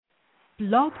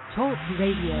Blog Talk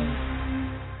Radio.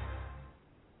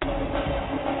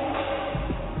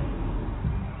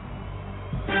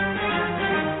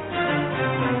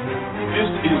 This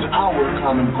is Our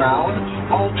Common Ground,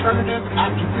 alternative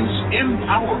activist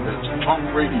empowerment talk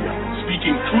radio,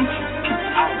 speaking truth to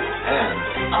power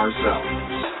and ourselves.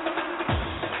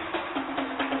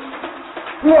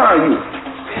 Who are you?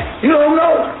 You don't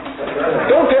know?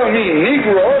 Don't tell me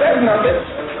Negro, that's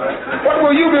nothing. What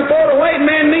were you before the white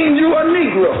man means you a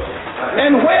Negro?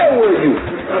 And where were you?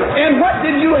 And what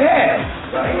did you have?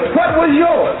 What was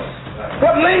yours?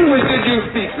 What language did you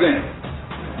speak then?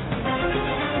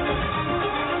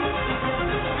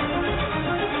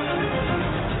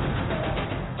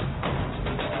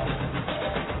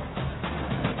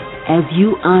 As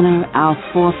you honor our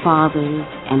forefathers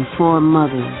and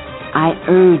foremothers, I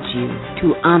urge you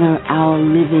to honor our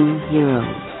living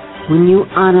heroes. When you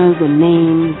honor the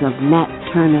names of Nat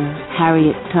Turner,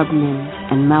 Harriet Tubman,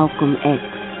 and Malcolm X,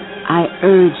 I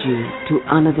urge you to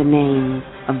honor the names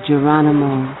of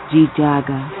Geronimo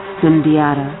Gijaga,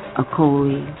 Sundiata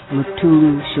Acoli,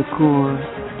 Mutulu Shakur,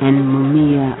 and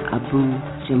Mumia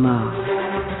Abu-Jamal.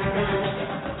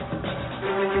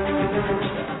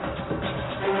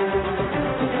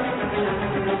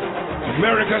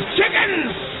 America's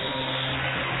chickens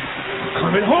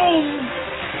coming home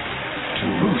to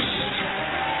roost.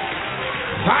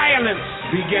 Violence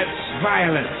begets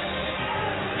violence.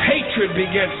 Hatred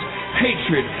begets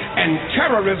hatred. And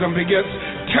terrorism begets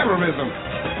terrorism.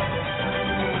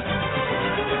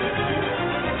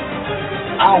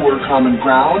 Our Common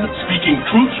Ground, speaking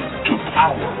truth to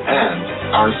power and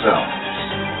ourselves.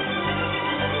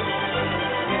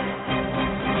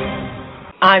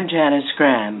 I'm Janice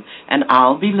Graham, and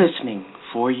I'll be listening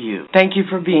for you. Thank you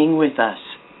for being with us.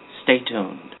 Stay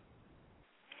tuned.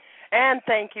 And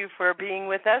thank you for being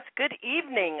with us. Good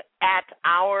evening at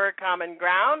Our Common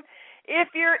Ground.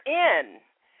 If you're in,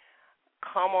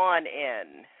 come on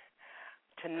in.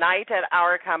 Tonight at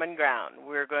Our Common Ground,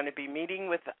 we're going to be meeting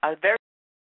with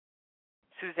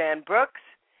Suzanne Brooks.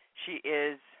 She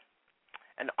is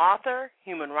an author,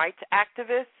 human rights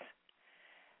activist,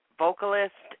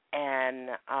 vocalist, and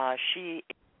she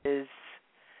is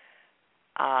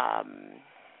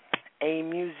a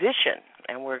musician,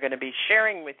 and we're going to be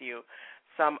sharing with you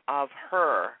some of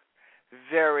her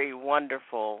very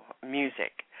wonderful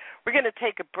music. We're going to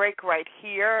take a break right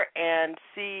here and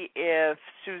see if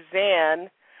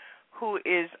Suzanne, who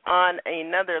is on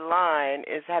another line,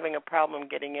 is having a problem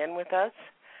getting in with us.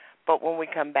 But when we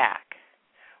come back,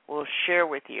 we'll share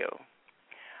with you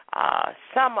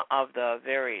some of the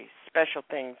very special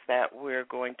things that we're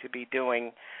going to be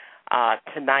doing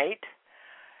tonight.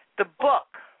 The book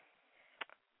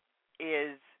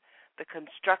is The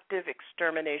Constructive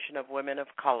Extermination of Women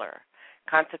of Color,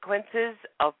 Consequences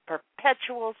of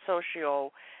Perpetual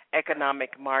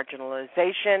Socio-Economic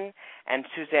Marginalization, and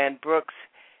Suzanne Brooks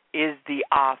is the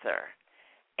author.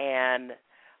 And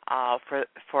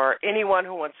for anyone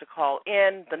who wants to call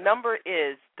in, the number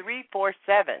is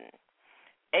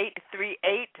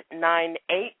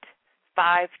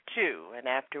 347-838-9852. And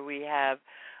after we have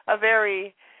a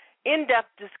very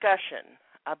in-depth discussion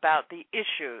about the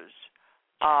issues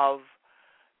of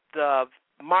the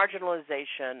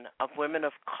marginalization of women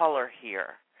of color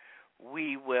here,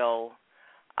 we will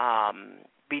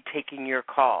be taking your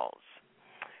calls.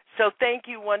 So thank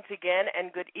you once again,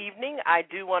 and good evening. I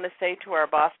do want to say to our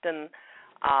Boston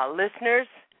listeners,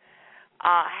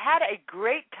 had a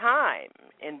great time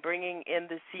in bringing in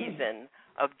the season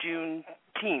of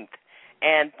Juneteenth,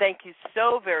 and thank you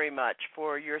so very much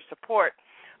for your support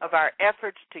of our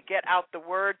efforts to get out the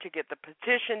word, to get the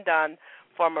petition done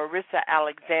for Marissa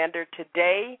Alexander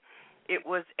today. It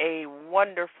was a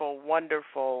wonderful,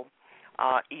 wonderful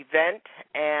event,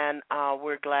 and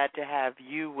we're glad to have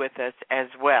you with us as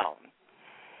well.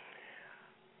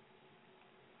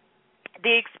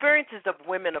 The experiences of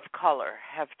women of color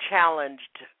have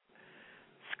challenged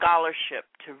scholarship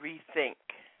to rethink,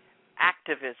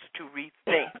 activists to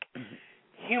rethink,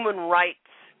 human rights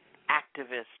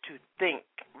activists to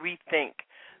rethink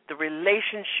the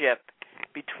relationship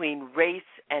between race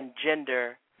and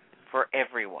gender for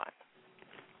everyone.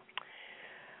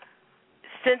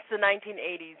 Since the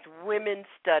 1980s, women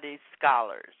studies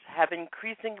scholars have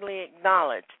increasingly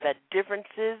acknowledged that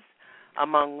differences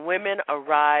among women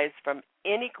arise from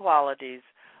inequalities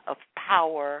of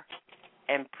power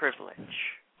and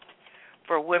privilege.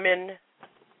 For women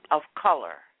of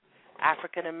color,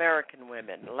 African American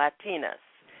women, Latinas,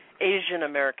 Asian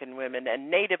American women,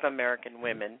 and Native American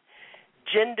women,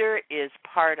 gender is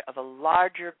part of a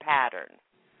larger pattern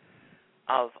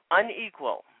of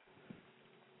unequal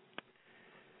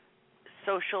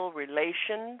social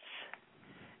relations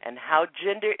and how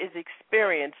gender is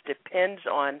experienced depends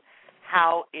on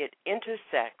how it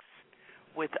intersects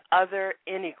with other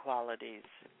inequalities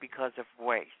because of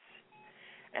race.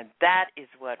 And that is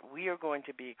what we are going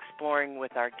to be exploring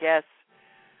with our guest,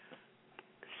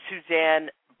 Suzanne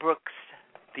Brooks,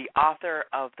 the author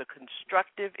of The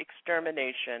Constructive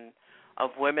Extermination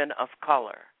of Women of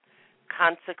Color,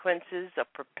 Consequences of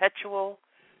Perpetual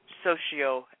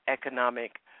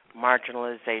Socioeconomic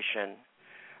Marginalization,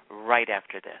 right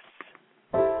after this.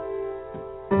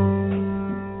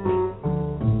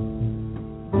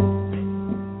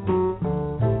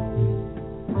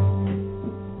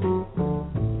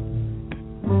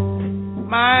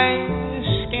 My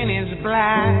skin is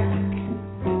black.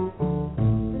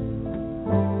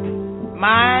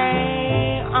 My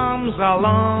arms are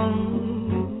long.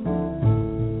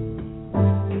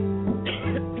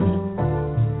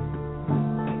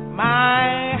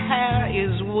 My hair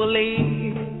is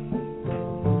woolly.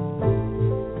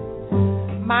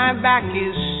 My back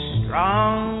is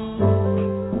strong.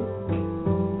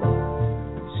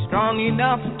 Strong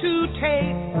enough to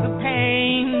take the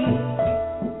pain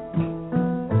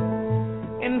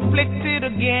inflicted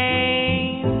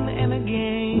again and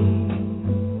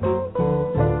again.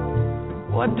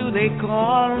 What do they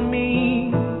call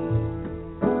me?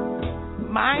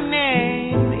 My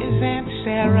name is Aunt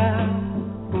Sarah.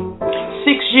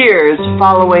 6 years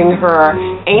following her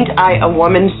Ain't I a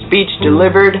Woman speech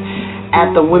delivered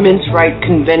at the Women's Rights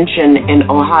Convention in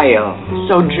Ohio,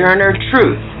 Sojourner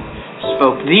Truth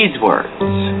spoke these words.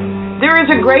 There is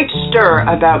a great stir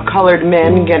about colored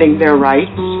men getting their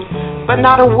rights, but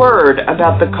not a word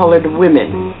about the colored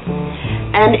women.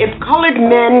 And if colored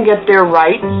men get their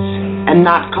rights and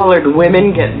not colored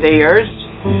women get theirs,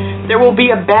 there will be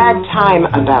a bad time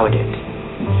about it.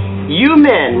 You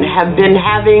men have been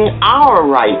having our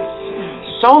rights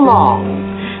so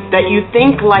long that you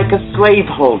think like a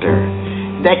slaveholder,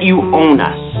 that you own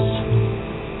us.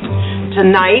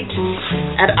 Tonight,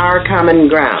 at Our Common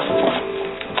Ground,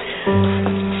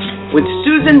 with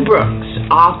Susan Brooks,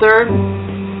 author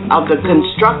of The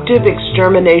Constructive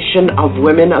Extermination of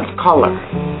Women of Color,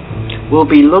 we'll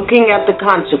be looking at the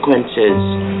consequences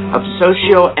of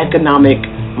socioeconomic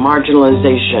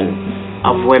marginalization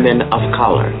of women of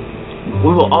color. We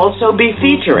will also be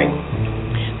featuring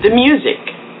the music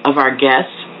of our guest,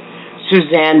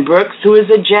 Suzanne Brooks, who is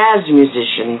a jazz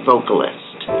musician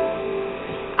vocalist.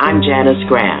 I'm Janice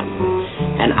Graham,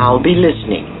 and I'll be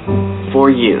listening for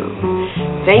you.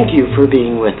 Thank you for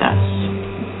being with us.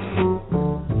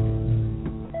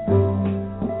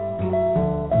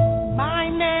 My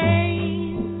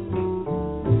name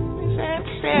is Aunt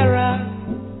Sarah.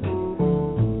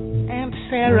 Aunt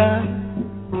Sarah.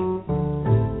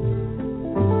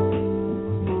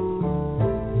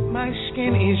 My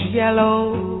skin is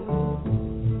yellow.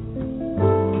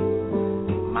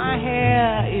 My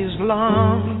hair is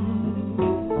long.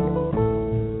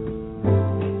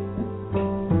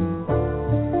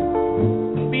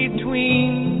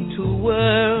 Between two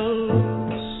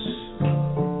worlds,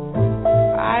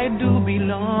 I do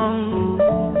belong.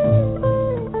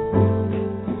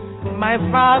 My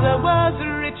father was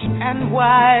rich and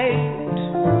white.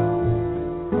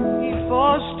 He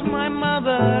forced my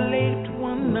mother late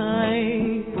one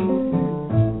night.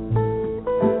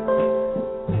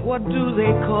 What do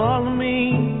they call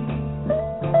me?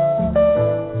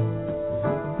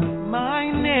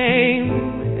 My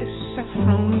name is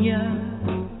Saffronia.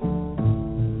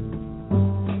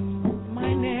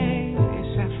 My name is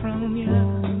Saffronia.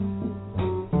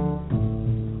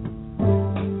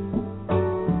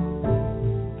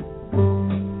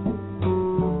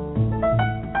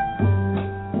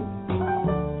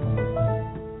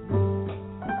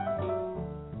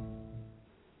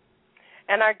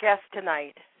 And our guest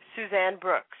tonight, Suzanne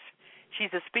Brooks.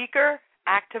 She's a speaker,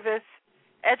 activist,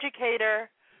 educator,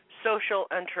 social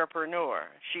entrepreneur.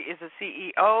 She is a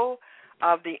CEO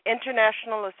of the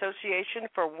International Association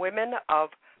for Women of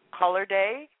Color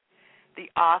Day, the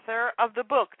author of the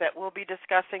book that we'll be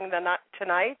discussing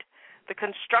tonight, The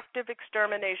Constructive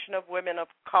Extermination of Women of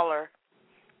Color,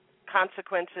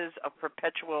 Consequences of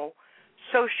Perpetual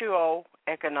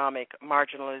Socioeconomic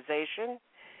Marginalization.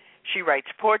 She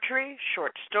writes poetry,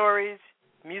 short stories,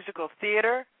 musical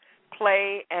theater,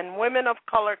 play, and Women of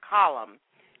Color column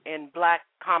in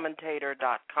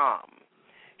blackcommentator.com.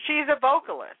 She's a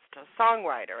vocalist, a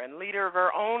songwriter, and leader of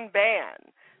her own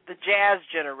band, The Jazz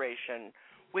Generation,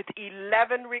 with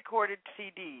 11 recorded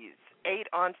CDs, 8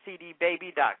 on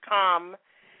cdbaby.com.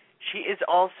 She is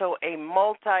also a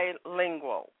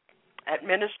multilingual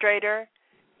administrator,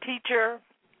 teacher,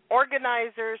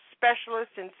 organizer,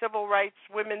 specialist in civil rights,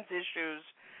 women's issues,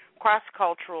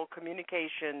 cross-cultural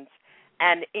communications,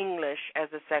 and English as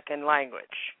a second language.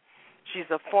 She's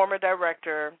a former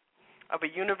director of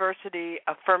a university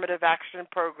affirmative action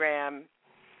program,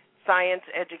 science,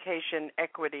 education,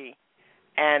 equity,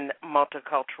 and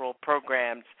multicultural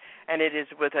programs. And it is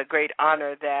with a great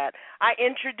honor that I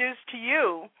introduce to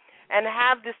you and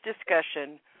have this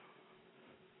discussion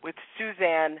with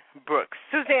Suzanne Brooks.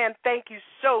 Suzanne, thank you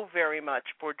so very much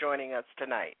for joining us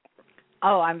tonight.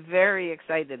 Oh, I'm very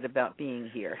excited about being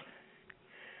here.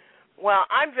 Well,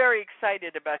 I'm very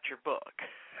excited about your book.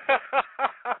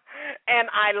 And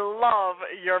I love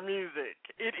your music.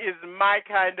 It is my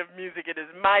kind of music. It is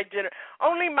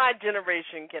only my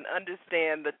generation can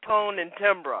understand the tone and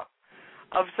timbre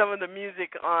of some of the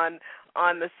music on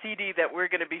the CD that we're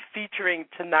going to be featuring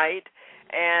tonight.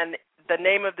 And the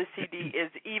name of the CD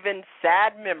is Even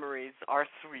Sad Memories Are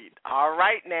Sweet. All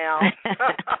right now.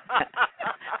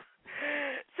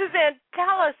 Suzanne,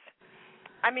 tell us,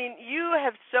 you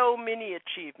have so many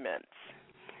achievements.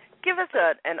 Give us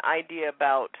an idea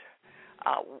about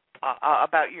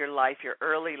your life, your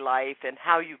early life, and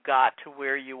how you got to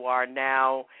where you are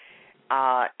now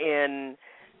in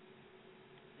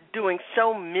doing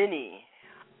so many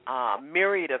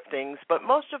myriad of things, but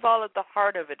most of all at the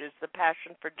heart of it is the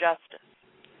passion for justice.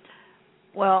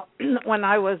 Well, when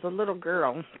I was a little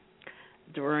girl,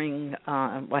 during,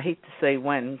 I hate to say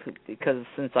when, because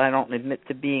since I don't admit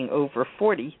to being over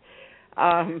 40,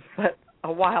 but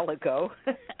a while ago,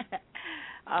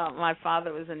 my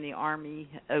father was in the Army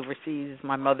overseas.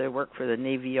 My mother worked for the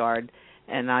Navy Yard,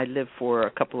 and I lived for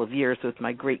a couple of years with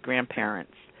my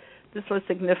great-grandparents. This was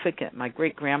significant. My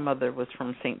great-grandmother was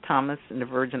from St. Thomas in the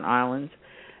Virgin Islands,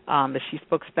 but she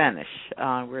spoke Spanish.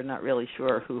 We're not really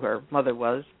sure who her mother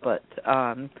was, but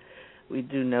we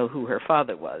do know who her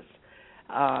father was.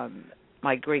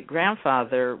 My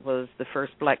great-grandfather was the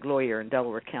first black lawyer in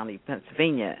Delaware County,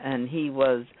 Pennsylvania, and he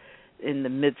was in the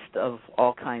midst of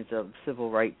all kinds of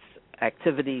civil rights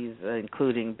activities,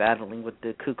 including battling with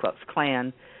the Ku Klux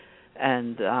Klan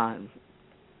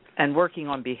and working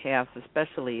on behalf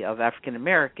especially of African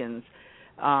Americans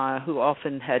who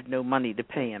often had no money to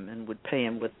pay him and would pay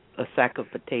him with a sack of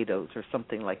potatoes or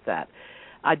something like that.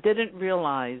 I didn't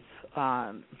realize,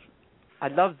 I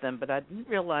loved them, but I didn't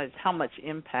realize how much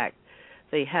impact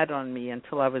they had on me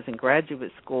until I was in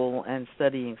graduate school and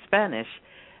studying Spanish,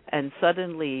 and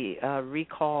suddenly a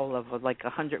recall of like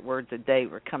 100 words a day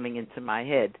were coming into my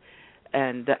head.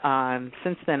 And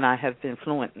since then I have been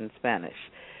fluent in Spanish.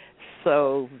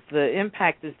 So the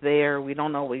impact is there. We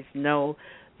don't always know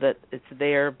that it's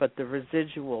there, but the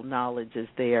residual knowledge is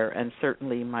there, and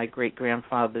certainly my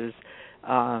great-grandfather's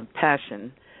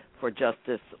passion for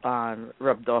justice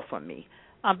rubbed off on me.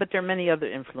 But there are many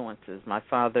other influences. My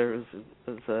father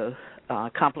was a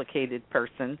complicated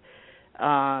person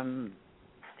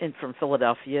from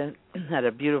Philadelphia, had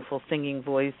a beautiful singing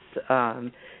voice,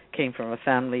 came from a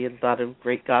family, a lot of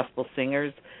great gospel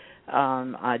singers.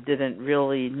 I didn't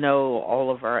really know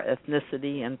all of our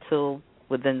ethnicity until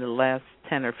within the last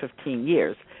 10 or 15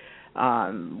 years.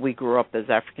 We grew up as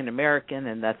African American,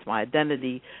 and that's my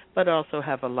identity, but also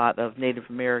have a lot of Native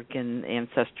American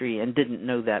ancestry and didn't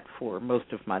know that for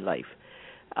most of my life.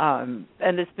 And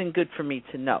it's been good for me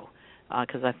to know,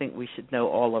 because I think we should know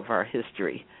all of our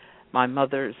history. My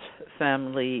mother's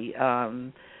family,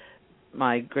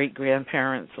 my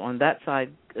great-grandparents on that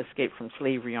side escaped from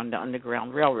slavery on the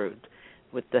Underground Railroad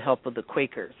with the help of the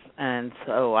Quakers. And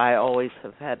so I always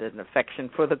have had an affection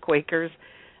for the Quakers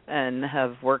and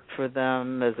have worked for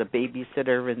them as a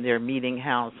babysitter in their meeting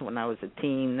house when I was a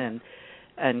teen,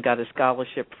 and got a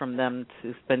scholarship from them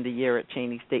to spend a year at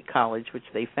Cheney State College, which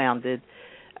they founded.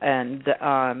 And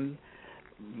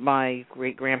my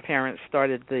great-grandparents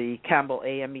started the Campbell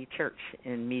AME Church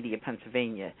in Media,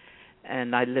 Pennsylvania,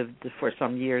 and I lived for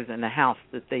some years in a house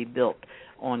that they built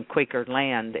on Quaker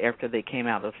land after they came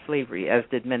out of slavery, as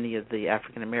did many of the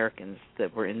African Americans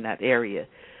that were in that area.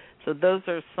 So those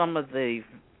are some of the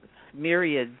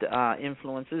myriad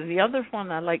influences. The other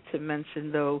one I like to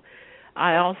mention, though,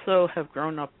 I also have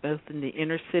grown up both in the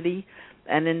inner city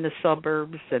and in the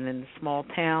suburbs and in the small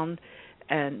town,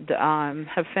 and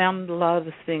have found a lot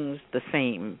of things the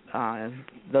same,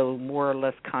 though more or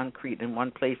less concrete in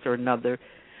one place or another.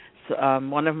 So,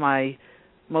 one of my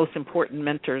most important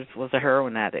mentors was a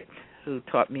heroin addict who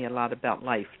taught me a lot about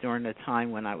life during a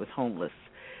time when I was homeless.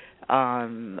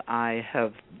 I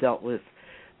have dealt with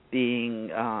being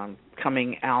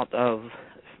coming out of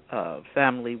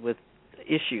family with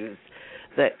issues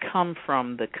that come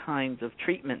from the kinds of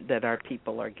treatment that our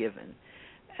people are given,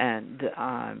 and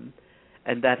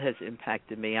and that has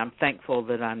impacted me. I'm thankful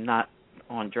that I'm not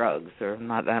on drugs,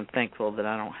 I'm thankful that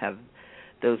I don't have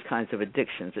those kinds of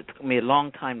addictions. It took me a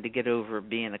long time to get over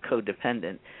being a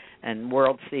codependent, and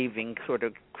world saving sort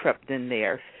of crept in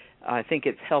there. I think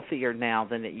it's healthier now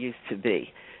than it used to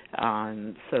be,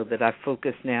 so that I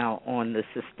focus now on the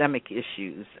systemic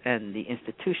issues and the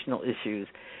institutional issues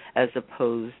as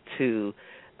opposed to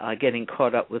getting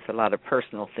caught up with a lot of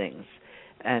personal things.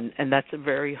 And that's a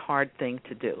very hard thing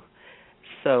to do.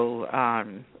 So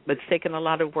it's taken a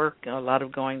lot of work, a lot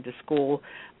of going to school.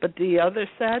 But the other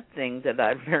sad thing that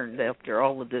I've learned after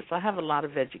all of this, I have a lot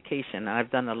of education, and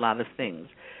I've done a lot of things.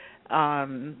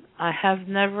 I have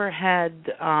never had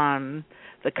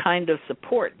the kind of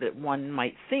support that one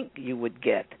might think you would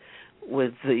get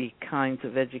with the kinds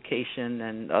of education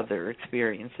and other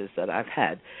experiences that I've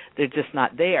had. They're just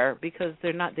not there because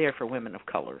they're not there for women of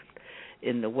color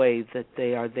in the way that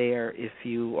they are there if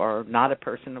you are not a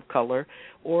person of color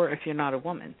or if you're not a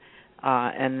woman.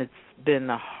 And it's been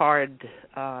a hard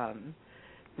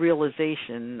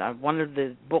realization. One of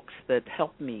the books that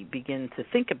helped me begin to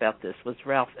think about this was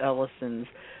Ralph Ellison's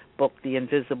book, The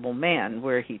Invisible Man,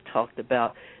 where he talked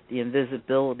about the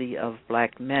invisibility of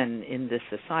black men in this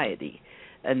society.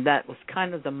 And that was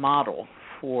kind of the model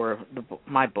for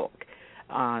my book,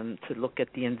 to look at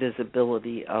the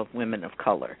invisibility of women of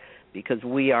color, because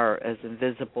we are as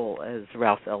invisible as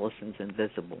Ralph Ellison's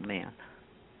Invisible Man.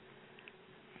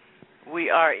 We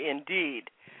are indeed.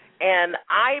 And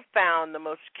I found the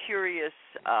most curiously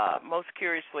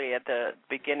at the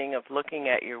beginning of looking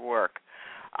at your work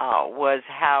was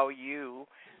how you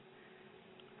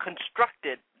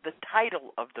constructed the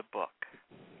title of the book.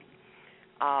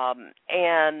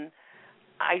 And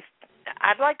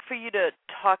I'd like for you to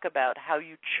talk about how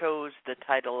you chose the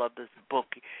title of this book,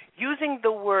 using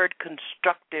the word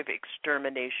constructive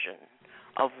extermination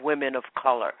of women of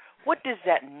color. What does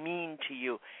that mean to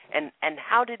you, and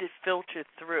how did it filter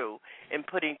through in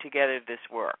putting together this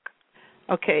work?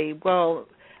 Okay, well,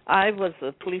 I was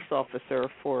a police officer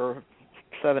for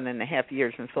 7.5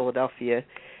 years in Philadelphia,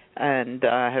 and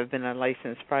have been a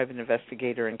licensed private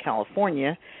investigator in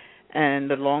California,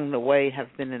 and along the way have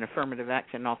been an affirmative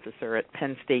action officer at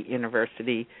Penn State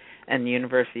University and the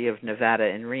University of Nevada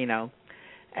in Reno.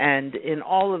 And in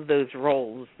all of those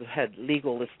roles had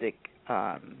legalistic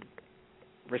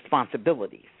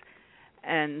responsibilities.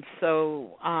 And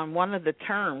so one of the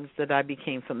terms that I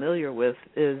became familiar with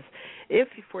is if,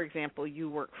 for example, you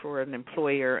work for an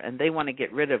employer and they want to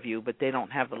get rid of you, but they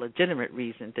don't have a legitimate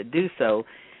reason to do so,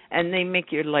 and they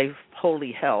make your life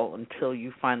holy hell until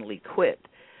you finally quit,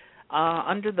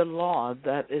 under the law,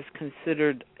 that is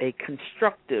considered a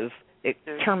constructive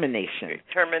termination.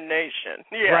 Termination,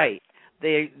 yeah. Right.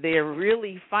 They're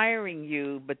really firing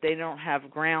you, but they don't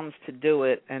have grounds to do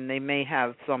it, and they may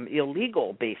have some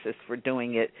illegal basis for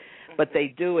doing it, but they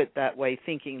do it that way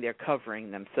thinking they're covering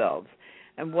themselves.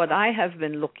 And what I have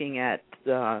been looking at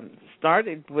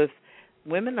started with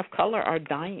women of color are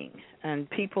dying, and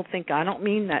people think I don't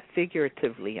mean that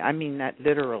figuratively, I mean that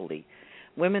literally.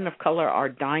 Women of color are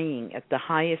dying at the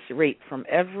highest rate from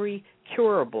every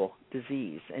curable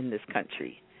disease in this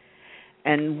country.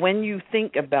 And when you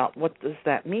think about what does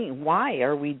that mean, why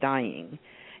are we dying?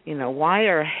 You know, why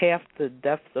are half the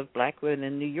deaths of black women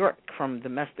in New York from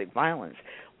domestic violence?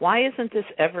 Why isn't this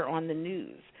ever on the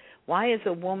news? Why is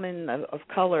a woman of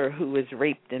color who is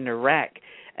raped in Iraq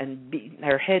and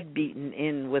her head beaten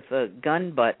in with a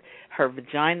gun butt, her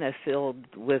vagina filled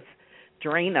with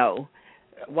Drano,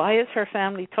 why is her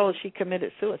family told she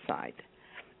committed suicide?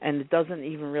 And it doesn't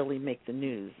even really make the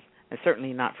news, and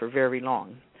certainly not for very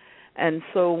long. And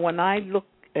so when I look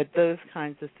at those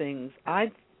kinds of things, I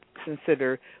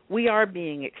consider we are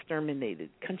being exterminated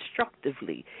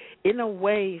constructively in a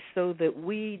way so that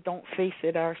we don't face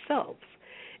it ourselves.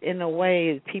 In a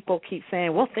way, people keep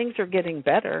saying, well, things are getting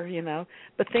better, you know,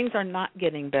 but things are not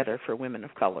getting better for women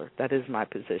of color. That is my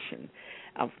position.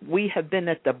 We have been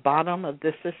at the bottom of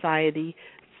this society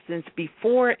since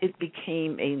before it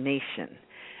became a nation,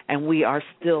 and we are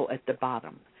still at the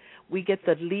bottom. We get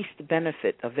the least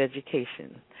benefit of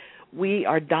education. We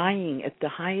are dying at the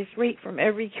highest rate from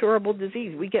every curable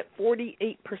disease. We get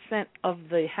 48% of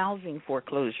the housing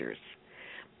foreclosures.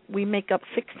 We make up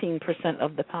 16%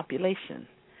 of the population.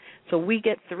 So we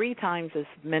get 3 times as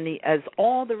many as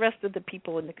all the rest of the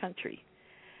people in the country.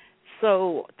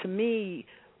 So to me,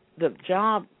 the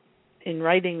job in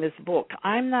writing this book,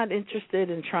 I'm not interested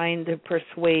in trying to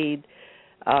persuade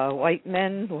white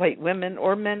men, white women,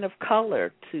 or men of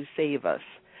color to save us.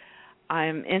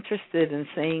 I'm interested in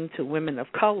saying to women of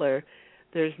color,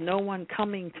 there's no one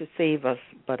coming to save us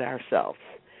but ourselves.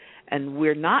 And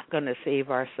we're not going to save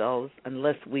ourselves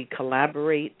unless we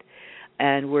collaborate,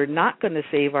 and we're not going to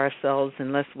save ourselves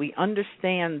unless we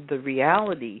understand the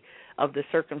reality of the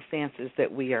circumstances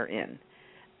that we are in.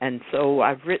 And so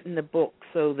I've written the book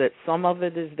so that some of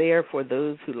it is there for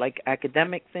those who like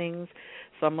academic things,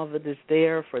 some of it is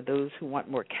there for those who want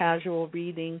more casual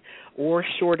reading or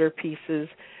shorter pieces.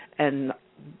 And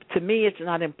to me, it's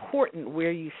not important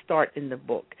where you start in the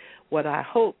book. What I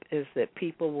hope is that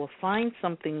people will find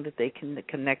something that they can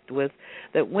connect with,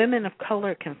 that women of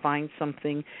color can find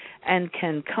something and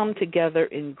can come together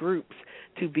in groups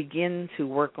to begin to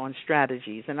work on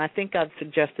strategies. And I think I've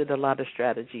suggested a lot of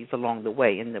strategies along the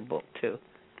way in the book, too.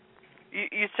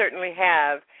 You certainly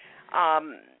have.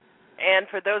 And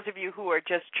for those of you who are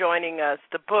just joining us,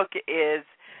 the book is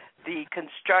The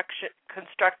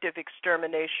Constructive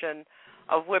Extermination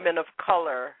of Women of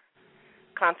Color,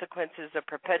 Consequences of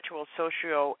Perpetual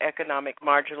Socioeconomic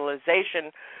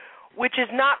Marginalization, which is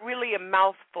not really a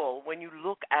mouthful when you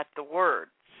look at the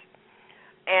words.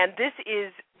 And this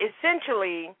is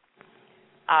essentially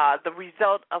the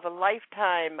result of a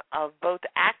lifetime of both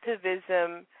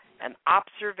activism and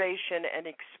observation and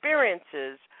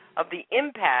experiences of the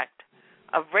impact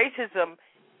of racism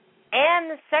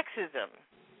and sexism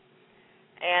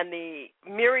and the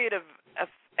myriad of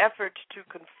efforts to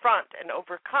confront and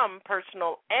overcome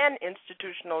personal and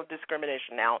institutional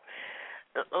discrimination. Now,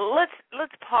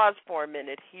 let's pause for a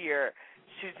minute here,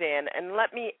 Suzanne, and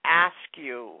let me ask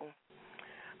you,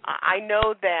 I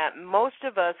know that most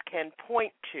of us can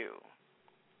point to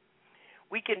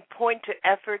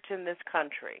efforts in this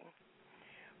country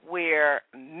where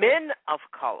men of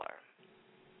color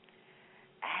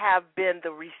have been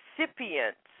the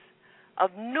recipients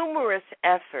of numerous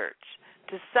efforts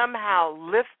to somehow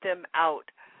lift them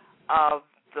out of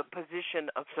the position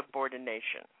of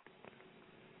subordination.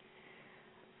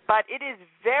 But it is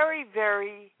very,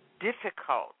 very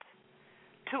difficult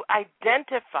to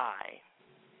identify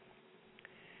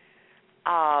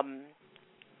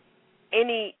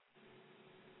any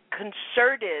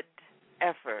concerted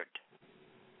effort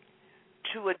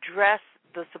to address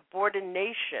the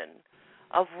subordination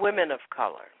of women of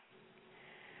color.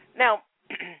 Now,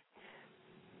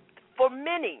 for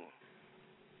many,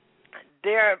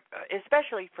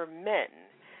 especially for men,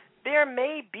 there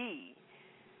may be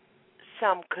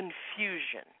some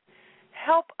confusion.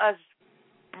 Help us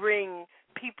bring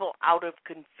people out of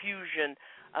confusion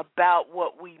about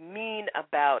what we mean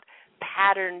about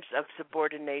patterns of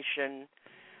subordination,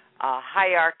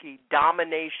 hierarchy,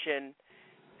 domination,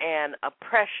 and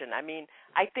oppression. I mean,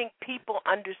 I think people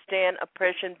understand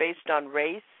oppression based on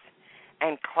race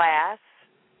and class,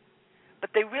 but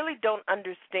they really don't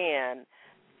understand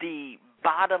the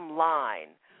bottom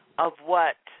line of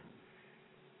what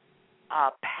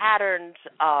patterns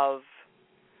of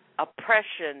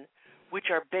oppression, which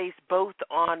are based both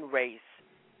on race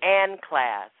and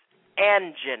class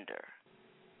and gender.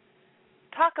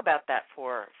 Talk about that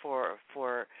for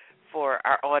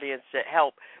our audience to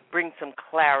help bring some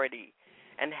clarity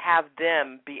and have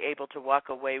them be able to walk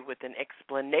away with an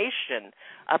explanation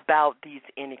about these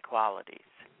inequalities.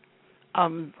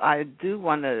 I do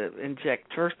want to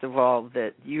inject, first of all,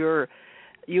 that you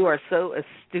are so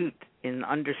astute in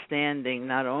understanding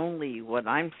not only what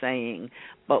I'm saying,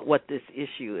 but what this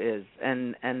issue is.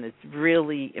 And it's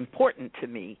really important to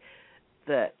me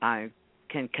that I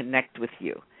can connect with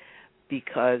you,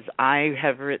 because I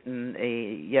have written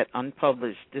a yet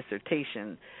unpublished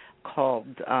dissertation called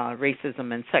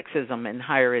Racism and Sexism in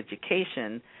Higher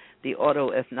Education, the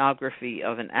Autoethnography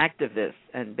of an Activist.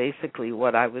 And basically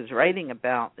what I was writing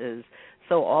about is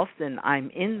so often I'm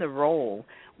in the role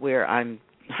where I'm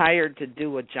hired to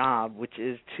do a job, which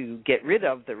is to get rid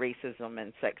of the racism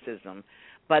and sexism,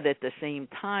 but at the same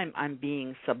time I'm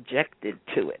being subjected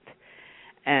to it.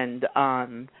 And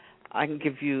I can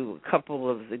give you a couple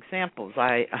of examples.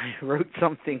 I wrote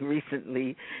something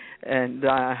recently and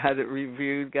had it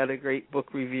reviewed, got a great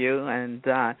book review, and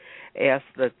asked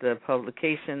that the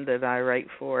publication that I write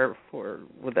for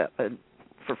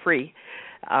free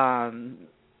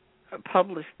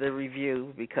publish the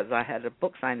review because I had a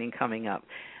book signing coming up,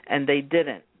 and they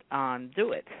didn't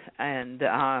do it. And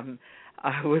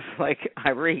I was like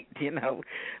irate,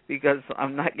 because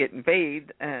I'm not getting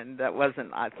paid, and that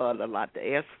wasn't, I thought, a lot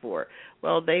to ask for.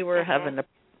 Well, they were having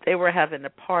a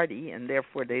party, and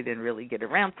therefore they didn't really get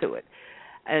around to it.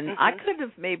 And I could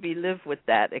have maybe lived with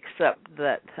that, except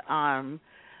that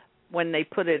when they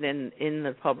put it in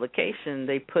the publication,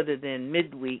 they put it in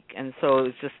midweek, and so it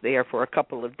was just there for a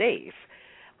couple of days.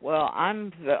 Well,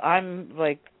 I'm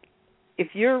like, if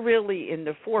you're really in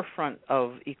the forefront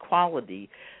of equality,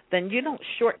 then you don't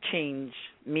shortchange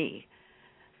me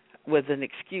with an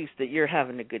excuse that you're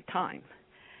having a good time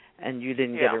and you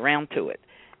didn't get around to it.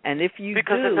 And if you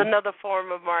because it's another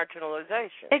form of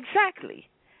marginalization. Exactly.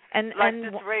 And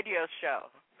this radio show.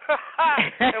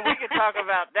 And we could talk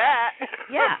about that.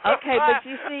 Yeah, okay, but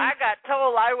you see, I got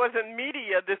told I was in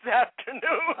media this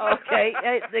afternoon. Okay,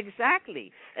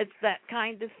 exactly. It's that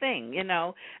kind of thing,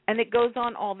 and it goes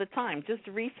on all the time. Just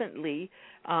recently,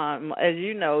 as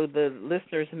you know, the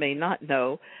listeners may not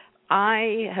know,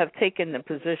 I have taken the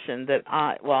position that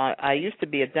I used to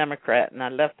be a Democrat, and I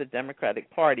left the Democratic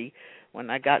Party when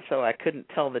I got so I couldn't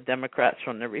tell the Democrats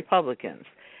from the Republicans.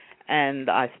 And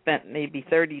I spent maybe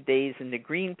 30 days in the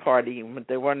Green Party when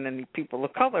there weren't any people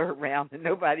of color around, and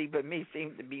nobody but me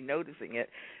seemed to be noticing it.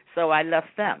 So I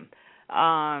left them.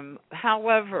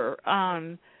 However,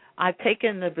 I've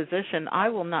taken the position I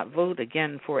will not vote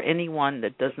again for anyone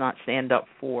that does not stand up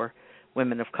for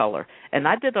women of color. And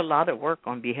I did a lot of work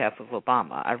on behalf of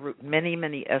Obama. I wrote many,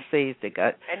 many essays that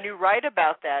got... And you write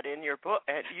about that in your book.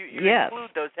 You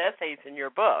include those essays in your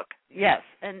book. Yes,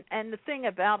 and the thing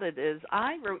about it is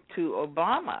I wrote to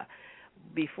Obama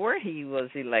before he was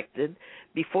elected,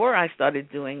 before I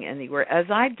started doing anywhere. As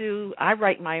I do, I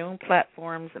write my own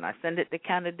platforms and I send it to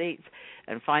candidates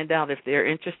and find out if they're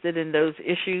interested in those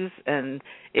issues. And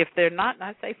if they're not,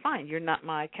 I say, fine, you're not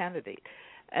my candidate.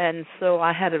 And so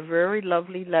I had a very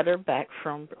lovely letter back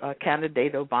from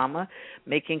candidate Obama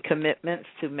making commitments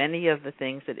to many of the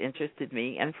things that interested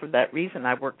me, and for that reason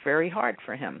I worked very hard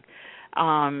for him,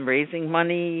 raising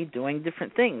money, doing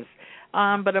different things.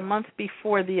 But a month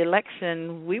before the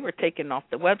election, we were taken off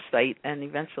the website and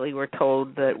eventually were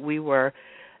told that we were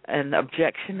an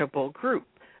objectionable group.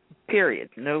 Period.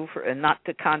 And not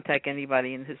to contact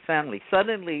anybody in his family.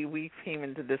 Suddenly, we came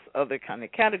into this other kind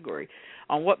of category.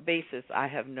 On what basis, I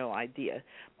have no idea.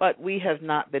 But we have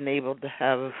not been able to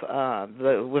have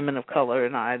the women of color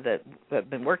and I that have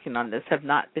been working on this have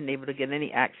not been able to get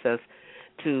any access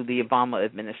to the Obama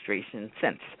administration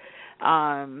since.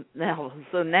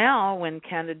 Now, when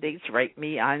candidates write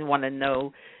me, I want to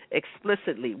know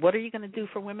explicitly, what are you going to do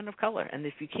for women of color? And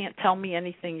if you can't tell me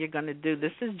anything you're going to do,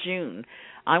 this is June.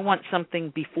 I want something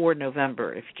before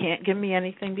November. If you can't give me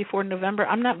anything before November,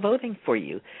 I'm not voting for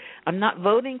you. I'm not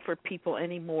voting for people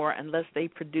anymore unless they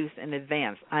produce in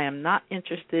advance. I am not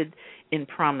interested in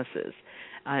promises.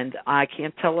 And I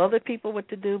can't tell other people what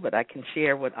to do, but I can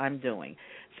share what I'm doing.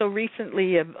 So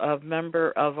recently, a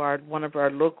member of one of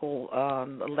our local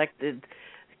elected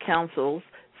councils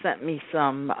sent me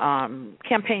some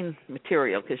campaign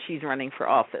material because she's running for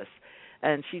office,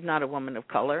 and she's not a woman of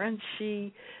color, and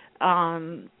she,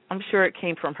 I'm sure it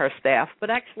came from her staff, but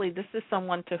actually this is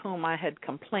someone to whom I had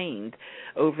complained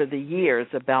over the years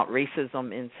about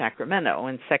racism in Sacramento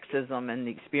and sexism and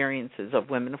the experiences of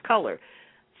women of color.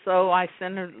 So I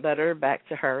sent a letter back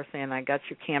to her saying, I got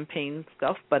your campaign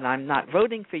stuff, but I'm not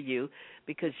voting for you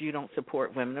because you don't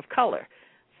support women of color.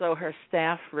 So her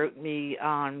staff wrote me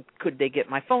on, could they get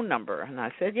my phone number? And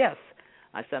I said, yes.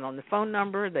 I sent on the phone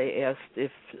number. They asked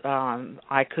if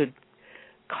I could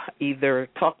either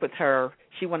talk with her.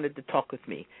 She wanted to talk with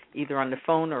me, either on the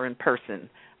phone or in person.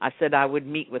 I said I would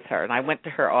meet with her, and I went to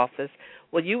her office.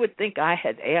 Well, you would think I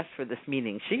had asked for this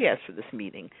meeting. She asked for this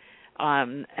meeting.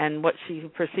 And what she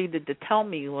proceeded to tell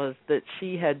me was that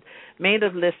she had made a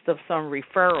list of some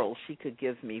referrals she could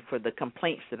give me for the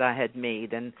complaints that I had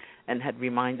made and had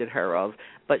reminded her of.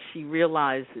 But she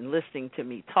realized in listening to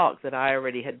me talk that I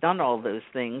already had done all those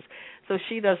things. So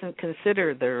she doesn't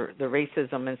consider the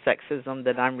racism and sexism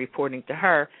that I'm reporting to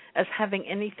her as having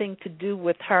anything to do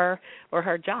with her or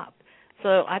her job.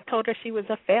 So I told her she was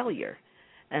a failure.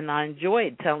 And I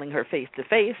enjoyed telling her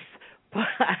face-to-face, but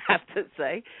I have to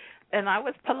say. And I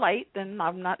was polite, and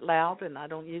I'm not loud, and I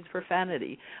don't use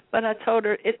profanity. But I told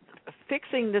her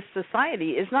fixing this society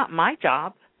is not my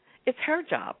job. It's her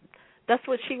job. That's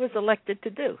what she was elected to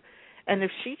do. And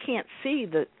if she can't see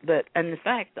that, and in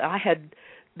fact, I had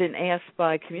been asked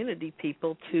by community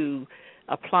people to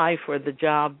apply for the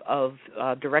job of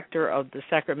director of the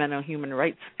Sacramento Human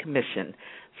Rights Commission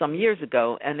some years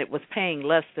ago, and it was paying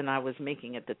less than I was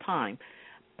making at the time.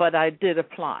 But I did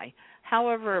apply.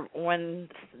 However, when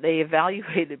they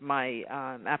evaluated my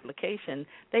application,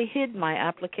 they hid my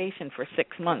application for 6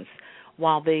 months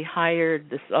while they hired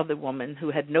this other woman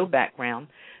who had no background,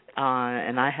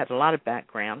 and I had a lot of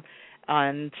background,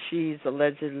 and she's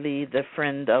allegedly the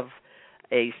friend of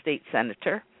a state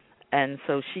senator, and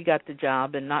so she got the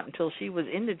job, and not until she was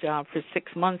in the job for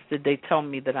 6 months did they tell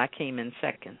me that I came in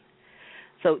second.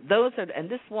 So those are, and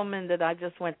this woman that I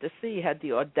just went to see had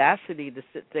the audacity to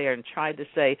sit there and try to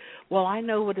say, well, I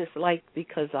know what it's like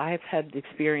because I've had the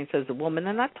experience as a woman.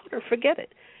 And I told her, forget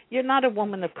it. You're not a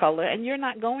woman of color, and you're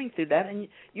not going through that, and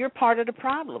you're part of the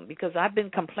problem because I've been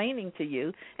complaining to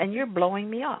you, and you're blowing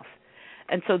me off.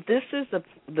 And so this is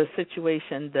the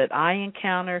situation that I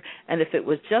encounter, and if it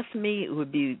was just me, it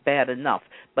would be bad enough,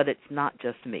 but it's not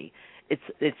just me.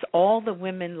 It's all the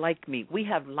women like me. We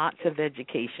have lots of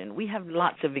education. We have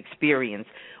lots of experience.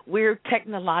 We're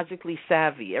technologically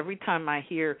savvy. Every time I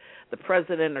hear the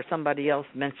president or somebody else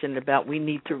mention about we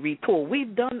need to retool,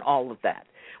 we've done all of that.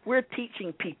 We're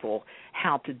teaching people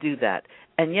how to do that.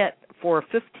 And yet for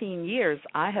 15 years,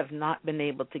 I have not been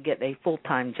able to get a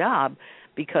full-time job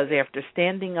because after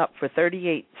standing up for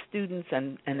 38 students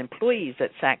and employees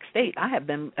at Sac State, I have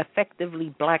been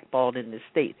effectively blackballed in this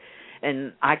state.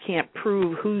 And I can't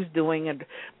prove who's doing it,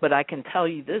 but I can tell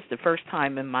you this, the first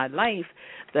time in my life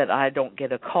that I don't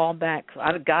get a call back.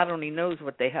 God only knows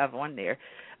what they have on there.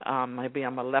 Maybe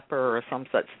I'm a leper or some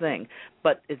such thing,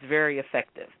 but it's very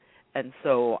effective. And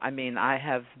so, I mean, I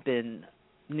have been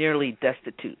nearly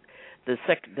destitute.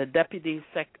 The Deputy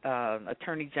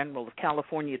Attorney General of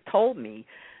California told me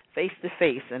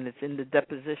face-to-face, and it's in the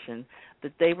deposition,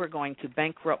 that they were going to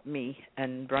bankrupt me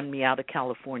and run me out of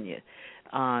California.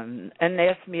 And they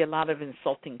asked me a lot of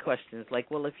insulting questions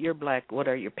like, well, if you're black, what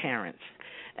are your parents?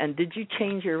 And did you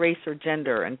change your race or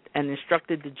gender? And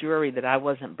instructed the jury that I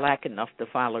wasn't black enough to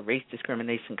file a race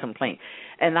discrimination complaint.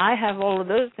 And I have all of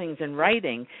those things in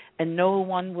writing, and no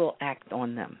one will act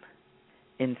on them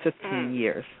in 15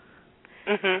 years.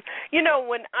 Mm-hmm. You know,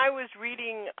 when I was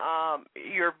reading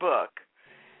your book,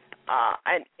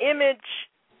 an image,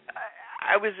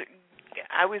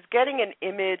 I was getting an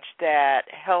image that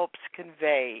helps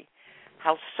convey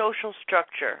how social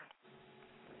structure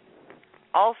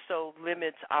also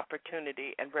limits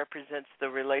opportunity and represents the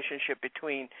relationship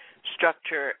between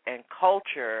structure and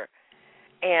culture.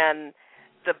 And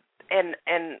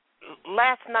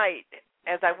last night,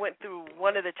 as I went through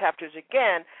one of the chapters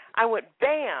again, I went,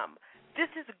 bam!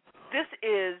 This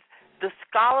is the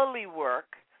scholarly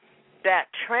work that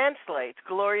translates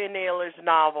Gloria Naylor's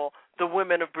novel, The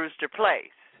Women of Brewster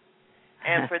Place.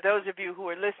 And for those of you who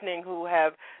are listening who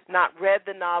have not read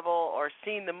the novel or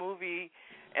seen the movie,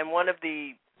 and one of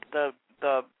the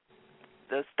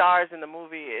stars in the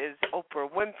movie is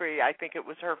Oprah Winfrey, I think it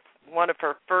was one of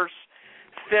her first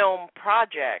film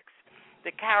projects.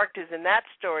 The characters in that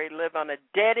story live on a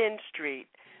dead-end street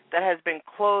that has been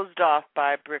closed off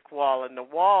by a brick wall, and the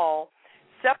wall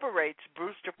separates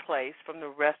Brewster Place from the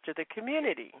rest of the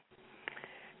community.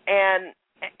 And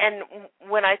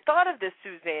when I thought of this,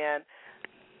 Suzanne,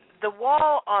 the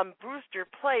wall on Brewster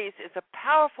Place is a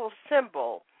powerful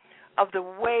symbol of the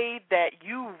way that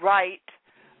you write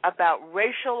about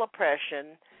racial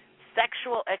oppression,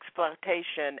 sexual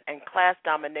exploitation, and class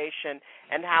domination,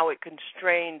 and how it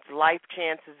constrains life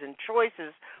chances and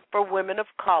choices for women of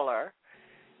color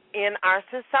in our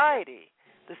society.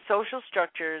 The social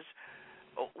structures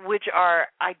which are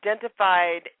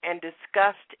identified and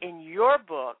discussed in your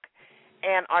book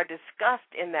and are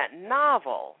discussed in that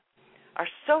novel are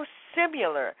so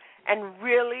similar and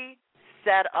really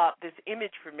set up this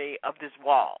image for me of this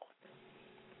wall.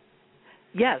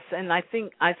 Yes, and I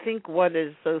think what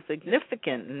is so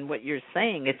significant in what you're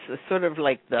saying, it's sort of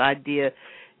like the idea,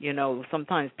 you know,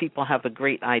 sometimes people have a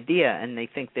great idea and they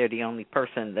think they're the only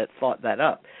person that thought that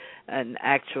up. And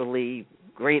actually,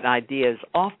 great ideas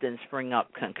often spring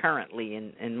up concurrently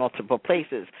in multiple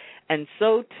places. And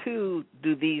so, too,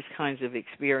 do these kinds of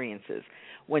experiences.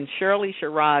 When Shirley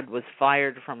Sherrod was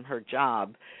fired from her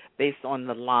job based on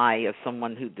the lie of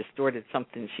someone who distorted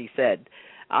something she said,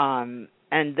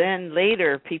 and then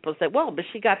later people said, well, but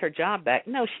she got her job back.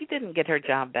 No, she didn't get her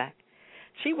job back.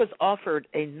 She was offered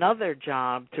another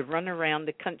job to run around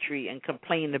the country and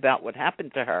complain about what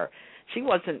happened to her. She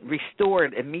wasn't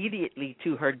restored immediately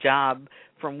to her job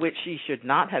from which she should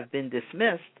not have been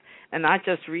dismissed. And I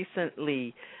just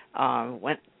recently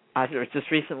spent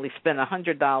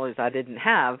 $100 I didn't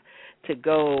have to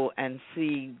go and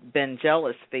see Ben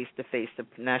Jealous face-to-face, the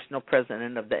national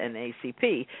president of the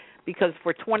NAACP, because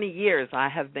for 20 years I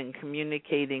have been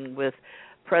communicating with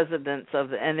presidents of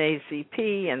the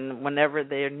NAACP, and whenever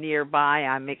they're nearby,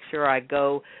 I make sure I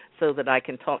go so that I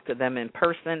can talk to them in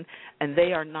person, and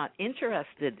they are not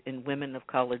interested in Women of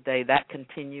Color Day. That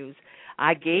continues.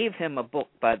 I gave him a book,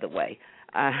 by the way,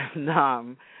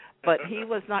 but he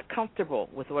was not comfortable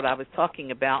with what I was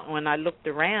talking about. When I looked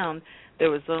around, there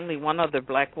was only one other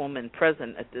black woman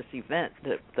present at this event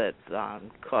that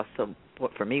cost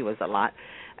what for me was a lot.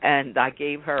 and I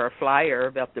gave her a flyer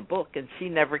about the book, and she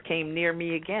never came near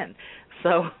me again.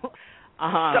 So,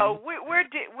 so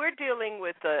we're dealing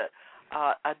with a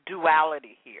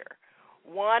duality here.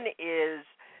 One is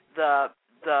the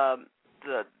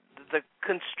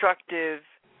constructive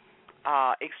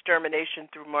extermination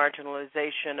through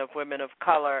marginalization of women of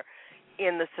color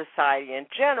in the society in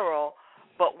general,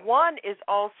 but one is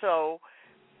also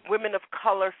women of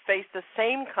color face the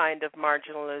same kind of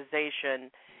marginalization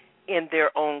in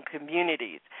their own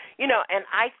communities. You know, and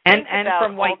I think and about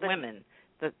from white women.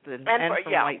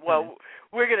 Well,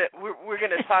 we're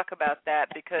gonna talk about that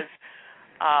because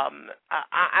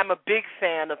I'm a big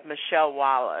fan of Michelle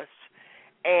Wallace,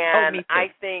 and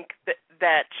I think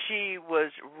that she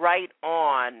was right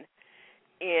on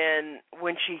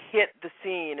when she hit the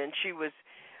scene, and she was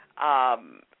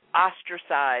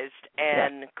ostracized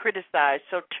and criticized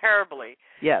so terribly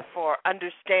for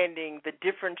understanding the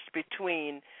difference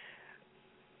between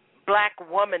black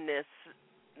womanism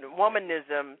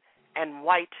and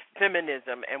white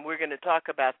feminism, and we're going to talk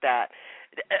about that.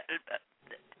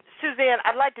 Suzanne,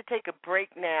 I'd like to take a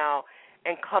break now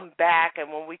and come back,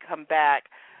 and when we come back,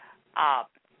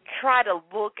 try to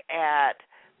look at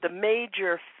the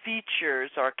major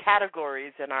features or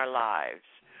categories in our lives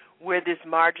where this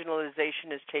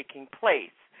marginalization is taking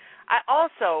place. I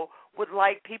also would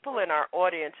like people in our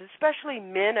audience, especially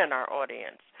men in our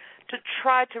audience, to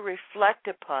try to reflect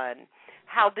upon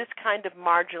how this kind of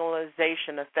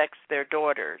marginalization affects their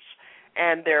daughters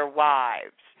and their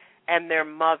wives and their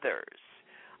mothers.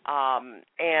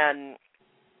 And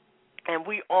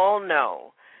we all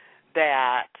know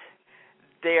that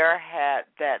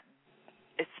that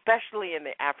especially in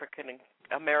the African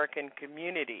American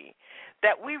community,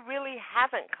 that we really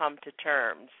haven't come to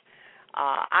terms.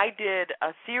 I did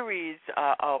a series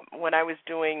when I was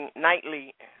doing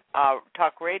nightly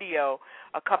talk radio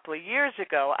a couple of years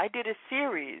ago. I did a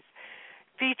series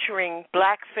featuring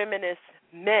black feminist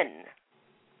men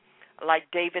like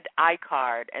David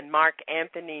Icard and Mark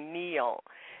Anthony Neal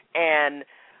and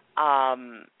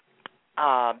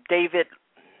David,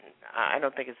 I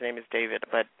don't think his name is David,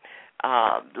 but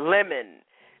Lemon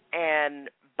and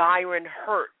Byron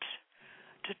Hurt,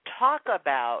 to talk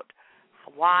about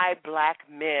why black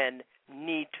men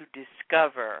need to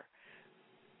discover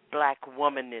black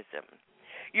womanism.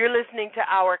 You're listening to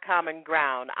Our Common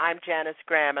Ground. I'm Janice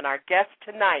Graham, and our guest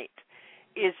tonight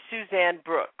is Suzanne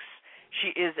Brooks.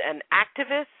 She is an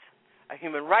activist, a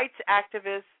human rights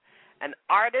activist, an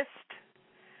artist.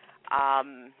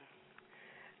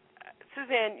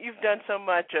 Suzanne, you've done so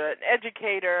much, an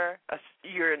educator,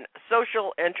 you're a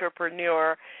social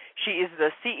entrepreneur. She is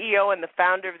the CEO and the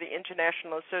founder of the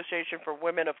International Association for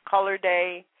Women of Color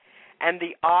Day and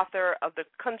the author of The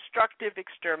Constructive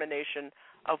Extermination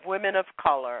of Women of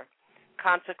Color,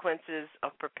 Consequences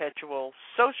of Perpetual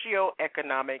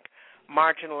Socioeconomic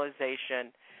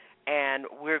Marginalization. And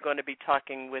we're going to be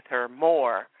talking with her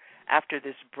more after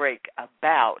this break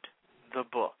about the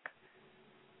book.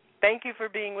 Thank you for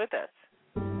being with us.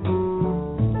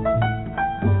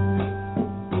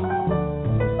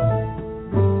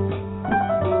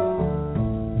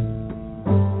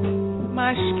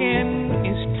 My skin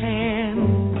is tan.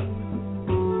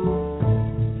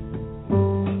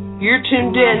 You're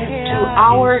tuned in to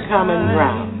Our Common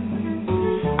Ground.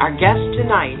 Our guest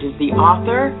tonight is the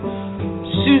author,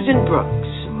 Susan Brooks.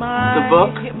 The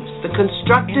book, The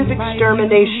Constructive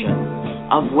Extermination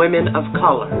of Women of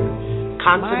Color,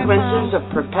 Consequences of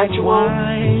Perpetual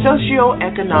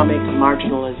Socioeconomic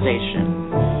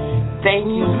Marginalization. Thank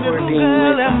you for being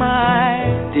with us.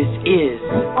 This is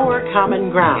Our Common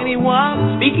Ground,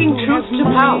 speaking truth to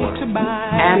power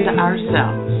and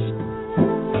ourselves.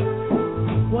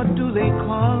 What do they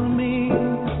call me?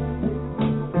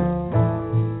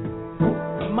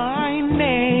 My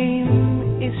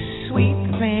name is Sweet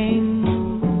Thing.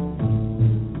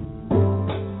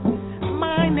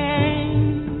 My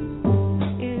name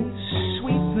is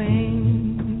Sweet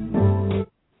Thing.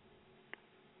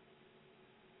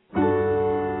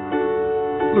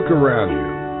 Look around you.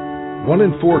 1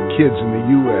 in 4 kids in the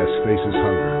U.S. faces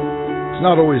hunger. It's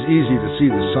not always easy to see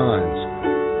the signs,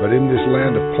 but in this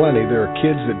land of plenty, there are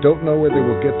kids that don't know where they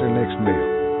will get their next meal.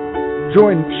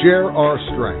 Join Share Our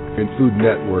Strength in Food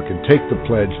Network and take the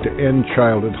pledge to end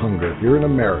childhood hunger here in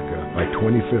America by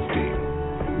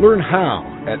 2015. Learn how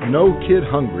at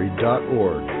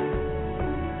NoKidHungry.org.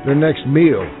 Their next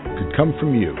meal could come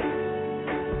from you.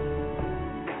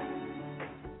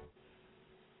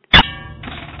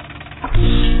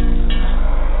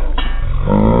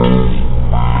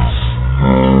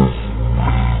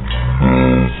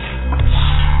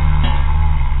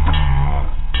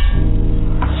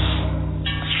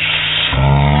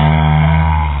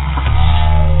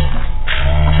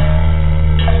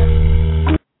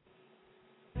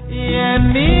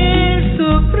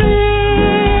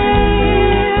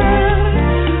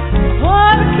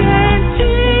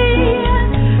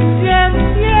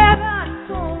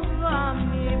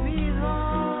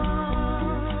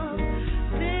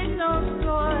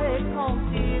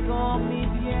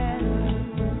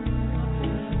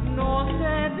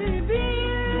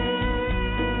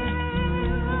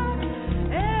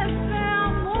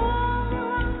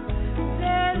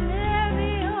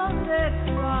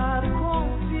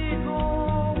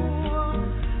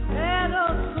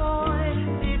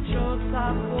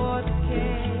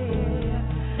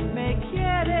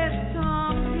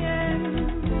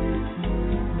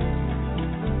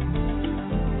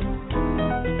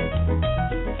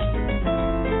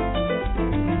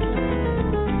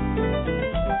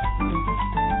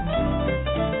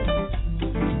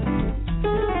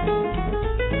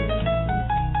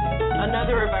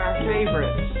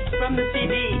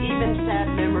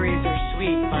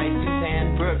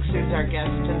 is our guest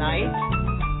tonight.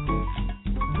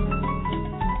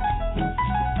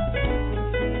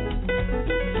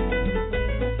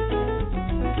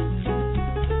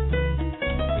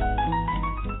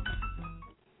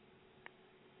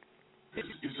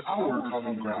 Is our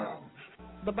common ground.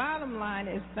 The bottom line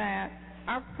is that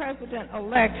our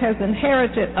president-elect has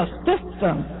inherited a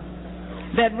system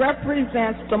that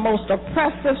represents the most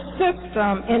oppressive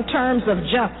system in terms of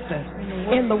justice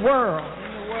in the world.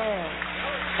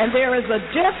 And there is a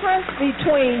difference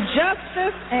between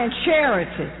justice and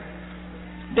charity.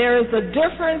 There is a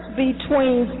difference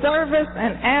between service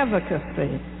and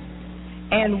advocacy.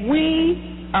 And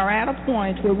we are at a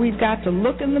point where we've got to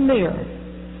look in the mirror.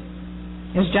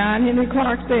 As John Henry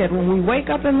Clark said, when we wake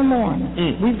up in the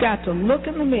morning, we've got to look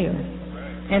in the mirror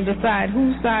and decide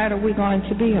whose side are we going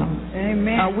to be on.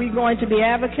 Amen. Are we going to be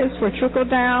advocates for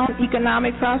trickle-down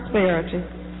economic prosperity,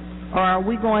 or are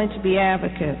we going to be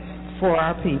advocates for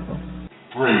our people?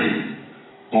 Brave,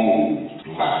 bold,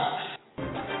 black.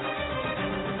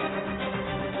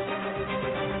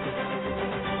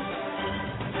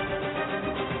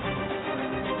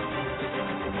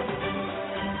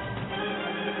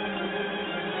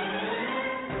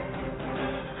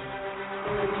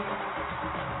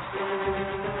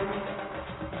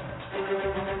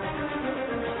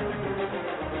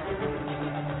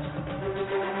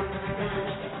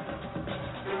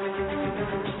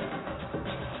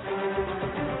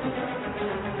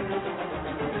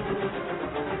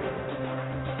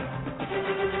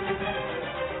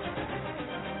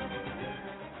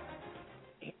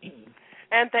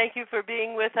 And thank you for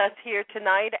being with us here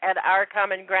tonight at Our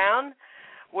Common Ground.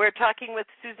 We're talking with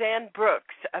Suzanne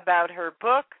Brooks about her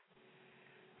book,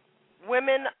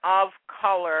 Women of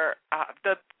Color,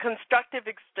 The Constructive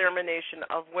Extermination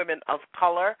of Women of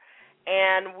Color.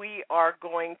 And we are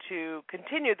going to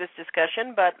continue this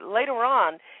discussion, but later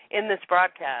on in this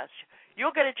broadcast,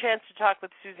 you'll get a chance to talk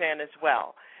with Suzanne as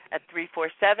well at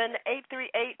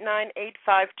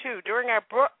 347-838-9852. During our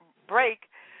break,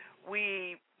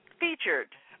 we featured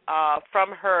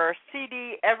from her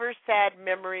CD, Ever Sad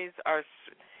Memories Are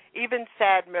Even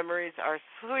Sad Memories Are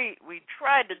Sweet. We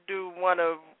tried to do one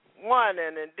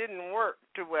and it didn't work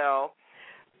too well,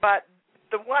 but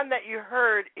the one that you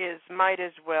heard is Might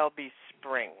As Well Be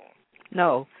Spring.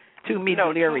 No, To Me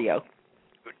Delirio.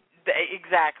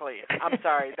 Exactly. I'm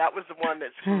sorry. That was the one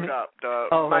that screwed up.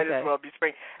 Might As Well Be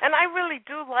Spring. And I really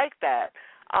do like that.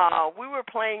 We were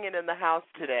playing it in the house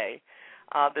today.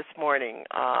 This morning,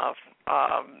 and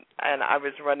I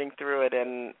was running through it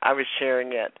and I was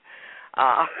sharing it.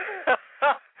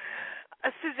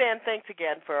 Suzanne, thanks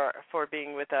again for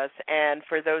being with us, and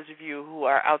for those of you who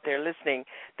are out there listening,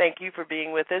 thank you for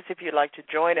being with us. If you'd like to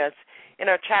join us in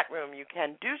our chat room, you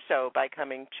can do so by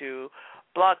coming to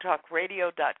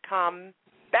blogtalkradio.com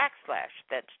 /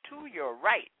 that's to your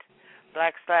right,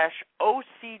 /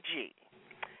 OCG,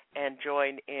 and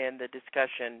join in the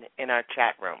discussion in our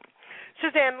chat room.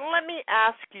 Suzanne, let me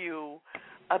ask you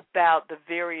about the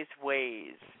various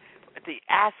ways, the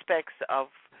aspects of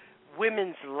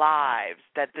women's lives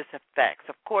that this affects.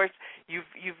 Of course,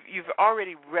 you've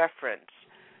already referenced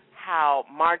how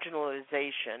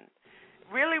marginalization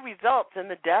really results in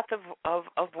the death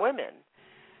of women,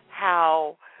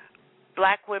 how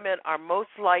black women are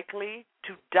most likely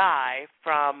to die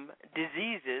from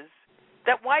diseases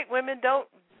that white women don't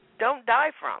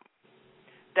die from,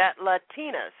 that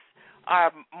Latinas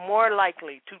are more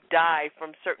likely to die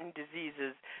from certain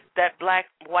diseases that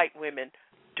white women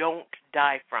don't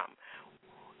die from.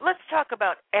 Let's talk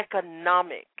about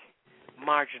economic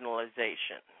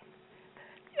marginalization.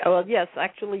 Well, yes,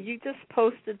 actually, you just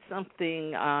posted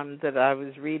something that I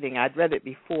was reading. I'd read it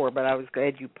before, but I was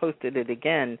glad you posted it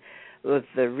again with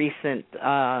the recent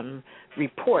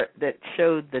report that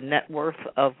showed the net worth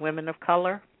of women of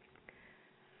color.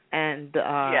 And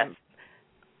yes.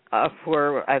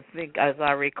 For, I think, as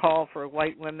I recall, for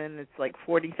white women, it's like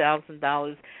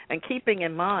 $40,000. And keeping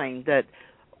in mind that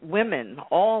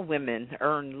all women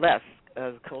earn less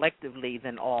collectively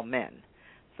than all men.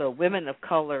 So women of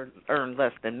color earn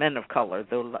less than men of color,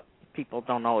 though people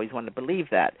don't always want to believe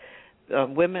that.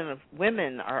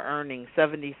 Women are earning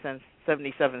 77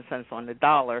 cents on the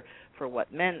dollar for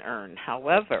what men earn.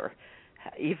 However,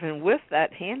 even with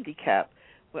that handicap,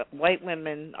 white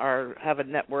women have a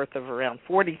net worth of around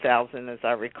 $40,000, as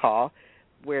I recall,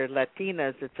 where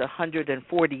Latinas it's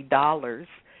 $140,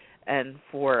 and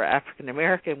for African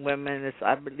American women it's,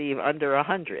 I believe, under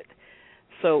 $100.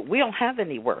 So we don't have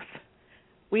any worth.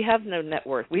 We have no net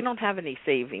worth. We don't have any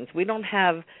savings. We don't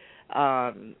have,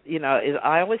 I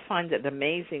always find it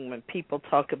amazing when people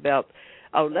talk about,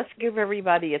 let's give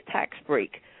everybody a tax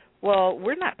break. Well,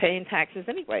 we're not paying taxes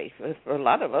anyway for a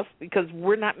lot of us because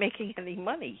we're not making any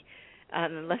money.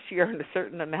 And unless you earn a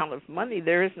certain amount of money,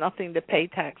 there is nothing to pay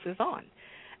taxes on.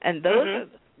 And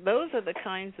those are the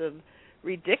kinds of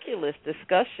ridiculous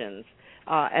discussions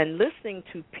and listening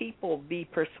to people be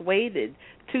persuaded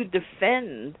to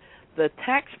defend the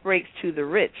tax breaks to the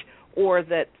rich, or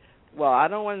that, well, I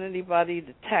don't want anybody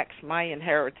to tax my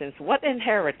inheritance. What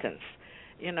inheritance?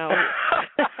 You know.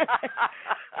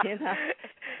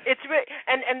 It's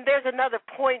and there's another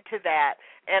point to that,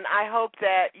 and I hope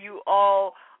that you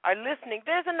all are listening.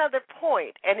 There's another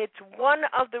point, and it's one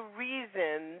of the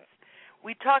reasons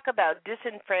we talk about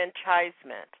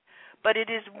disenfranchisement, but it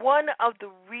is one of the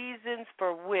reasons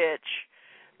for which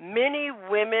many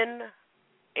women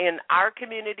in our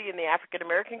community, in the African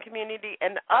American community,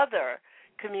 and other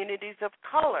communities of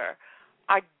color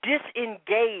are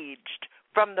disengaged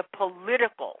from the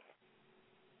political.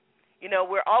 You know,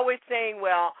 we're always saying,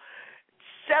 well,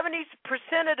 70%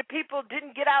 of the people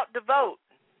didn't get out to vote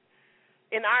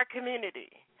in our community.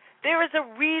 There is a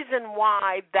reason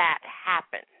why that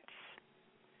happens.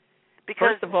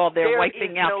 Because first of all, they're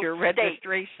wiping out no your stake.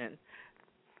 registration.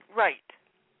 Right.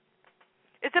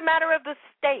 It's a matter of the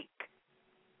stake.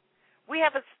 We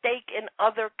have a stake in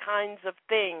other kinds of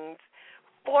things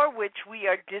for which we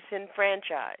are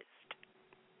disenfranchised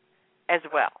as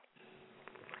well.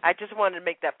 I just wanted to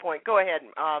make that point. Go ahead,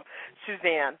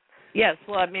 Suzanne. Yes,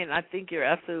 well, I mean, I think you're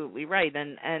absolutely right.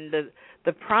 And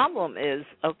the problem is,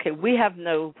 okay, we have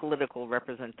no political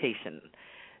representation.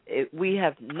 We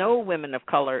have no women of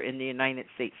color in the United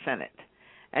States Senate.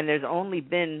 And there's only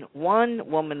been one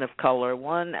woman of color,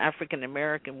 one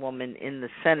African-American woman in the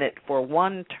Senate for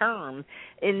one term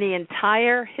in the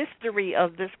entire history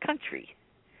of this country.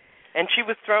 And she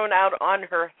was thrown out on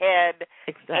her head,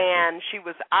 exactly. And she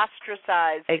was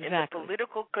ostracized exactly. in the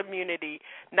political community,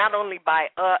 not only by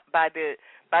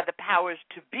the powers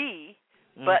to be,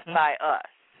 but by us.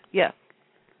 Yes,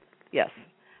 yes.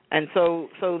 And so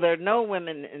there are no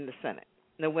women in the Senate,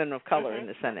 no women of color in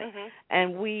the Senate,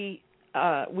 and we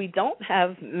don't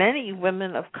have many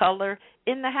women of color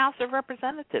in the House of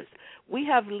Representatives. We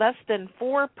have less than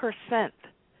 4%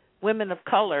 women of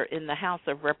color in the House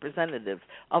of Representatives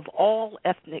of all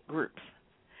ethnic groups.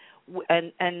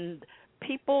 And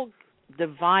people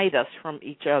divide us from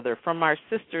each other, from our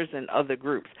sisters in other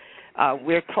groups.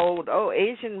 We're told, oh,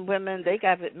 Asian women, they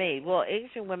got it made. Well,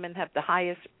 Asian women have the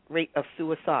highest rate of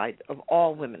suicide of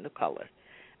all women of color,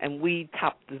 and we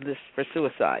top the list for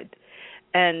suicide.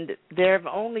 And there have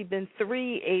only been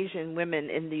 3 Asian women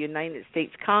in the United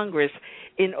States Congress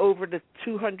in over the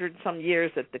 200-some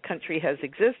years that the country has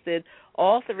existed,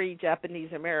 all 3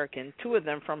 Japanese American, 2 of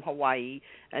them from Hawaii,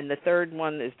 and the third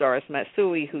one is Doris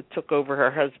Matsui, who took over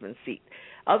her husband's seat.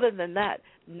 Other than that,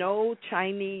 no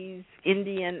Chinese,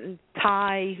 Indian,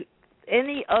 Thai,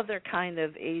 any other kind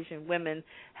of Asian women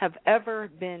have ever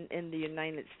been in the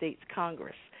United States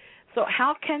Congress. So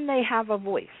how can they have a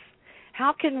voice?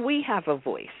 How can we have a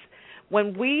voice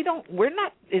when we're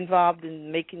not involved in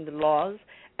making the laws,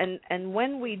 and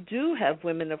when we do have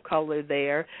women of color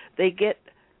there, they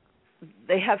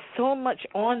have so much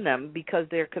on them because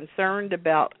they're concerned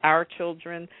about our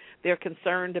children, they're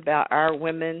concerned about our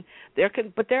women,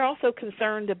 but they're also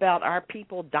concerned about our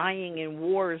people dying in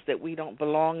wars that we don't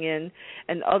belong in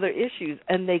and other issues,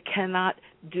 and they cannot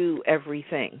do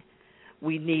everything.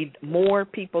 We need more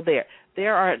people there.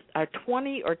 There are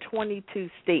 20 or 22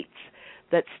 states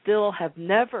that still have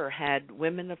never had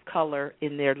women of color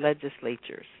in their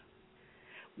legislatures.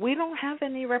 We don't have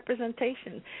any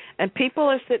representation. And people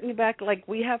are sitting back like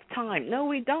we have time. No,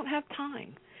 we don't have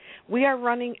time. We are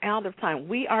running out of time.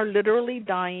 We are literally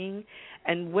dying,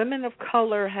 and women of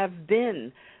color have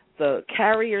been the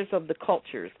carriers of the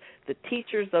cultures, the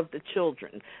teachers of the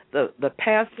children, the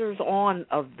passers on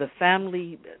of the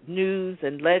family news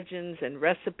and legends and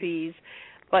recipes.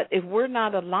 But if we're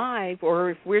not alive,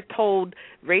 or if we're told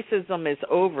racism is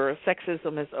over,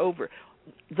 sexism is over,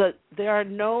 there are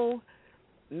no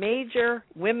major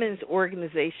women's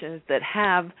organizations that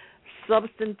have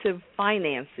substantive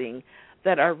financing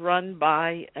that are run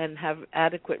by and have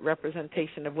adequate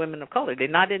representation of women of color. They're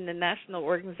not in the National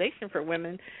Organization for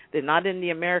Women. They're not in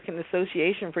the American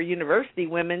Association for University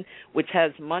Women, which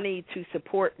has money to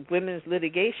support women's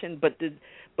litigation.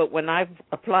 But when I've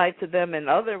applied to them, and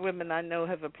other women I know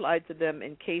have applied to them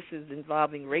in cases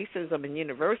involving racism in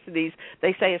universities,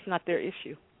 they say it's not their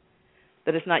issue,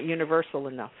 that it's not universal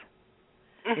enough.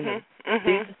 You know,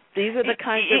 these are the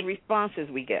kinds of responses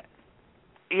we get.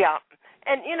 Yeah.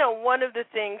 And, you know, one of the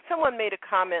things, someone made a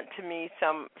comment to me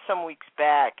some weeks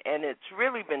back, and it's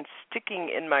really been sticking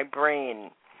in my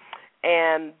brain.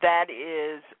 and that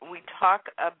is we talk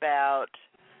about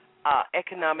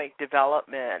economic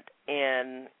development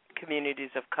in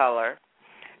communities of color.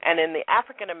 And in the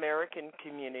African American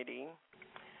community,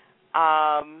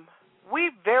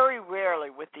 we very rarely,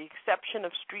 with the exception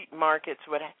of street markets,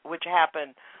 which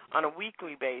happen on a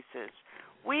weekly basis,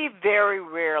 we very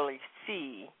rarely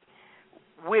see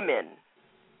women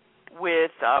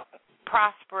with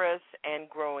prosperous and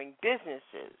growing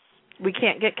businesses. We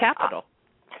can't get capital.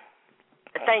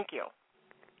 Thank you.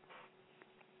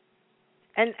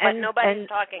 But nobody's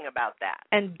talking about that.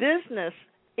 And business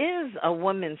is a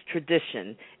woman's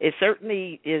tradition. It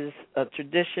certainly is a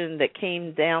tradition that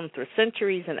came down through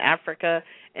centuries in Africa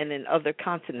and in other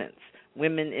continents,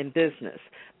 women in business.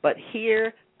 But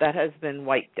here, that has been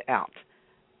wiped out.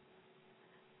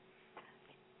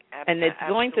 And it's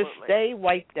going to stay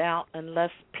wiped out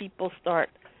unless people start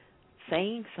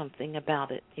saying something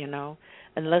about it,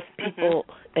 unless people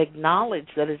acknowledge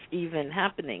that it's even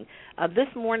happening. This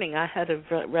morning I had a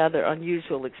rather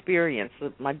unusual experience.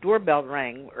 My doorbell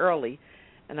rang early,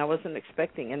 and I wasn't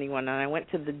expecting anyone, and I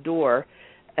went to the door,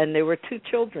 and there were two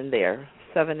children there,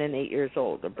 7 and 8 years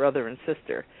old, a brother and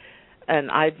sister,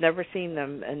 and I'd never seen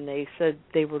them, and they said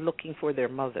they were looking for their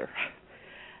mother.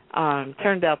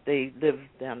 Turned out they lived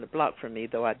down the block from me,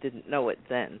 though I didn't know it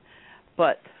then.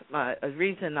 But a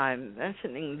reason I'm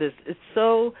mentioning this, it's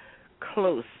so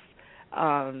close.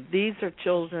 These are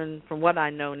children, from what I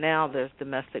know now, there's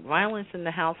domestic violence in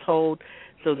the household,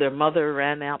 so their mother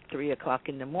ran out 3 o'clock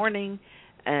in the morning,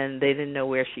 and they didn't know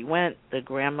where she went. The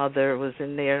grandmother was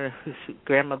in there.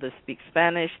 Grandmother speaks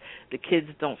Spanish. The kids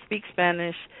don't speak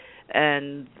Spanish,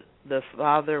 and the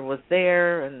father was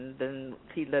there, and then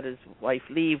he let his wife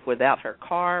leave without her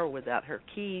car, without her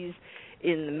keys,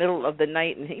 in the middle of the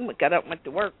night, and he got up and went to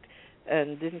work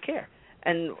and didn't care.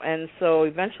 And so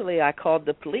eventually I called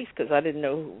the police because I didn't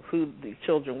know who the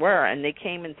children were, and they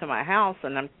came into my house,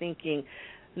 and I'm thinking,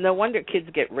 no wonder kids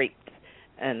get raped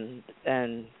and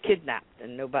kidnapped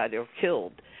and nobody or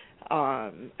killed.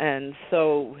 And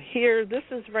so here, this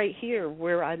is right here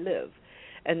where I live.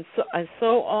 And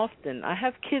so often I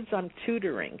have kids I'm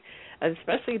tutoring,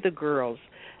 especially the girls,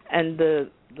 and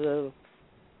the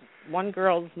one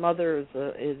girl's mother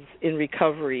is in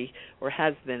recovery, or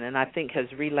has been, and I think has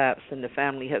relapsed, and the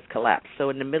family has collapsed. So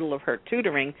in the middle of her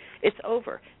tutoring, it's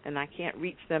over, and I can't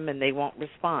reach them, and they won't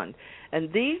respond.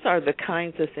 And these are the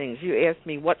kinds of things. You asked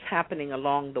me what's happening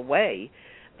along the way.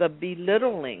 The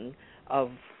belittling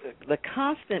of the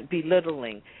constant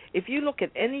belittling. If you look at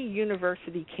any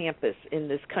university campus in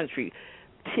this country,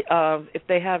 if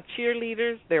they have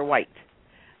cheerleaders, they're white.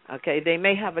 Okay, they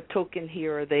may have a token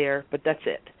here or there, but that's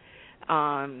it.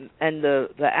 And the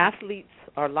athletes,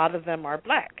 a lot of them are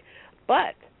black.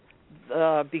 But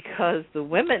because the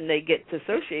women they get to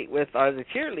associate with are the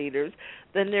cheerleaders,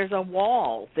 then there's a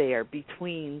wall there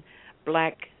between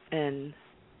black and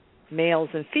males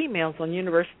and females on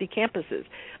university campuses.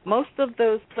 Most of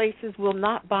those places will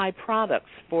not buy products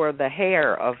for the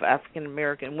hair of African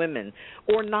American women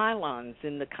or nylons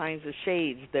in the kinds of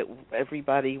shades that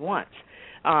everybody wants.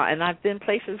 And I've been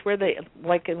places where they,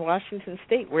 like in Washington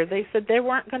State, where they said they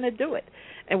weren't going to do it,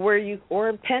 and or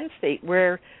in Penn State,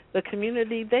 where the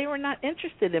community, they were not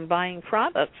interested in buying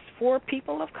products for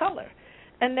people of color,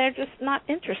 and they're just not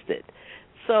interested.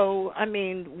 So, I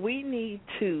mean, we need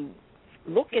to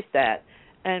look at that,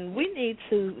 and we need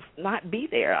to not be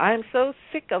there. I'm so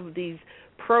sick of these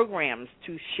programs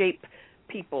to shape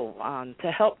people,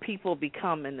 to help people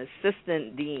become an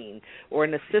assistant dean or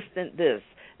an assistant this,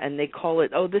 and they call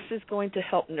it, oh, this is going to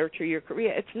help nurture your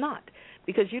career. It's not,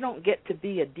 because you don't get to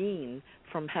be a dean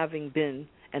from having been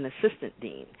an assistant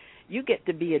dean. You get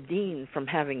to be a dean from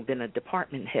having been a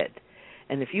department head.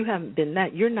 And if you haven't been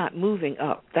that, you're not moving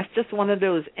up. That's just one of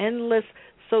those endless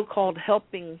so-called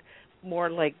helping, more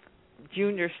like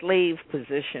junior slave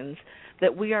positions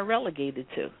that we are relegated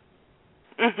to.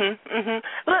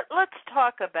 Let's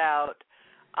talk about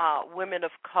women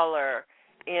of color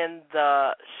in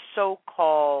the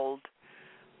so-called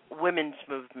women's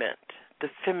movement, the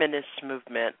feminist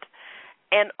movement,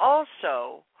 and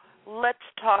also let's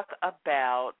talk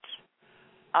about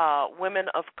women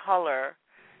of color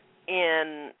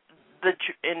in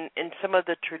some of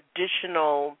the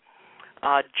traditional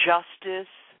justice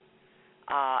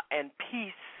and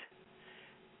peace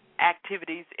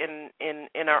activities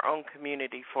in our own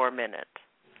community for a minute.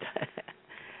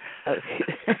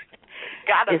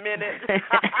 Got a minute?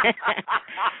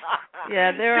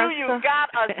 Yeah, got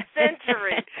a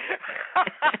century?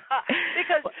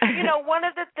 Because, one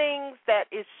of the things that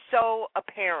is so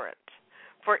apparent,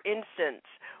 for instance,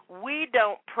 we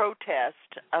don't protest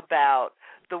about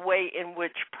the way in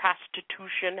which prostitution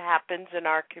prostitution happens in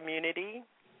our community.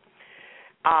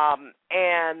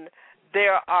 And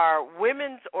there are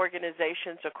women's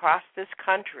organizations across this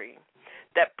country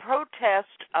that protest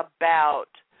about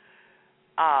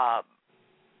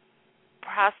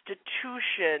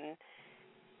prostitution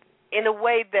in a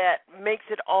way that makes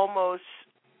it almost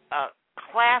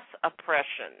class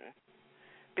oppression,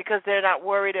 because they're not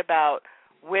worried about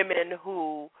women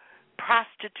who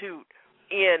prostitute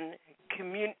inside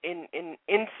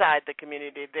the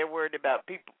community. They're worried about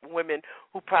women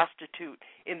who prostitute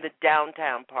in the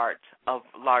downtown parts of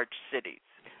large cities.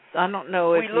 I don't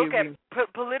know if we look at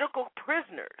political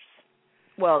prisoners.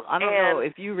 Well, I don't know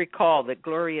if you recall that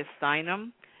Gloria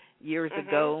Steinem years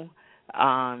ago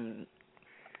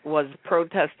was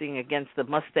protesting against the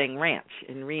Mustang Ranch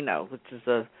in Reno, which is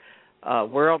a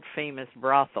world famous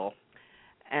brothel,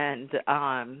 and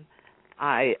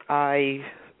I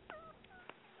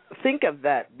think of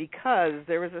that because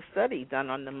there was a study done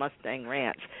on the Mustang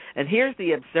Ranch, and here's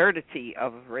the absurdity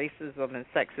of racism and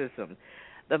sexism.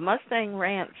 The Mustang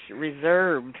Ranch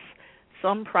reserves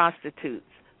some prostitutes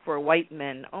for white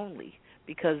men only,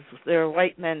 because there are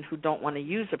white men who don't want to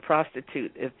use a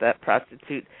prostitute if that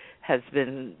prostitute has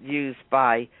been used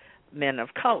by men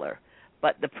of color.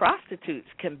 But the prostitutes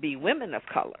can be women of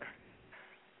color.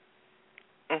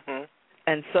 Mm-hmm.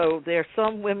 And so there are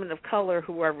some women of color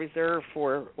who are reserved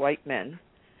for white men.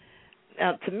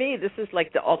 Now, to me, this is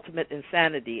like the ultimate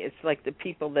insanity. It's like the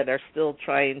people that are still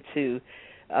trying to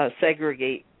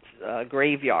segregate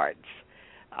graveyards.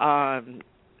 I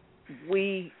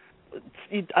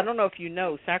don't know if you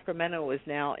know, Sacramento is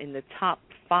now in the top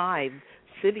 5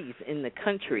 cities in the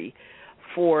country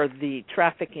for the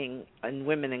trafficking in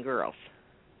women and girls.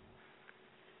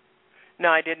 No,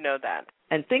 I didn't know that.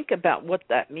 And think about what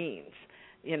that means,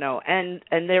 you know. And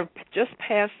they're just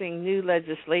passing new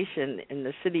legislation in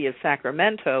the city of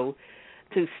Sacramento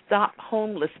to stop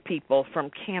homeless people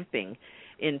from camping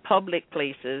in public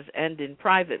places and in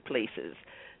private places.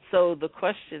 So the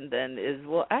question then is,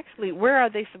 well, actually, where are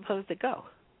they supposed to go?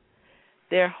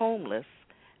 They're homeless,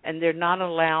 and they're not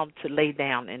allowed to lay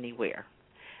down anywhere.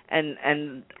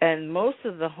 And most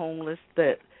of the homeless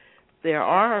that there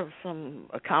are some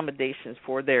accommodations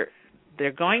for, they're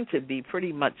going to be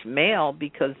pretty much male,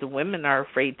 because the women are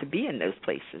afraid to be in those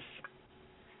places.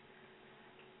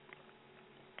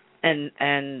 And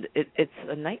it's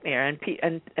a nightmare,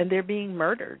 and they're being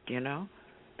murdered, you know.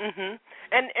 Mhm.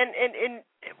 And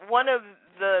one of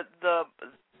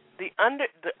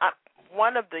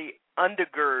one of the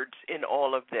undergirds in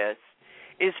all of this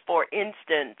is, for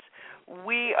instance,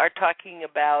 we are talking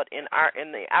about in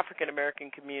the African American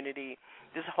community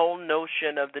this whole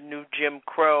notion of the new Jim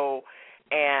Crow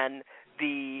and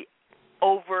the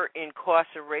over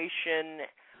incarceration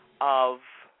of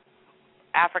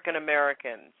African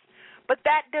Americans. But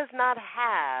that does not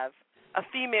have a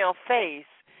female face,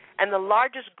 and the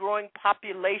largest growing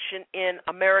population in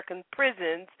American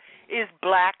prisons is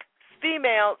black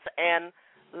females and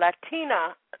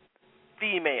Latina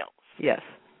females. Yes.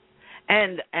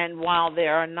 And while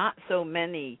there are not so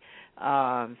many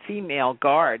female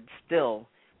guards still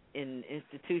in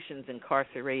institutions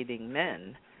incarcerating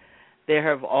men, there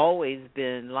have always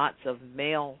been lots of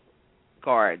male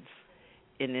guards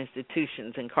in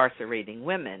institutions incarcerating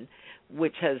women,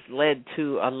 which has led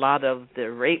to a lot of the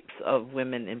rapes of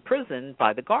women in prison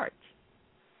by the guards.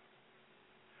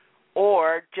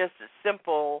 Or just a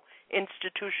simple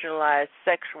institutionalized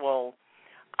sexual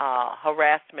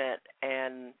harassment,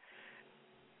 and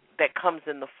that comes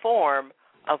in the form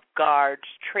of guards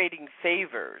trading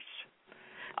favors.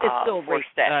 It's still rape.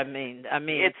 Sex. I mean,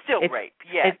 it's still rape.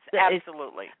 Yes,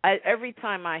 absolutely. Every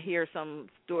time I hear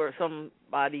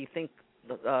somebody think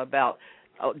about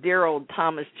dear old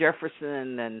Thomas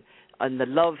Jefferson and the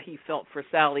love he felt for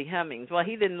Sally Hemings, well,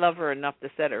 he didn't love her enough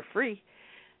to set her free,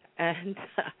 and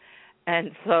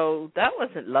so that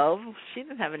wasn't love. She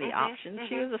didn't have any options.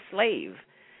 She was a slave.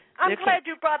 I'm glad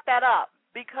you brought that up,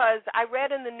 because I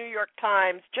read in the New York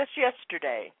Times just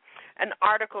yesterday an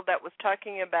article that was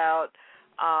talking about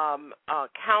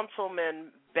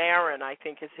Councilman Barron, I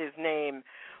think is his name,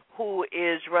 who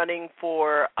is running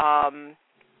for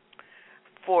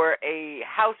a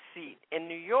House seat in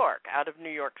New York, out of New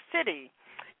York City.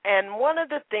 And one of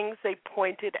the things they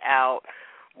pointed out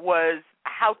was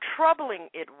how troubling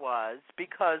it was,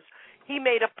 because he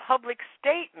made a public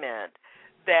statement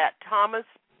that Thomas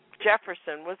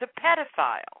Jefferson was a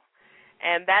pedophile.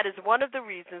 And that is one of the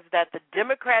reasons that the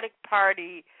Democratic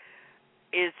Party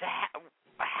is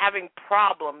having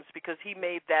problems, because he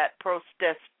made that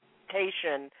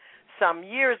protestation some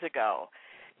years ago.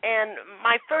 And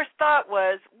my first thought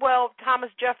was, well,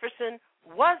 Thomas Jefferson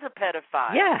was a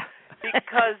pedophile. Yeah.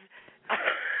 Because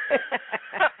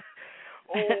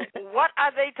what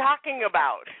are they talking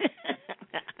about?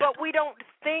 But we don't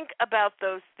think about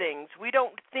those things. We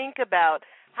don't think about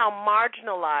how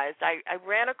marginalized. I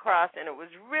ran across, and it was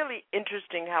really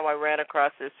interesting how I ran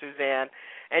across this, Suzanne,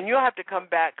 and you'll have to come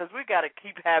back because we got to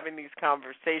keep having these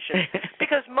conversations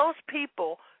because most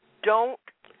people don't,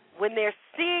 when they're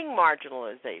seeing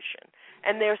marginalization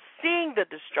and they're seeing the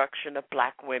destruction of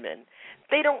black women,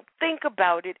 they don't think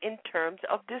about it in terms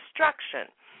of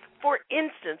destruction. For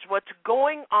instance, what's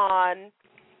going on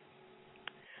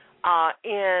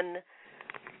in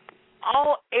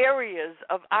all areas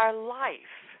of our life,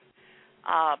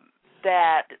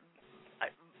 that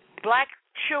black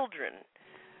children,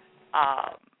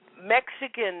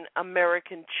 Mexican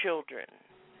American children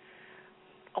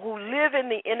who live in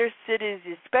the inner cities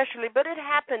especially, but it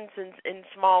happens in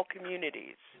small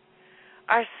communities,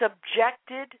 are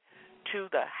subjected to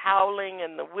the howling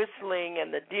and the whistling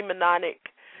and the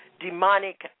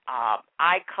demonic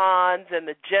icons and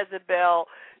the Jezebel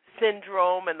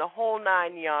syndrome and the whole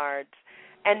 9 yards.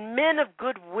 And men of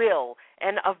goodwill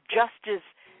and of justice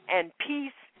and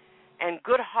peace and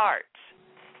good hearts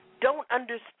don't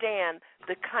understand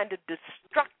the kind of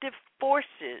destructive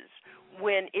forces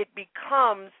when it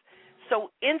becomes so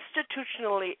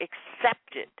institutionally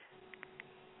accepted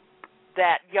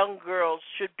that young girls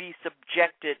should be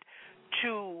subjected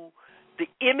to the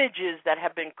images that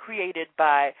have been created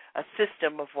by a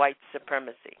system of white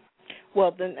supremacy.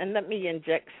 Well, then, and let me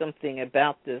inject something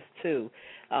about this, too.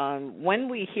 When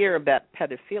we hear about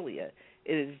pedophilia,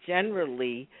 it is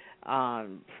generally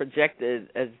projected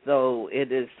as though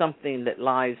it is something that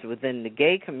lies within the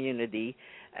gay community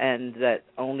and that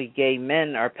only gay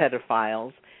men are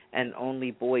pedophiles and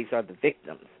only boys are the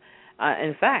victims.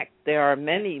 In fact, there are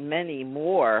many, many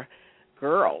more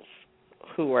girls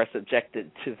who are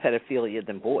subjected to pedophilia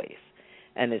than boys.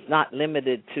 And it's not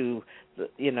limited to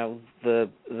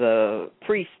the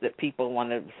priests that people want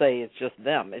to say it's just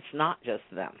them. It's not just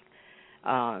them,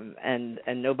 and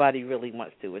nobody really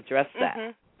wants to address that.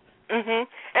 And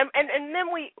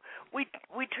then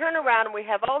we turn around and we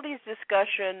have all these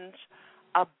discussions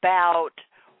about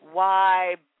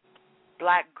why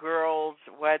black girls,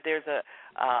 where there's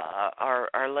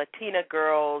are Latina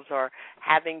girls, or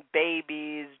having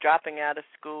babies, dropping out of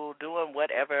school, doing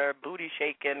whatever, booty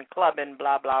shaking, clubbing,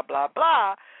 blah, blah, blah,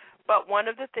 blah. But one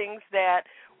of the things that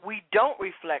we don't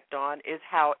reflect on is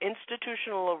how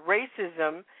institutional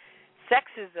racism,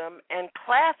 sexism, and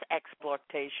class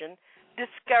exploitation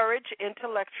discourage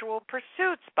intellectual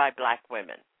pursuits by black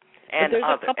women and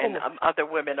other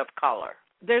women of color.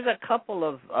 There's a couple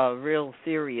of real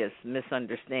serious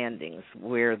misunderstandings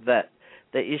where the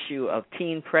issue of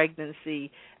teen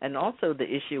pregnancy and also the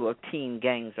issue of teen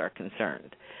gangs are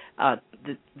concerned.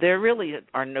 There really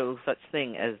are no such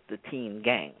thing as the teen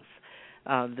gangs.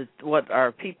 What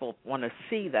our people want to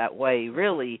see that way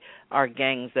really are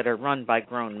gangs that are run by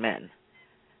grown men,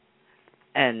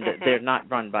 and they're not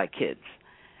run by kids.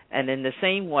 And in the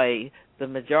same way, the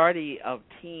majority of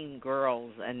teen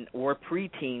girls or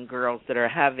preteen girls that are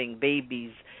having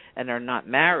babies and are not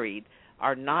married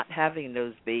are not having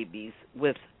those babies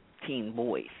with teen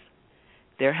boys.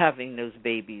 They're having those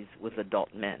babies with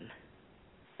adult men.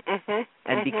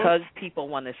 And because people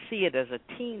want to see it as a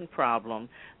teen problem,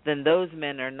 then those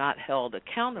men are not held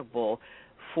accountable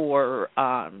for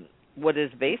what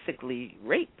is basically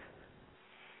rape.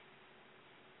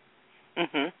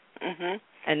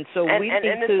 And so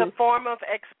it's a form of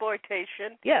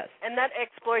exploitation. Yes. And that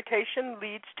exploitation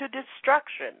leads to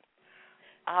destruction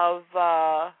of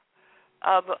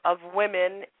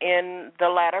women in the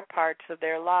latter parts of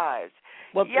their lives.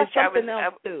 Well, there's something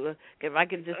else, too. If I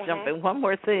can just jump in. One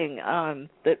more thing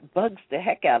that bugs the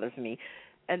heck out of me,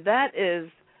 and that is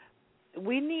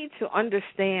we need to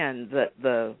understand that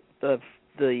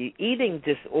the eating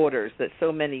disorders that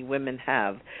so many women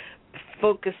have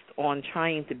focused on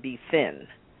trying to be thin,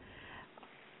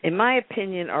 in my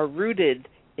opinion, are rooted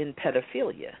in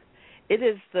pedophilia. It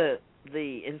is the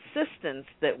insistence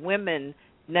that women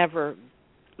never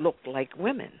look like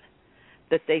women,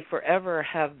 that they forever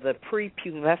have the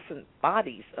prepubescent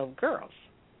bodies of girls.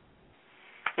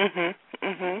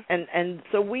 And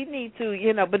so we need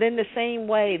to, but in the same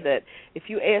way that if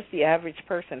you ask the average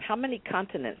person, how many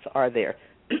continents are there?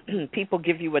 People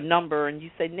give you a number and you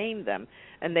say, name them,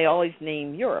 and they always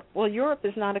name Europe. Well, Europe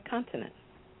is not a continent.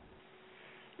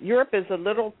 Europe is a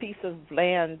little piece of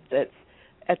land that's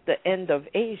at the end of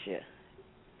Asia.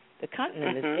 The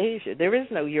continent is Asia. There is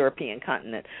no European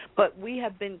continent. But we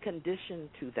have been conditioned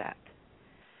to that.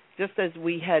 Just as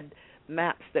we had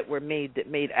maps that were made that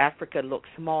made Africa look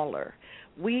smaller.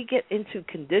 we get into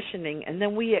conditioning, and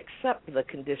then we accept the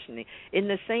conditioning in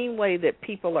the same way that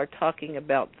people are talking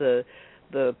about the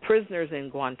prisoners in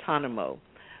Guantanamo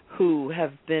who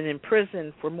have been in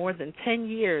prison for more than 10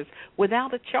 years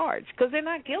without a charge because they're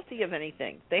not guilty of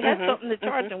anything. They had something to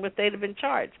charge them with, they'd have been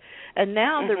charged. And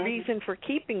now the reason for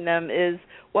keeping them is,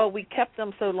 well, we kept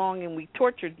them so long and we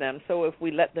tortured them, so if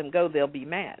we let them go, they'll be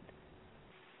mad.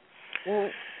 Well,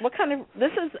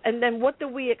 and then what do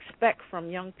we expect from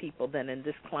young people then in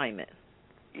this climate?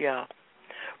 Yeah.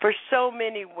 For so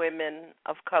many women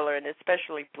of color, and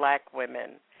especially black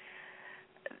women,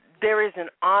 there is an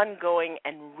ongoing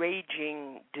and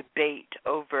raging debate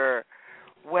over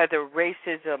whether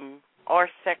racism or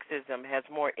sexism has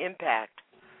more impact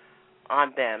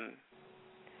on them.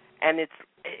 And it's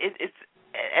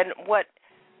what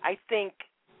I think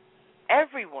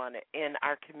everyone in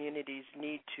our communities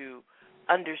need to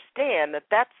understand,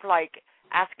 that's like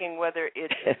asking whether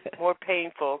it's more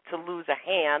painful to lose a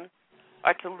hand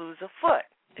or to lose a foot.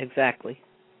 Exactly.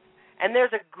 And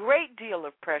there's a great deal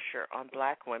of pressure on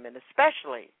black women,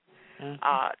 especially,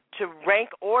 to rank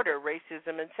order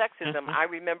racism and sexism. I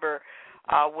remember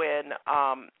when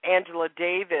Angela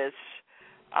Davis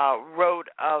wrote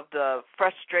of the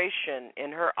frustration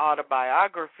in her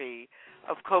autobiography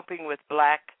of coping with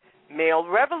black male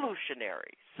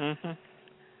revolutionaries,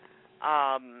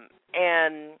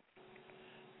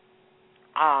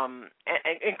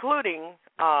 including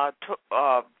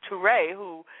Touré,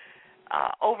 who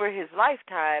over his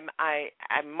lifetime, I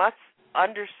must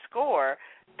underscore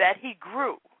that he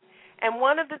grew. And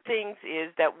one of the things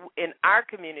is that in our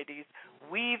communities,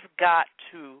 we've got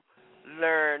to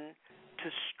learn to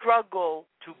struggle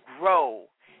to grow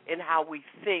in how we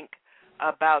think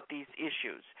about these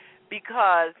issues.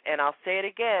 Because, and I'll say it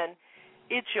again,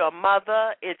 it's your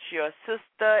mother, it's your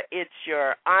sister, it's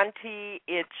your auntie,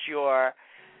 it's your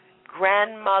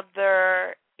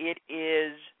grandmother, it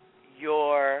is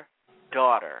your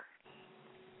daughter.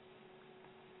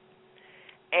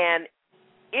 And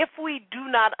if we do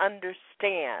not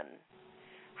understand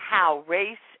how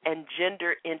race and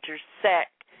gender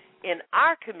intersect in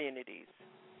our communities,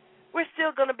 we're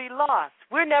still going to be lost.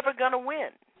 We're never going to win.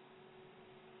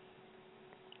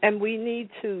 And we need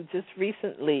to, just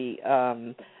recently,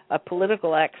 a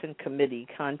political action committee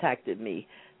contacted me.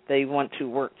 They want to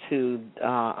work to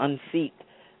unseat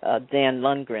Dan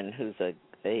Lundgren, who's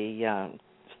a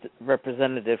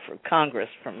representative for Congress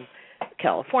from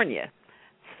California.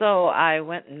 So I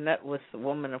went and met with a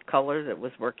woman of color that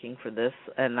was working for this,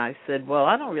 and I said, well,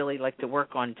 I don't really like to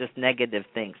work on just negative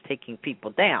things, taking people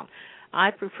down.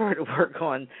 I prefer to work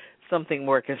on something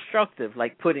more constructive,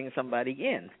 like putting somebody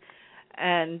in.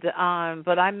 And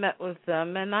but I met with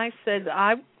them, and I said,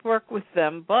 I work with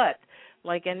them, but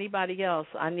like anybody else,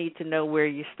 I need to know where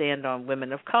you stand on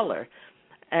women of color.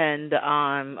 And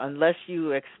unless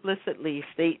you explicitly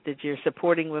state that you're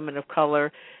supporting women of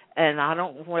color, and I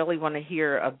don't really want to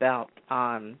hear about,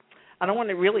 I don't want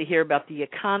to really hear about the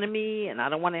economy, and I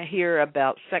don't want to hear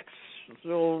about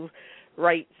sexual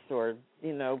rights or,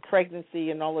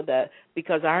 pregnancy and all of that,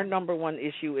 because our number one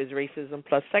issue is racism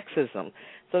plus sexism.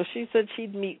 So she said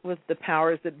she'd meet with the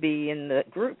powers that be in the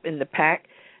group, in the PAC,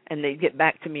 and they'd get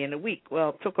back to me in a week. Well,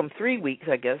 it took them 3 weeks,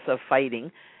 I guess, of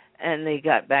fighting, and they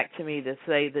got back to me to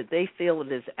say that they feel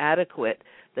it is adequate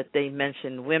that they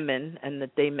mention women and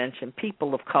that they mention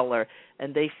people of color,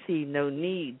 and they see no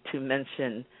need to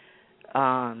mention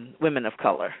women of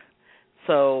color.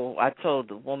 So I told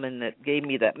the woman that gave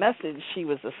me that message she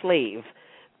was a slave,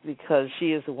 because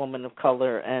she is a woman of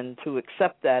color, and to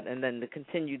accept that and then to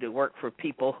continue to work for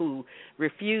people who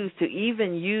refuse to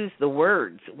even use the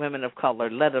words women of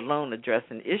color, let alone address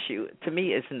an issue, to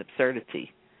me is an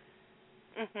absurdity.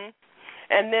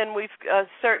 And then we've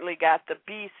certainly got the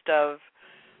beast of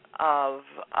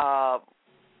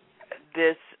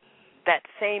that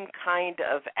same kind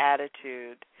of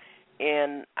attitude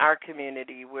in our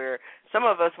community, where some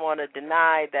of us want to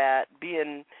deny that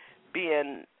being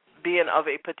of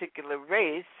a particular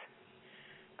race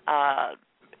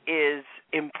is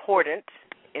important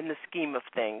in the scheme of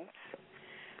things.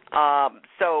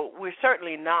 So we're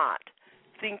certainly not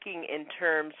thinking in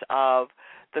terms of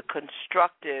the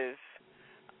constructive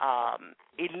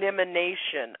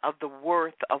elimination of the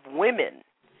worth of women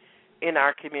in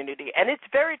our community. And it's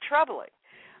very troubling.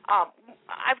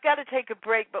 I've got to take a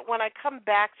break, but when I come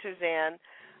back, Suzanne,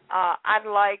 I'd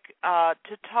like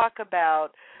to talk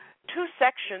about two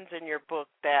sections in your book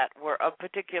that were of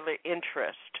particular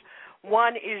interest.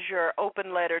 One is your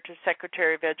open letter to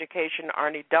Secretary of Education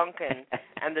Arne Duncan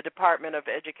and the Department of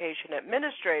Education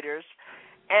administrators,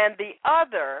 and the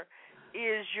other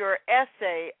is your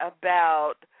essay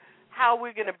about how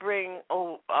we're going to bring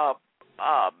Barack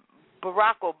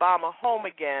Obama home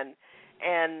again,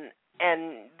 and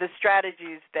the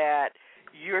strategies that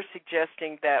you're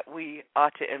suggesting that we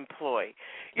ought to employ.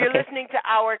 You're listening to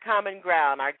Our Common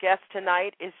Ground. Our guest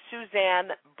tonight is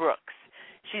Suzanne Brooks.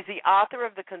 She's the author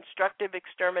of The Constructive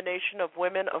Extermination of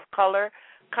Women of Color,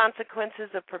 Consequences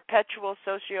of Perpetual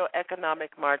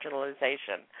Socioeconomic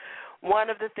Marginalization. One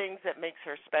of the things that makes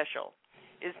her special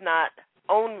is not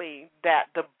only that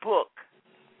the book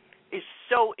is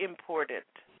so important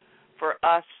for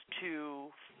us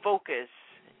to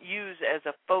use as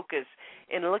a focus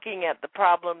in looking at the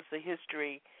problems, the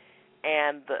history,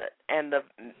 and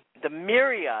the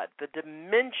myriad, the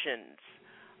dimensions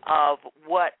of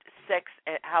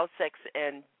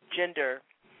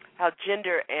how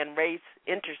gender and race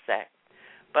intersect,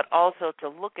 but also to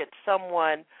look at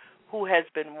someone who has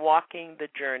been walking the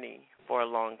journey for a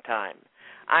long time.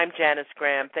 I'm Janice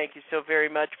Graham. Thank you so very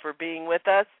much for being with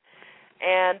us,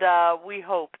 and we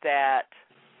hope that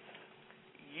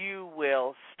you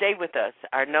will stay with us.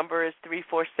 Our number is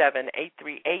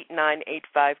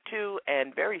 347-838-9852,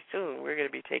 and very soon we're going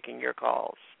to be taking your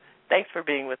calls. Thanks for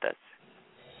being with us.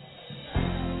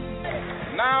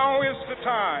 Now is the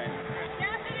time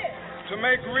to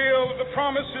make real the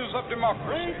promises of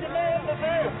democracy. We demand the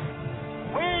vote.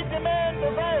 We demand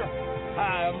the vote.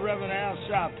 Hi, I'm Reverend Al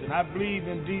Sharpton. I believe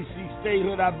in D.C.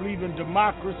 statehood. I believe in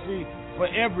democracy for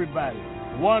everybody.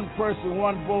 One person,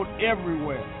 one vote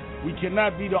everywhere. We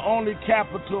cannot be the only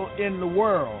capital in the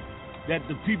world that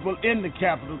the people in the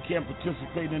capital can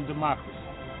participate in democracy.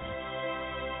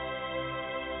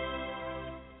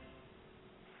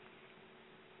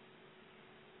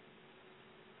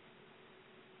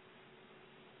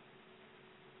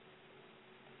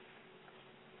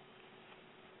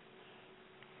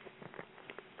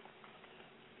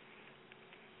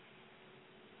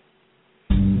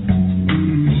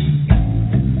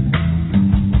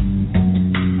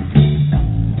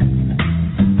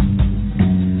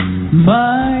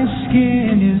 My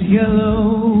skin is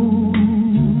yellow,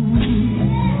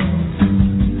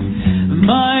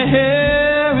 my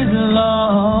hair is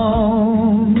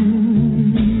long,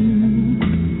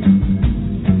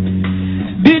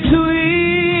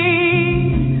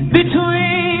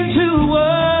 between two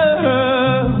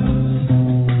worlds,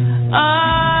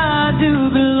 I do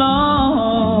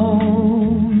belong.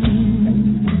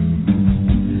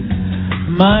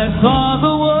 My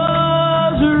father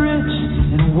was rich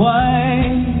and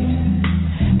white,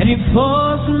 and he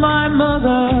forced my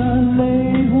mother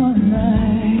late one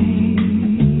night.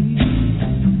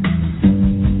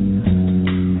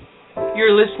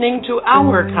 You're listening to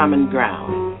Our Common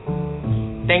Ground.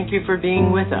 Thank you for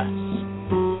being with us.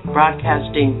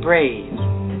 Broadcasting brave,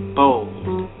 bold,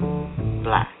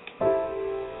 black.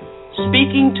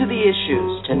 Speaking to the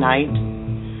issues tonight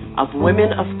of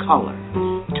women of color.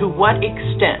 To what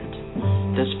extent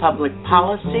does public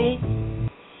policy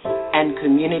and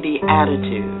community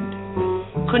attitude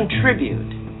contribute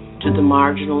to the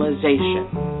marginalization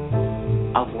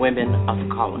of women of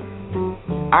color?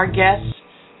 Our guest,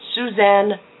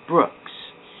 Suzanne Brooks.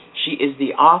 She is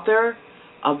the author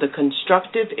of The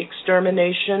Constructive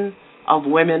Extermination of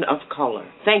Women of Color.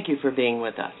 Thank you for being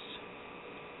with us.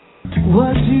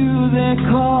 What do they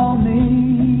call me?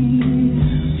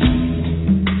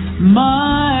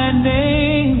 My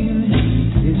name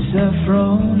is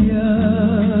Saffronia.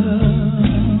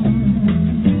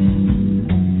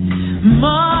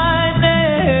 My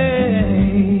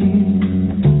name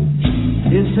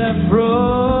is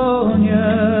Saffronia.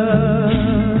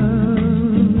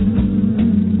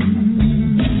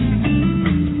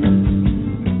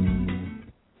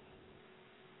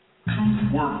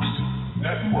 Works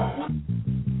Network.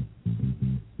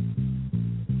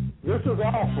 This is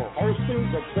Alpha,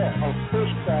 hosting the bet of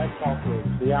Pushback off of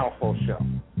The Alpha Show.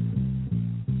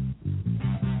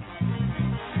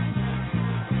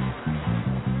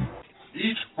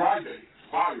 Each Friday,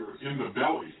 fire in the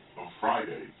belly of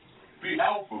Friday. The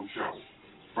Alpha Show.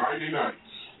 Friday nights,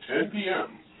 10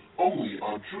 p.m. Only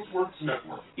on TruthWorks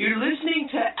Network. You're listening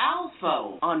to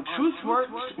Alpha on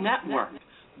TruthWorks Network,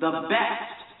 the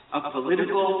best of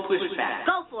political pushback.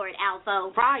 Go for it,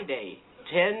 Alpha. Friday,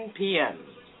 10 p.m.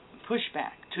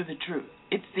 Pushback to the truth.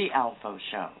 It's the Alpha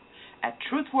Show at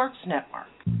TruthWorks Network.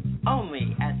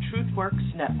 Only at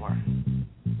TruthWorks Network.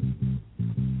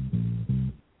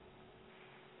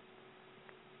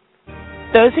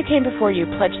 Those who came before you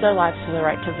pledged their lives to the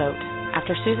right to vote.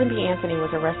 After Susan B. Anthony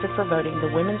was arrested for voting,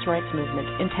 the women's rights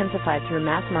movement intensified through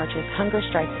mass marches, hunger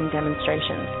strikes, and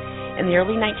demonstrations. In the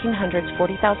early 1900s,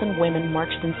 40,000 women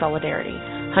marched in solidarity.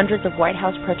 Hundreds of White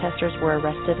House protesters were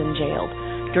arrested and jailed.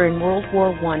 During World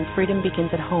War I, Freedom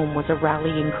Begins at Home was a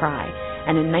rallying cry,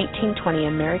 and in 1920,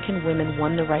 American women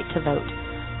won the right to vote.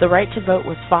 The right to vote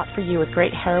was fought for you with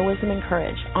great heroism and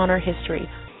courage. Honor history.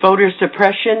 Voter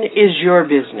suppression is your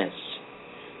business.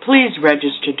 Please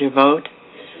register to vote.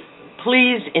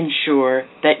 Please ensure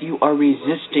that you are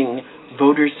resisting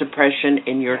voter suppression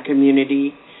in your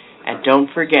community. And don't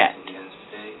forget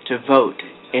to vote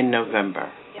in November.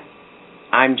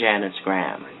 I'm Janice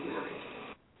Graham.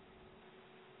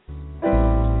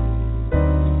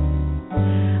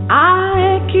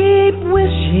 I keep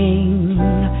wishing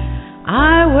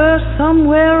I were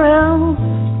somewhere else,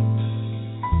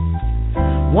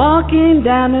 walking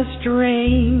down a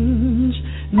strange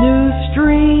new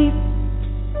street,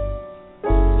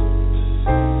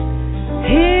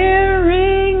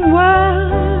 hearing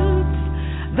words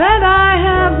that I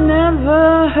have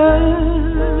never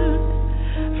heard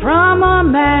from a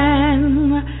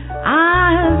man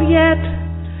I've yet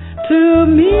to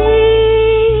meet.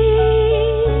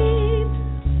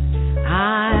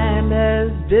 I'm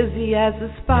as busy as a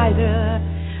spider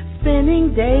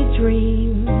spinning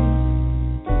daydreams.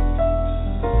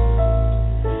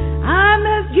 I'm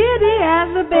as giddy as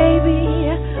a baby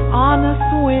on a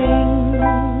swing.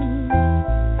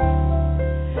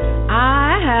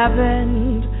 I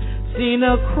haven't seen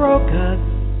a crocus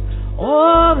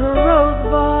or a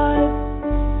rosebud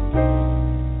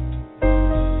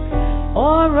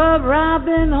or a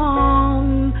robin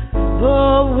on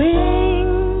the wing.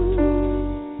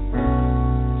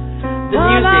 The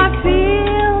music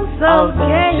of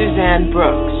Suzanne gay.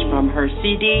 Brooks from her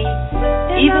CD,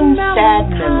 Even Sad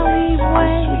Memories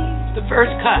Are Sweet. The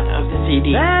first cut of the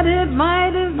CD. That it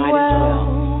might as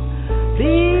well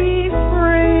be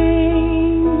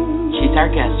spring. She's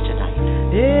our guest tonight.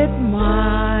 It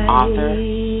might Author,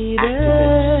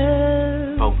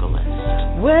 activist, vocalist,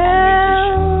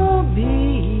 well musician.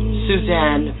 Be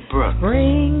Suzanne Brooks.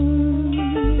 spring.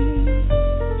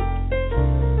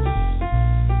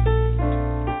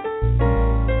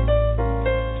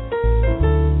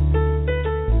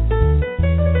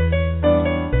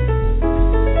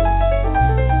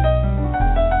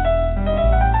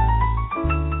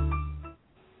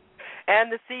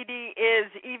 And the CD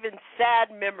is Even Sad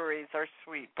Memories Are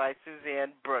Sweet by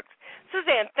Suzanne Brooks.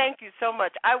 Suzanne, thank you so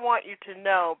much. I want you to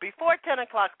know, before 10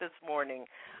 o'clock this morning,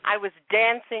 I was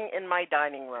dancing in my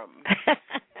dining room.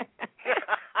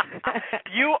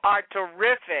 You are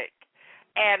terrific.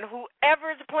 And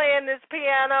whoever's playing this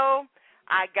piano,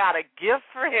 I got a gift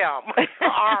for him.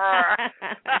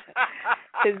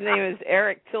 His name is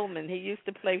Eric Tillman. He used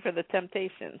to play for the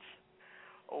Temptations.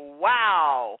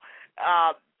 Wow.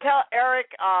 Tell Eric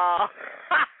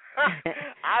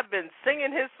I've been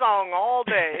singing his song all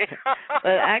day.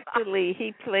 But actually,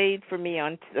 he played for me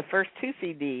on the first two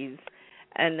CDs,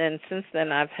 and then since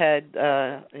then I've had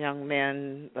a young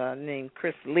man named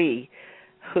Chris Lee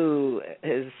who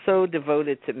is so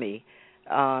devoted to me.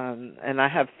 And I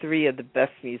have three of the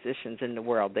best musicians in the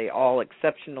world. They all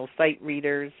exceptional sight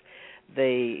readers.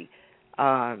 They,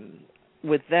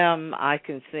 with them, I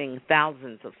can sing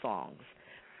thousands of songs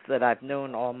that I've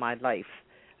known all my life.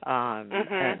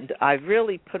 And I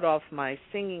really put off my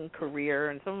singing career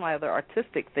and some of my other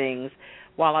artistic things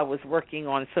while I was working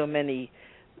on so many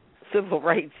civil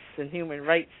rights and human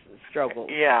rights struggles.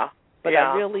 Yeah. But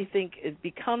I really think it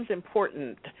becomes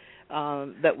important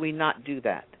that we not do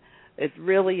that. It's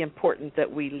really important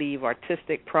that we leave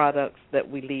artistic products, that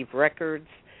we leave records,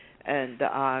 and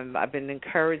I've been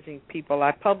encouraging people.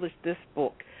 I published this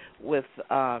book with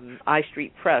I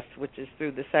Street Press, which is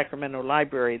through the Sacramento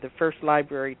Library, the first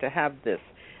library to have this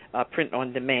print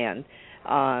on demand.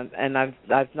 And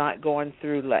I've not gone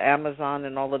through the Amazon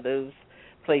and all of those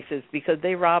places because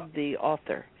they rob the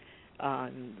author.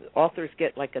 Authors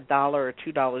get like $1 or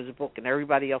 $2 a book, and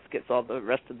everybody else gets all the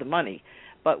rest of the money.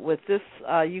 But with this,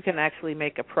 you can actually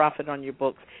make a profit on your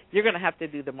books. You're going to have to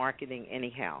do the marketing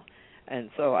anyhow.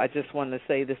 And so I just want to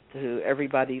say this to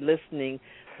everybody listening.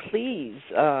 Please,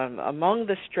 among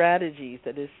the strategies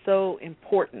that is so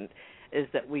important is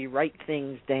that we write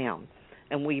things down.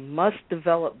 And we must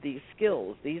develop these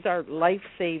skills. These are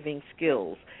life-saving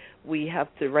skills. We have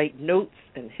to write notes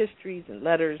and histories and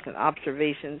letters and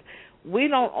observations. We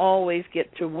don't always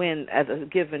get to win at a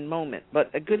given moment.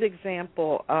 But a good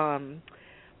example,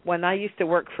 when I used to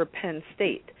work for Penn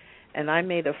State, and I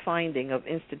made a finding of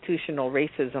institutional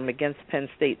racism against Penn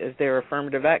State as their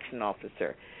affirmative action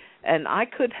officer. And I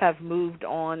could have moved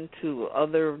on to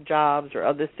other jobs or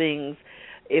other things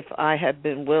if I had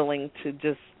been willing to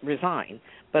just resign.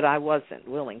 But I wasn't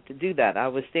willing to do that. I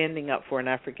was standing up for an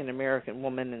African-American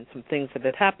woman and some things that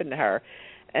had happened to her,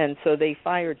 and so they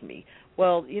fired me.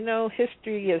 Well,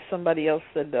 history, as somebody else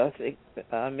said, I think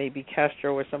maybe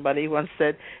Castro or somebody once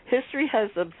said, history has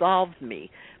absolved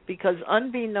me, because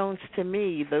unbeknownst to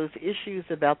me, those issues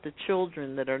about the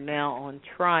children that are now on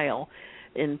trial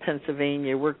in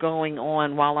Pennsylvania were going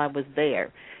on while I was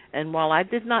there. And while I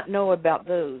did not know about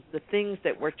those, the things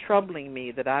that were troubling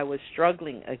me, that I was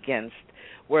struggling against,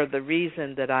 were the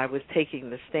reason that I was taking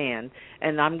the stand.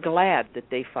 And I'm glad that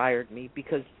they fired me,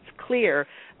 because it's clear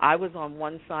I was on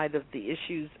one side of the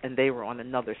issues and they were on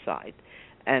another side.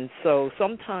 And so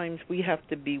sometimes we have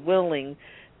to be willing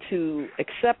to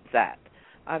accept that.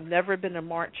 I've never been a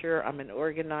marcher. I'm an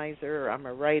organizer. I'm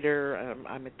a writer.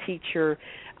 I'm a teacher.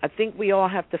 I think we all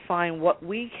have to find what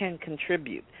we can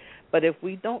contribute. But if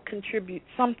we don't contribute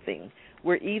something,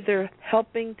 we're either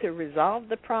helping to resolve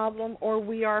the problem or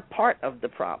we are part of the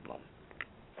problem.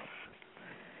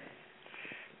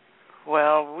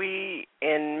 Well, we,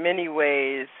 in many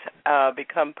ways,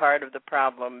 become part of the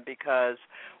problem because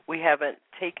we haven't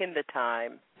taken the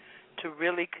time to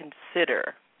really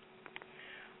consider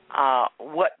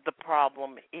what the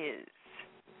problem is,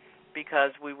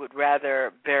 because we would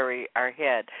rather bury our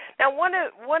head. Now,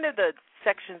 one of the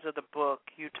sections of the book,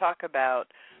 you talk about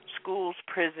schools,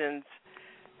 prisons,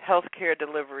 healthcare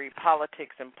delivery,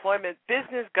 politics, employment,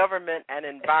 business, government, and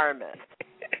environment.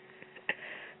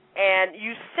 And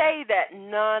you say that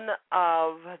none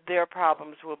of their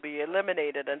problems will be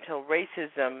eliminated until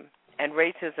racism and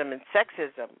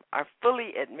sexism are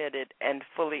fully admitted and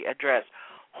fully addressed.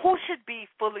 Who should be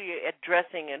fully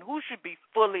addressing and who should be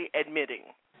fully admitting?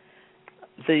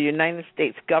 The United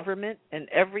States government and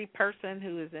every person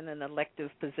who is in an elective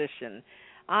position.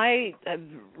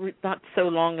 Not so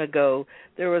long ago,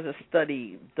 there was a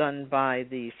study done by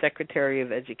the Secretary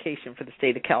of Education for the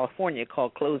state of California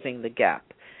called Closing the Gap.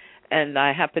 And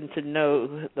I happen to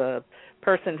know the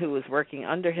person who was working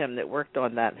under him that worked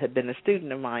on that had been a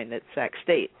student of mine at Sac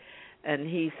State. And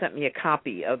he sent me a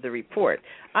copy of the report.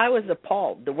 I was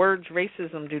appalled. The words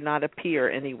racism do not appear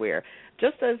anywhere.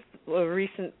 Just as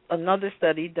another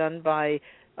study done by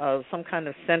some kind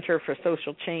of Center for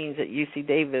Social Change at UC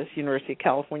Davis, University of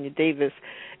California, Davis,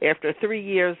 after 3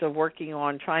 years of working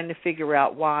on trying to figure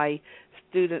out why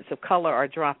students of color are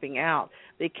dropping out,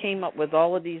 they came up with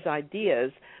all of these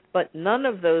ideas, but none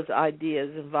of those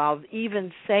ideas involved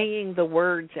even saying the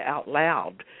words out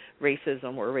loud,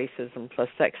 racism or racism plus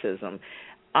sexism.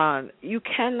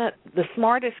 The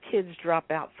smartest kids drop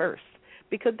out first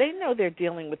because they know they're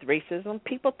dealing with racism.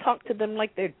 People talk to them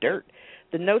like they're dirt.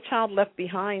 The No Child Left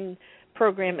Behind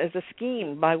program is a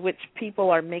scheme by which people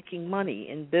are making money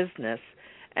in business,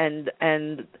 and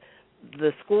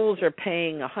the schools are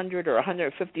paying $100 or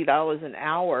 $150 an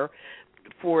hour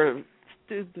for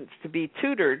students to be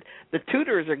tutored. The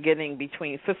tutors are getting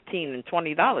between $15 and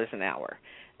 $20 an hour,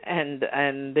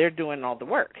 and they're doing all the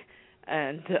work,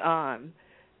 and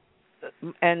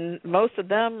most of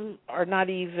them are not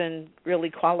even really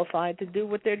qualified to do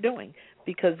what they're doing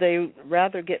because they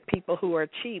rather get people who are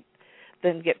cheap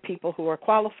than get people who are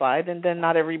qualified, and then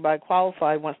not everybody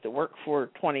qualified wants to work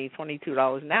for $20,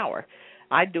 $22 an hour.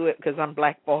 I do it because I'm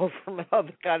blackballed from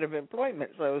another kind of employment.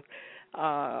 So,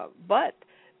 but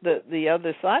the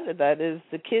other side of that is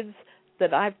the kids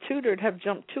that I've tutored have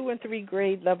jumped 2 and 3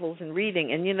 grade levels in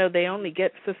reading, and they only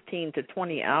get 15 to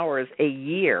 20 hours a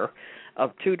year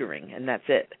of tutoring, and that's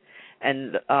it.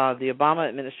 And the Obama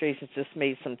administration just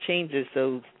made some changes,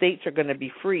 so states are going to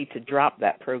be free to drop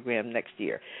that program next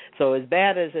year. So as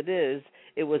bad as it is,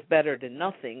 it was better than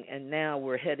nothing, and now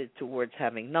we're headed towards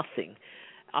having nothing.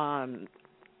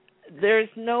 There's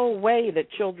no way that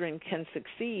children can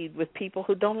succeed with people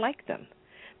who don't like them.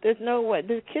 There's no way.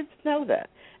 The kids know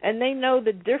that, and they know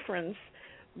the difference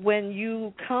when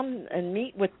you come and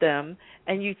meet with them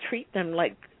and you treat them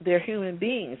like they're human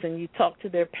beings and you talk to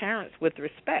their parents with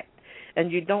respect. And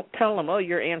you don't tell them, oh,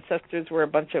 your ancestors were a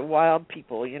bunch of wild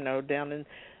people, down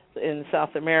in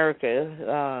South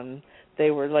America.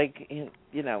 They were like,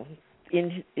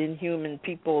 inhuman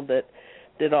people that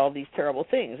did all these terrible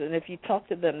things. And if you talk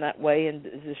to them that way and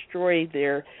destroy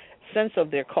their sense of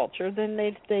their culture, then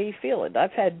they feel it.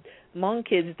 I've had Hmong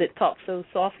kids that talk so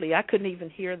softly I couldn't even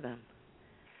hear them.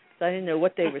 So I didn't know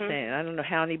what they were saying. I don't know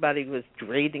how anybody was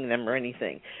grading them or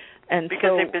anything. And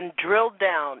because they've been drilled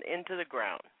down into the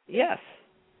ground. Yes.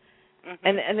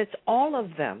 And it's all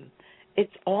of them.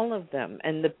 It's all of them.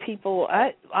 And the people,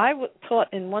 I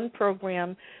taught in one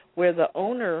program where the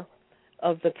owner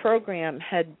of the program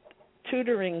had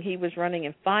tutoring he was running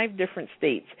in 5 different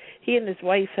states. He and his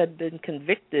wife had been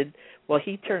convicted. Well,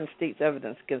 he turned state's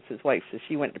evidence against his wife, so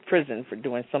she went to prison for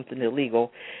doing something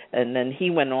illegal. And then he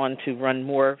went on to run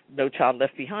more No Child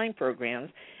Left Behind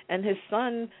programs. and his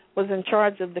son was in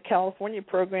charge of the California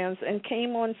programs and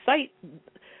came on site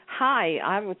high,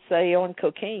 I would say, on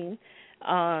cocaine.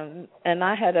 And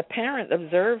I had a parent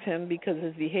observe him because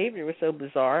his behavior was so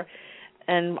bizarre.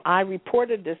 And I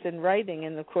reported this in writing,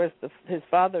 and, of course, his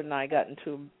father and I got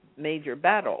into a major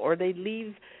battle. Or they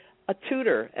leave a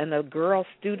tutor and a girl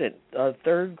student, a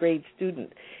third-grade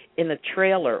student, in a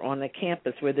trailer on the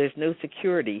campus where there's no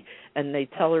security, and they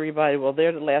tell everybody, well,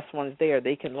 they're the last ones there,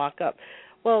 they can lock up.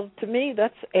 Well, to me,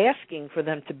 that's asking for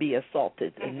them to be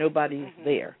assaulted, and nobody's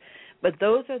there. But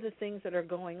those are the things that are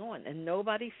going on, and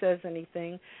nobody says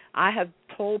anything. I have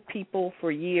told people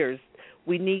for years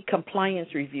we need compliance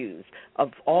reviews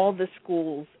of all the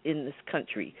schools in this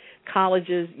country,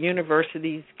 colleges,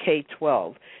 universities,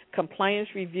 K-12. Compliance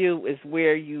review is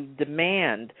where you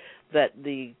demand that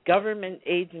the government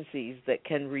agencies that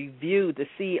can review to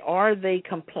see are they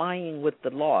complying with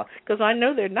the law, because I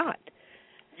know they're not.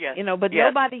 Yes. But yes.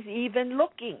 nobody's even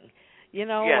looking. Yes.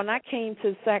 When I came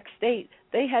to Sac State,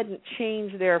 they hadn't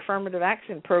changed their affirmative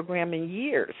action program in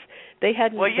years. They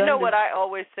hadn't. Well, you know what I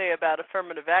always say about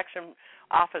affirmative action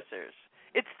officers?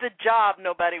 It's the job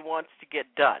nobody wants to get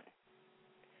done.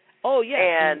 Oh,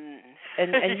 yeah.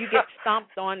 And you get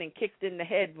stomped on and kicked in the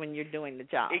head when you're doing the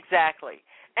job. Exactly.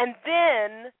 And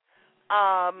then,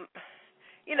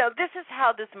 this is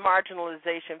how this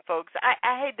marginalization, folks,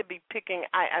 I hate to be picking,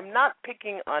 I'm not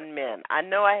picking on men. I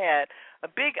know I had a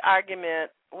big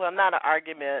argument, well, not an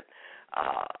argument,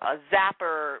 a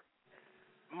zapper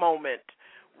moment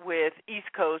with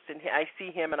East Coast, and I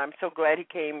see him, and I'm so glad he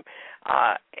came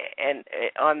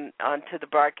onto the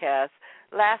broadcast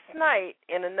last night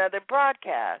in another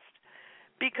broadcast,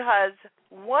 because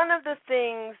one of the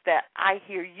things that I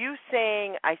hear you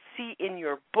saying, I see in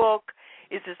your book,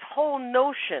 is this whole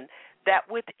notion that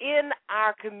within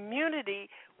our community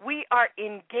we are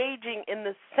engaging in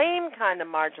the same kind of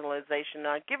marginalization.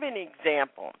 Now, I'll give you an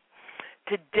example.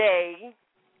 Today,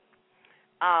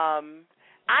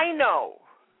 I know,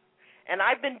 and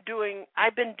I've been doing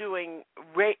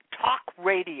talk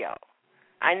radio.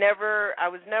 I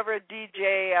was never a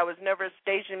DJ. I was never a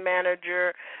station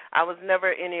manager. I was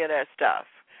never any of that stuff.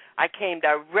 I came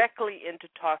directly into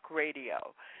talk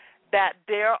radio. That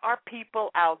there are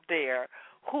people out there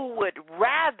who would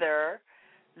rather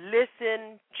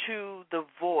listen to the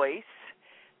voice,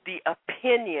 the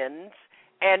opinions,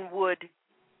 and would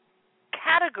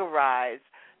categorize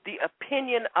the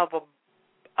opinion of a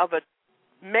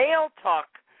male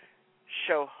talk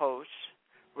show host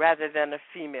rather than a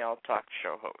female talk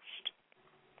show host.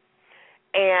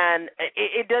 And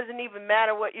it doesn't even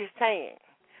matter what you're saying.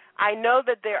 I know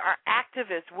that there are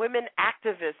activists, women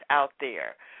activists out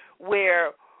there,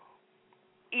 where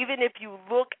even if you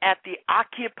look at the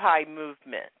Occupy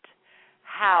movement,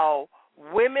 how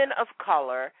women of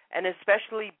color, and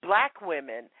especially black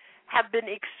women, have been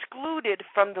excluded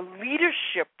from the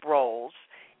leadership roles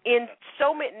in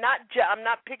so many, I'm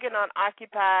not picking on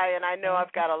Occupy, and I know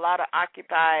I've got a lot of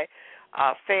Occupy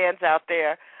fans out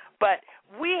there, but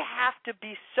we have to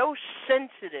be so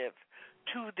sensitive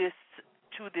to this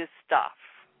stuff.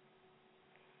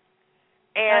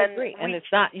 And I agree. And it's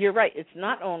not, you're right, it's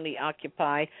not only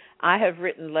Occupy. I have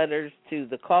written letters to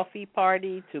the Coffee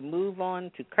Party, to Move On,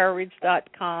 to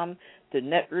Courage.com, to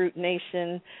Netroot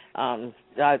Nation.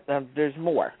 There's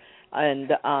more.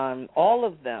 And all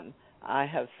of them, I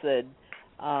have said,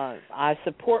 I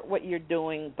support what you're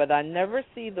doing, but I never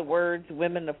see the words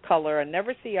women of color. I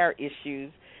never see our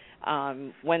issues.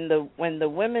 When the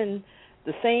women,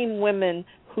 the same women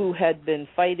who had been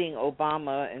fighting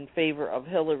Obama in favor of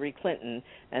Hillary Clinton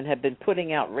and had been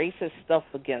putting out racist stuff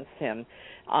against him,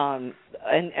 and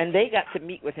they got to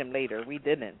meet with him later. We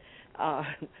didn't.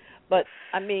 But,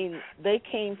 I mean, they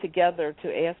came together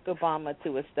to ask Obama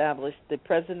to establish the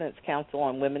President's Council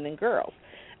on Women and Girls.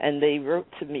 And they wrote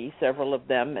to me, several of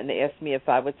them, and they asked me if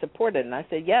I would support it. And I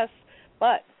said, yes,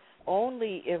 but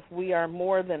only if we are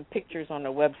more than pictures on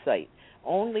a website.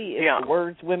 Only if the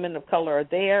words women of color are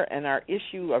there and our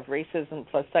issue of racism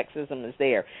plus sexism is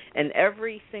there. And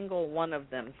every single one of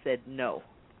them said no.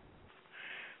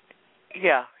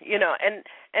 Yeah, and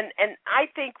I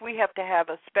think we have to have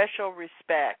a special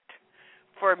respect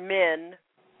for men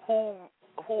who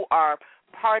are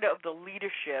part of the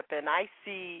leadership. And I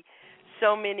see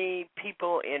so many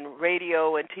people in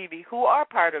radio and TV who are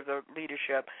part of the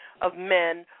leadership of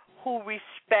men who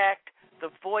respect the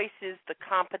voices, the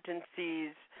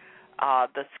competencies,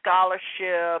 the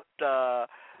scholarship, the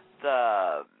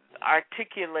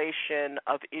articulation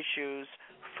of issues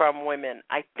from women.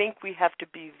 I think we have to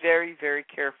be very, very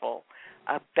careful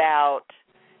about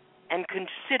and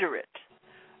considerate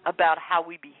about how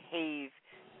we behave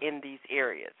in these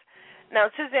areas. Now,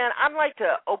 Suzanne, I'd like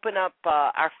to open up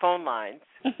our phone lines.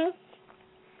 Mm-hmm.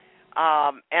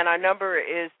 And our number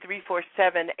is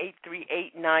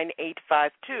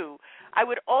 347-838-9852. I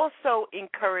would also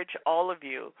encourage all of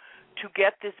you to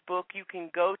get this book. You can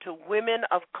go to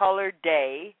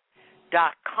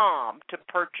womenofcolorday.com to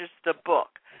purchase the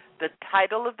book. The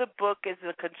title of the book is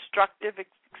The Constructive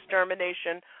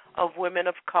Extermination of Women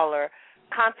of Color,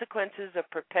 Consequences of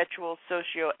Perpetual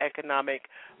Socioeconomic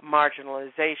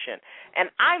Marginalization. And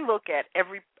I look at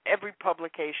every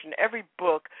publication, every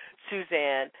book,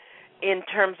 Suzanne, in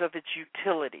terms of its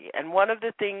utility. And one of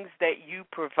the things that you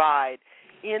provide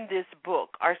in this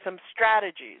book are some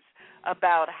strategies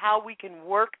about how we can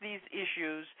work these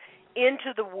issues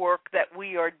into the work that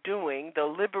we are doing, the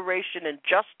liberation and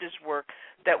justice work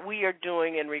that we are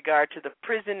doing in regard to the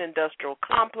prison industrial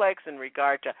complex, in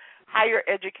regard to higher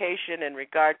education, in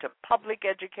regard to public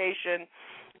education,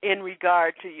 in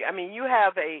regard to, I mean, you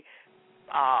have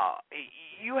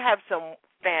some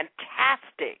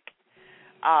fantastic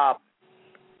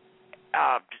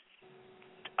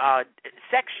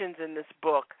sections in this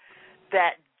book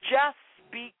that just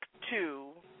speak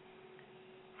to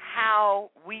how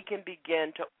we can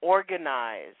begin to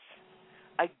organize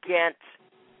against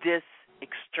this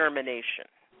extermination.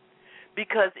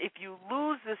 Because if you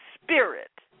lose the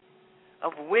spirit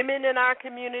of women in our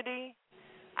community,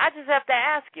 I just have to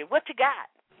ask you, what you got?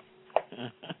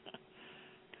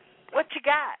 What you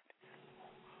got?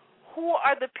 Who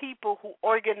are the people who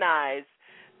organize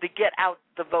the get out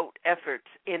the vote efforts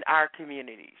in our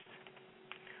communities?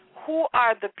 Who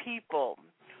are the people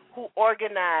who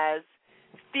organize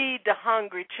feed the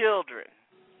hungry children?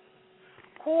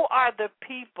 Who are the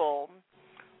people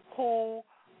who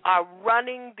are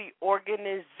running the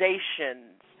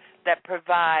organizations that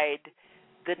provide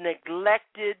the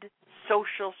neglected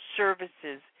social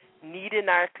services needed in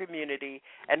our community?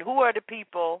 And who are the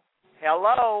people,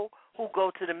 who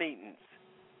go to the meetings?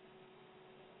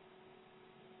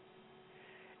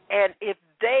 And if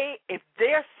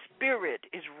their spirit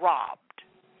is robbed,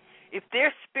 if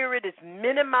their spirit is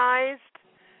minimized,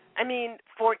 I mean,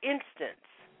 for instance,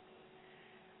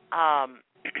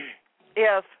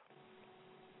 if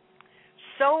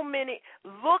so many,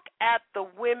 look at the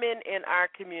women in our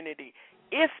community,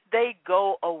 if they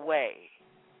go away,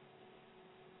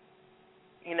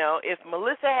 if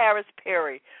Melissa Harris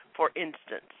Perry, for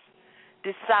instance,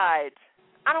 decides,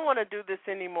 I don't want to do this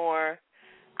anymore,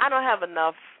 I don't have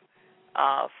enough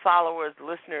followers,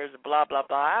 listeners, blah, blah,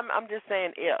 blah, I'm just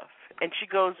saying if, and she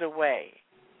goes away,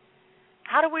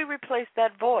 how do we replace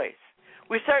that voice?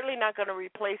 We're certainly not going to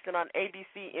replace it on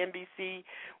ABC, NBC.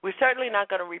 We're certainly not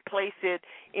going to replace it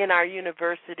in our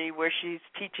university where she's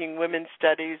teaching women's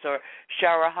studies, or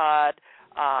Sherazad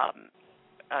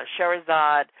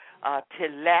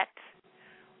Tillet,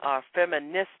 or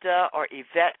Feminista, or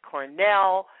Yvette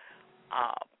Cornell.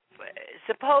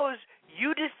 Suppose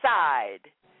you decide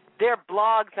their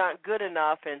blogs aren't good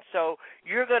enough, and so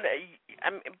you're going to,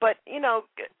 but,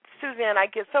 Suzanne, I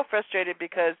get so frustrated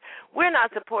because we're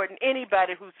not supporting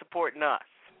anybody who's supporting us.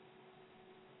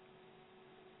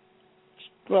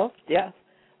 Well, yeah.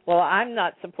 Well, I'm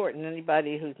not supporting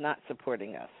anybody who's not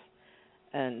supporting us.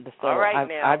 And so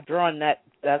I've drawn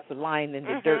that's the line in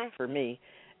the dirt for me.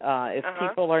 If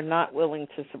people are not willing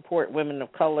to support women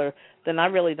of color, then I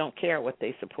really don't care what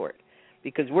they support,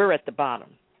 because we're at the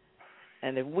bottom.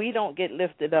 And if we don't get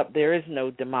lifted up, there is no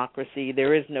democracy,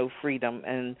 there is no freedom.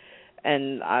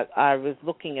 And I was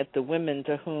looking at the women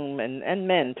to whom, and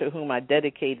men to whom I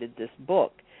dedicated this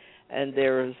book, and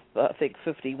there's, I think,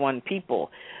 51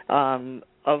 people,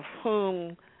 of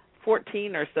whom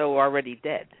 14 or so are already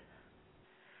dead.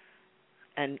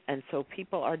 And so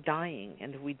people are dying,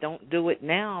 and if we don't do it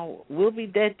now, we'll be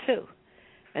dead too,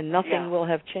 and nothing will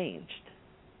have changed.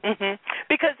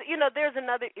 Because, there's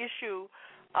another issue,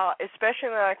 especially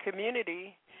in our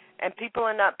community, and people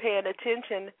are not paying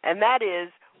attention, and that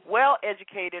is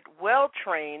well-educated,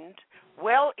 well-trained,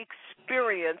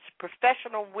 well-experienced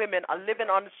professional women are living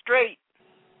on the street.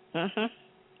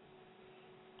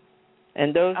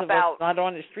 And those of us not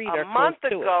on the street are close to it.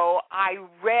 A month ago, I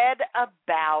read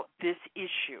about this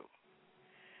issue,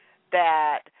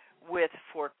 that with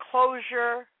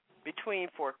between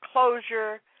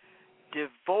foreclosure,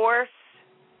 divorce,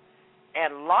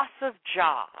 and loss of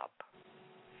job,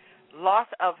 loss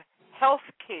of health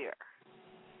care,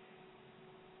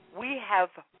 we have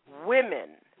women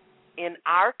in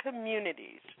our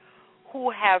communities who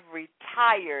have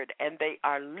retired, and they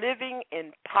are living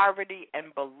in poverty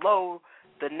and below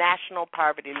the national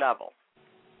poverty level.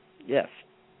 Yes.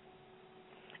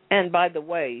 And by the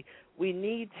way, we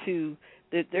need to,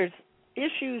 there's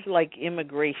issues like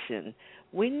immigration,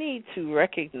 we need to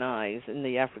recognize in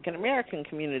the African American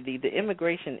community that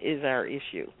immigration is our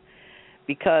issue.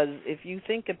 Because if you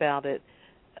think about it,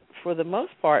 for the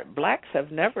most part, blacks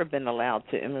have never been allowed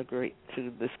to immigrate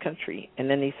to this country in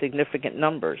any significant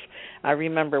numbers. I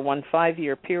remember one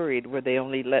 5-year period where they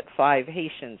only let 5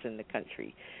 Haitians in the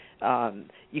country.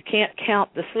 You can't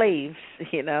count the slaves,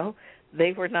 you know.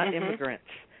 They were not immigrants.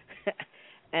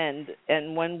 And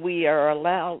when we are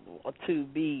allowed to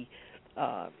be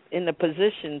in a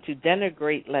position to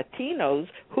denigrate Latinos,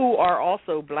 who are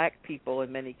also black people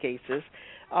in many cases,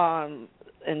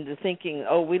 and thinking,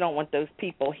 oh, we don't want those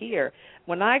people here.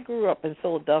 When I grew up in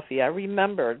Philadelphia, I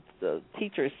remember the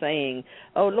teachers saying,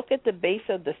 oh, look at the base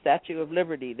of the Statue of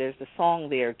Liberty. There's a song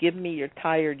there, Give Me You're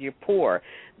Tired, You're Poor,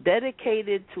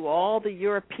 dedicated to all the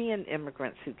European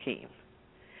immigrants who came.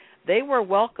 They were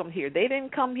welcome here. They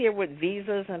didn't come here with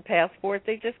visas and passports.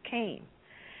 They just came.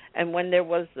 And when there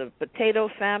was a potato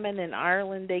famine in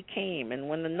Ireland, they came. And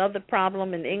when another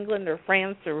problem in England or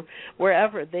France or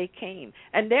wherever, they came.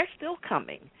 And they're still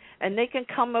coming. And they can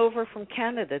come over from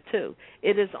Canada, too.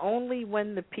 It is only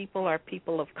when the people are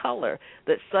people of color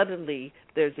that suddenly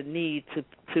there's a need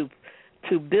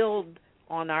to build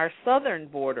on our southern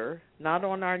border, not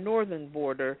on our northern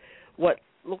border, what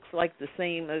looks like the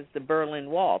same as the Berlin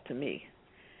Wall to me.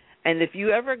 And if you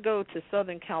ever go to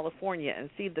Southern California and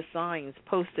see the signs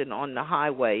posted on the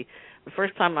highway, the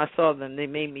first time I saw them, they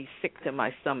made me sick to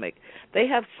my stomach. They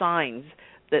have signs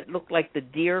that look like the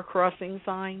deer crossing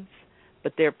signs,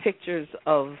 but they're pictures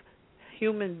of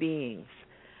human beings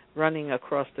running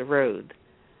across the road.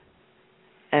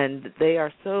 And they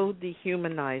are so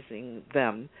dehumanizing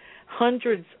them.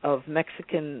 Hundreds of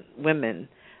Mexican women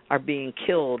are being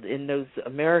killed in those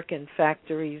American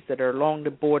factories that are along the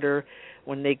border.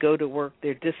 When they go to work,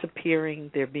 they're disappearing,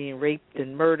 they're being raped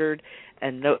and murdered,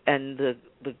 and the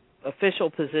official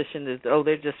position is, oh,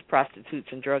 they're just prostitutes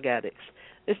and drug addicts.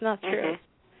 It's not true.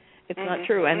 It's not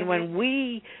true. And when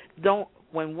we,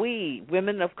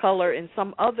 women of color and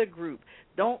some other group,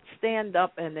 don't stand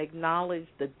up and acknowledge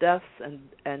the deaths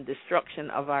and destruction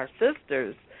of our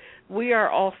sisters, we are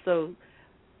also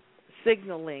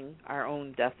signaling our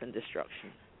own death and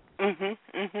destruction.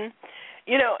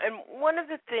 You know, and one of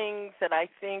the things that I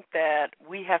think that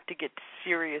we have to get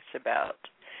serious about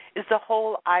is the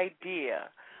whole idea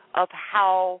of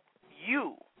how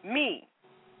you, me,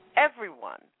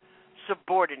 everyone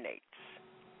subordinates.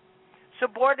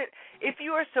 If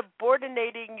you are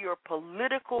subordinating your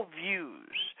political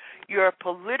views, your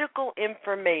political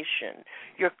information,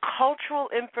 your cultural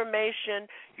information,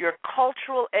 your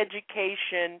cultural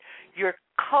education, your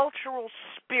cultural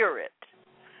spirit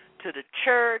to the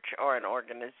church or an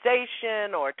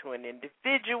organization or to an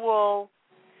individual,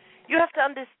 you have to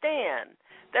understand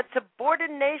that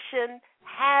subordination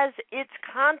has its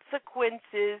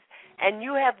consequences, and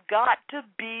you have got to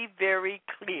be very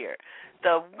clear.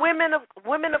 The women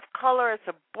of color are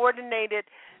subordinated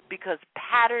because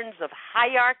patterns of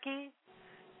hierarchy,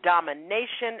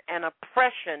 domination, and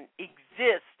oppression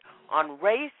exist on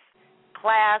race,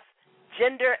 class,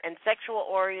 gender, and sexual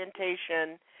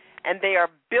orientation, and they are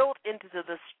built into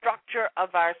the structure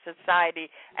of our society.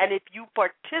 And if you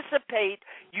participate,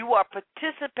 you are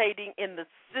participating in the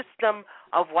system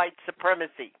of white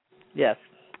supremacy. Yes.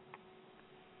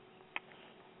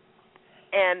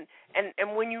 And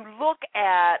when you look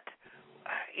at,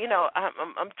 you know,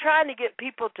 I'm trying to get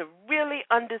people to really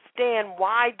understand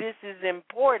why this is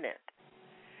important.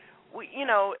 You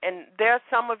know, and there are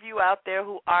some of you out there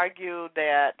who argue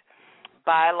that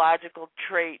biological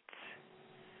traits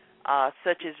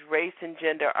such as race and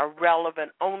gender are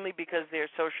relevant only because they're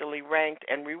socially ranked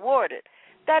and rewarded.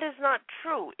 That is not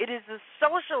true. It is the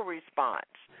social response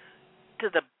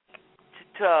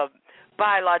to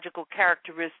biological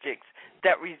characteristics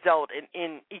that result in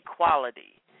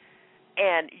inequality.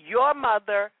 And your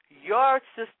mother, your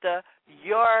sister,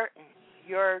 your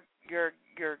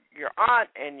aunt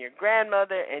and your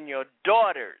grandmother and your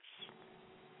daughters,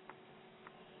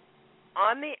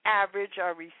 on the average,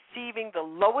 are receiving the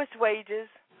lowest wages,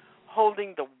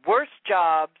 holding the worst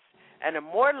jobs, and are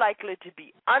more likely to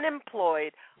be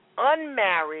unemployed,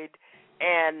 unmarried,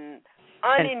 and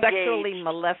unengaged. And sexually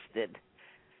molested.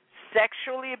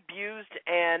 Sexually abused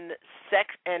and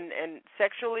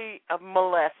sexually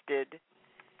molested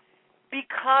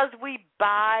because we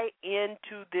buy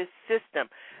into this system.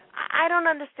 I don't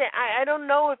understand. I don't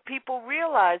know if people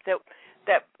realize that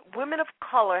women of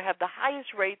color have the highest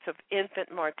rates of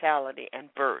infant mortality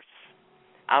and births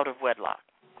out of wedlock.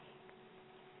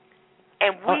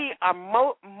 And we are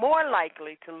more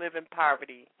likely to live in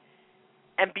poverty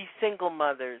and be single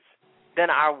mothers than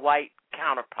our white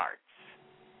counterparts.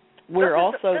 We're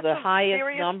also the highest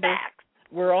numbers.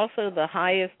 We're also the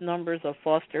highest numbers of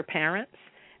foster parents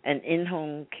and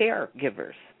in-home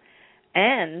caregivers.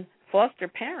 And foster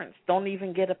parents don't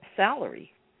even get a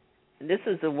salary. This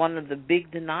is one of the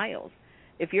big denials.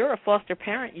 If you're a foster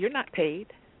parent, you're not paid.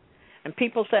 And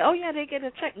people say, oh, yeah, they get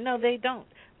a check. No, they don't.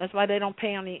 That's why they don't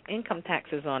pay any income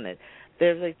taxes on it.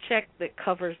 There's a check that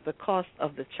covers the cost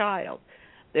of the child.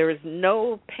 There is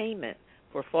no payment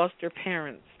for foster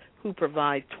parents who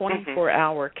provide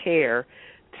 24-hour care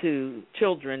to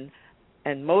children,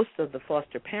 and most of the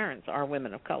foster parents are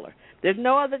women of color. There's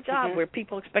no other job where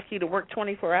people expect you to work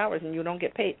 24 hours and you don't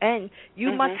get paid. And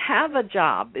you must have a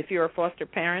job if you're a foster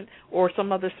parent or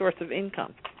some other source of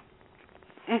income.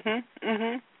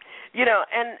 You know,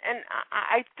 and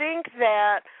I think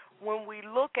that when we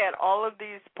look at all of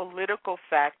these political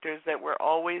factors that we're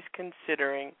always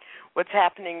considering, what's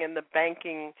happening in the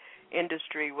banking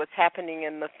industry, what's happening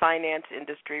in the finance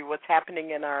industry, what's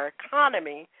happening in our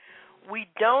economy, we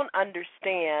don't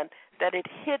understand that it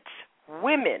hits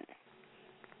women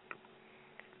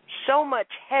so much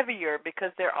heavier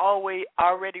because they're always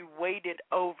already weighted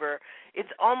over. It's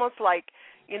almost like,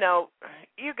 you know,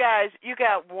 you guys, you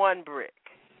got one brick.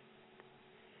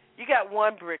 You got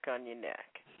one brick on your neck.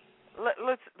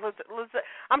 Let's.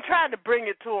 I'm trying to bring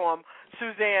it to them,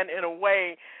 Suzanne, in a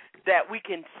way that we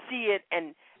can see it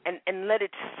and let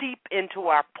it seep into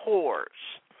our pores.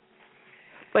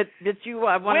 But did you?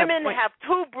 Women have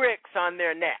two bricks on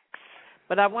their necks.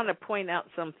 But I want to point out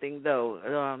something,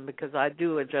 though, because I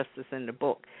do address this in the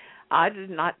book. I did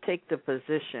not take the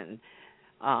position,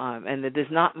 and it is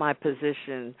not my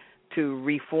position to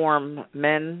reform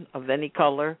men of any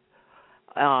color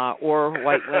or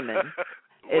white women.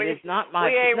 It is not my.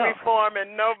 We ain't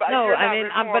reforming nobody. No, You're I mean,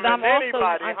 not but I'm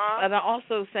anybody, also, but I'm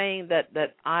also saying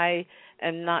that I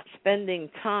am not spending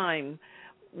time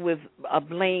with a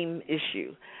blame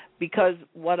issue, because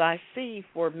what I see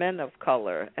for men of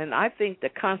color, and I think the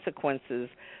consequences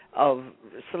of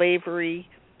slavery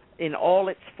in all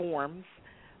its forms,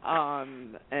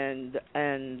 and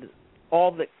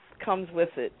all that comes with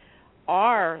it,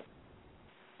 are,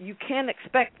 you can't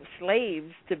expect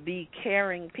slaves to be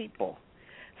caring people.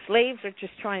 Slaves are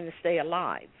just trying to stay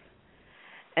alive.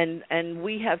 And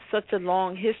we have such a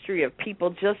long history of people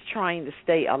just trying to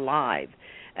stay alive.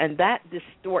 And that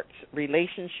distorts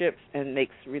relationships and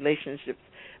makes relationships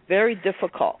very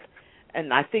difficult.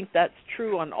 And I think that's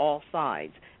true on all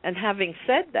sides. And having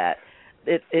said that,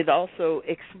 it also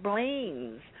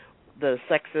explains the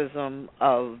sexism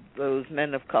of those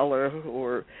men of color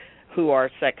who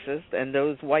are sexist, and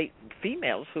those white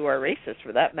females who are racist,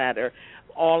 for that matter.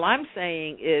 All I'm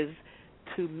saying is,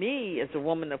 to me as a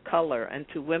woman of color and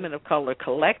to women of color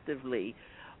collectively,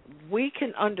 we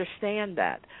can understand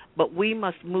that, but we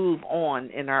must move on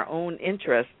in our own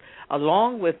interest,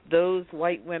 along with those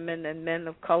white women and men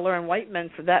of color, and white men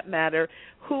for that matter,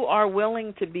 who are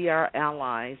willing to be our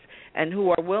allies and who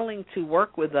are willing to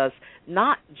work with us,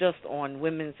 not just on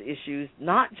women's issues,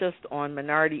 not just on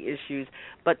minority issues,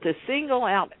 but to single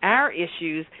out our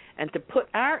issues and to put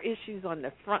our issues on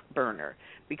the front burner,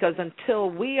 because until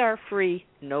we are free,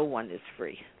 no one is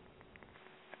free.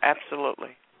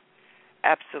 Absolutely.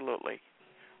 Absolutely.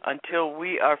 Until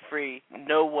we are free,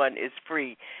 no one is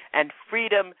free. And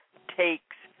freedom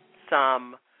takes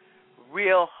some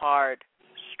real hard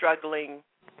struggling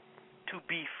to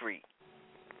be free.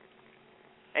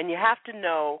 And you have to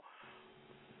know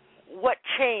what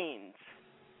chains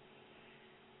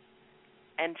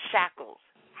and shackles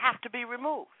have to be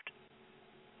removed.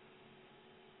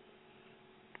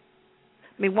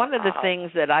 I mean, one of the things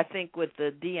that I think with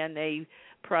the DNA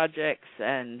projects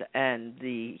and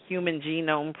the human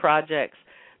genome projects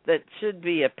that should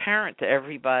be apparent to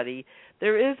everybody,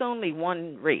 there is only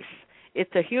one race.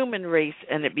 It's a human race,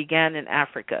 and it began in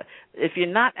Africa. If you're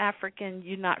not African,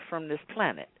 you're not from this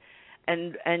planet.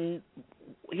 And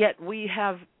yet we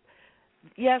have,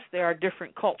 yes, there are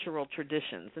different cultural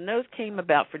traditions, and those came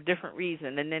about for different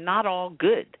reasons, and they're not all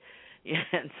good.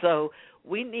 And so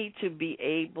we need to be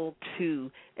able to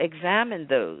examine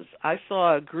those. I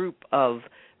saw a group of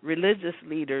religious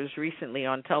leaders recently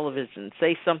on television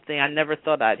say something I never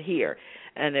thought I'd hear,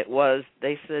 and it was,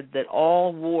 they said that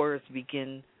all wars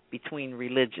begin between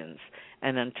religions,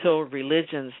 and until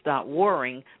religions stop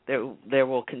warring, there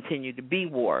will continue to be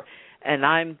war. And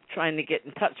I'm trying to get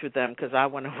in touch with them because I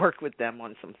want to work with them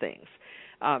on some things,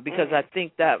 because I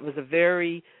think that was a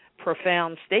very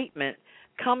profound statement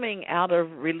coming out of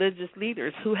religious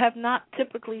leaders who have not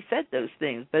typically said those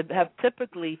things, but have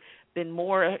typically been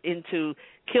more into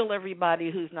kill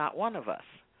everybody who's not one of us.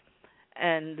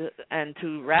 and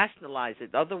to rationalize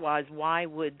it. Otherwise, why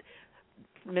would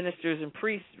ministers and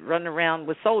priests run around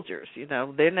with soldiers? You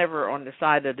know, they're never on the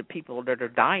side of the people that are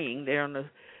dying. They're on the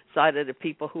side of the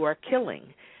people who are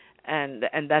killing. And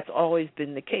that's always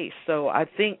been the case. So I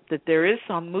think that there is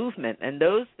some movement, and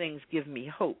those things give me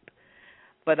hope.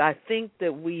 But I think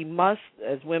that we must,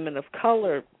 as women of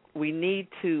color, we need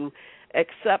to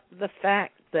accept the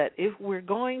fact that if we're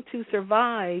going to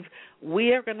survive,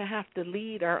 we are going to have to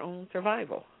lead our own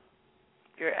survival.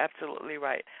 You're absolutely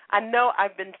right. I know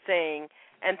I've been saying,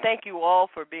 and thank you all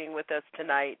for being with us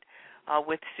tonight,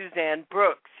 with Suzanne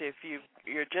Brooks. If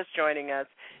you're just joining us,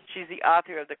 she's the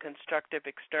author of The Constructive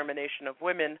Extermination of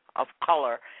Women of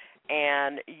Color,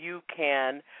 and you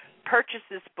can purchase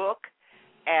this book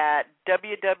at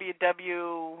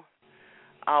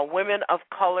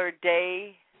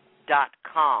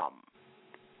www.womenofcolorday.com.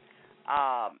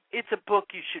 It's a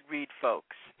book you should read,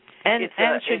 folks. And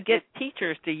should get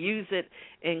teachers to use it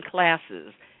in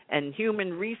classes and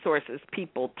human resources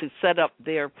people to set up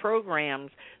their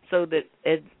programs so that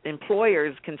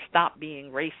employers can stop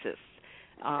being racist.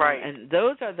 Right. And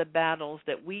those are the battles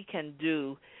that we can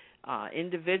do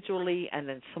individually and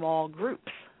in small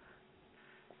groups.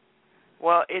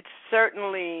 Well, it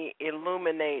certainly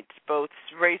illuminates both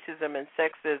racism and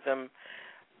sexism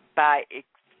by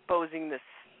exposing this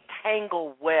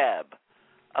tangled web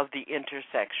of the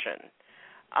intersection.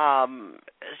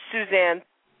 Suzanne,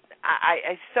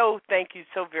 I so thank you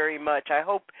so very much. I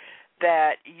hope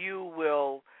that you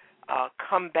will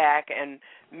come back and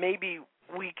maybe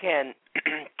we can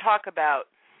talk about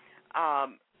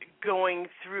going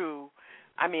through.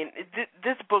 I mean,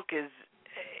 this book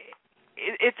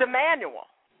it's a manual,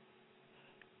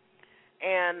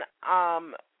 and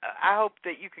I hope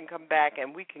that you can come back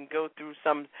and we can go through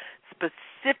some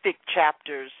specific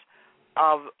chapters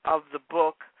of the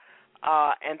book.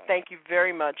 And thank you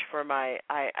very much for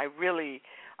I really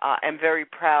am very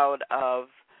proud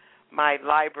of my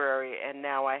library, and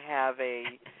now I have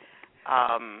a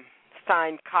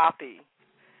signed copy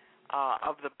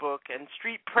of the book. And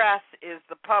Street Press is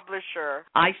the publisher.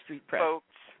 iStreet Press. Folks.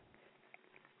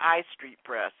 iStreet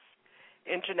Press,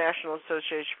 International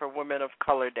Association for Women of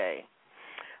Color Day.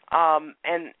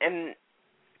 And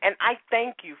I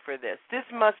thank you for this. This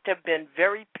must have been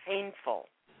very painful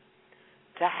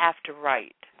to have to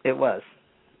write. It was.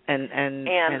 And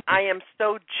I am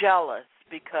so jealous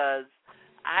because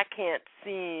I can't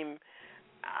seem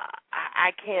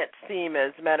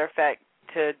as a matter of fact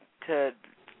to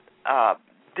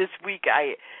this week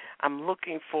I'm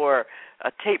looking for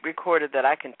a tape recorder that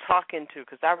I can talk into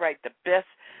because I write the best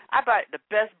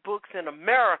books in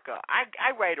America.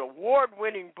 I write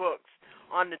award-winning books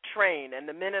on the train, and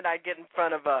the minute I get in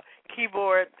front of a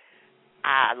keyboard,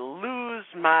 I lose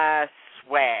my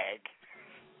swag.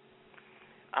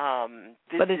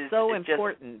 But it's so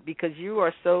important because you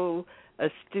are so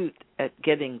astute at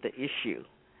getting the issue.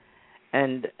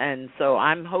 And so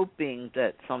I'm hoping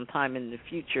that sometime in the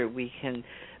future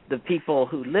the people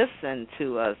who listen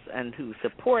to us and who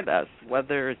support us,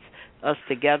 whether it's us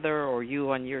together or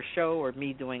you on your show or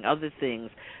me doing other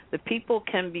things, the people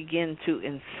can begin to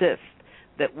insist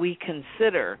that we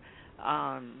consider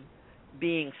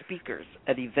being speakers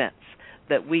at events,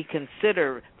 that we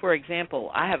consider, for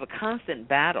example, I have a constant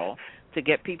battle to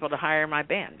get people to hire my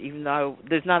band, even though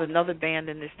there's not another band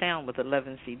in this town with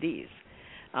 11 CDs.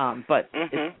 But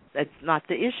it's not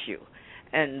the issue.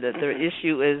 And the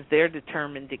issue is they're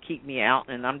determined to keep me out,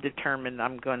 and I'm determined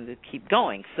I'm going to keep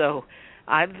going. So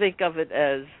I think of it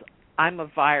as I'm a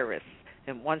virus,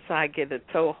 and once I get a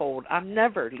toehold, I'm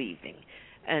never leaving.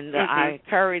 And I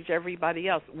encourage everybody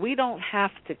else, we don't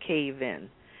have to cave in.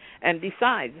 And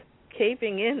besides,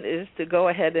 caving in is to go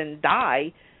ahead and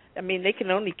die. I mean, they can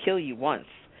only kill you once.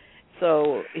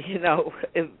 So,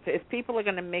 if people are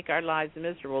going to make our lives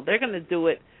miserable, they're going to do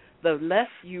it. The less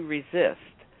you resist,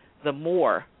 the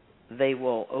more they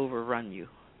will overrun you.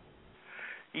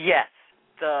 Yes,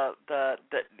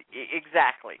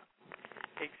 exactly.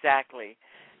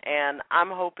 And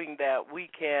I'm hoping that we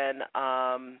can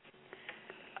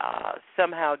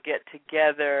somehow get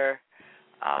together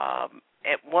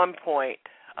at one point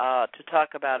to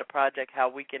talk about a project, how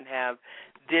we can have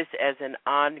this as an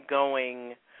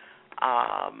ongoing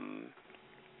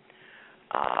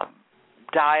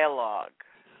dialogue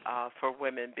for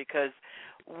women, because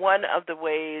one of the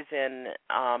ways, and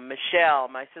Michelle,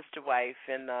 my sister wife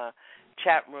in the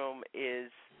chat room,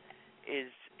 is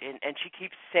and she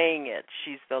keeps saying it,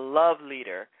 she's the love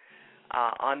leader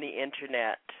on the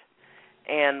internet.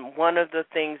 And one of the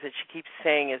things that she keeps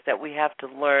saying is that we have to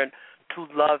learn to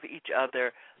love each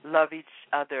other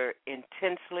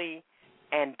intensely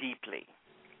and deeply.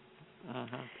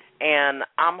 Uh-huh. And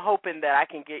I'm hoping that I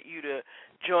can get you to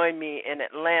join me in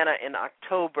Atlanta in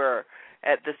October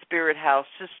at the Spirit House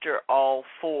Sister All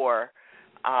For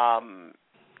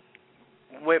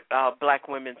Black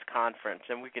Women's Conference,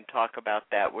 and we can talk about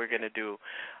that. We're going to do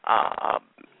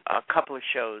a couple of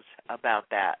shows about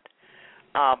that.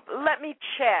 Let me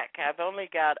check. I've only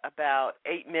got about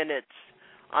 8 minutes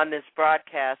on this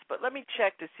broadcast, but let me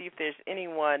check to see if there's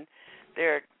anyone.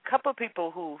 There are a couple of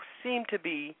people who seem to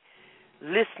be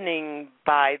listening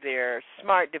by their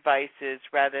smart devices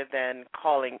rather than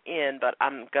calling in, but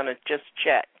I'm going to just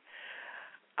check.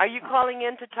 Are you calling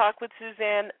in to talk with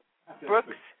Suzanne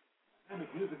Brooks?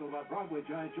 Musical about Broadway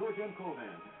giant George M.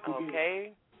 Cohan.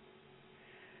 Okay.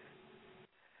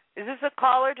 Is this a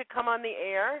caller to come on the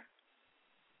air?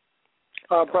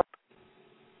 How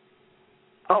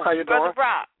you Brother doing?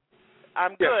 Brock.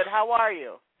 I'm good. How are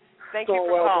you? Thank you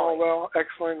for calling. Doing well,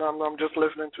 excellent. I'm just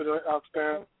listening to the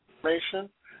Extermination,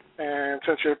 and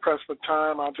since you're pressed for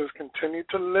time, I'll just continue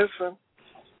to listen.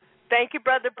 Thank you,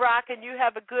 Brother Brock, and you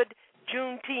have a good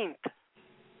Juneteenth.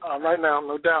 Right now,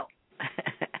 no doubt.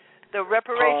 The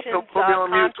reparations put me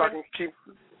on mute so I conference. can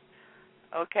keep.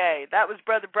 Okay, that was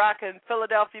Brother Brock in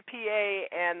Philadelphia,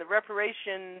 PA, and the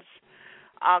reparations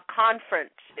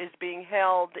conference is being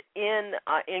held in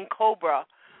Cobra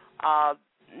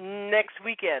next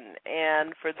weekend.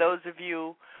 And for those of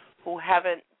you who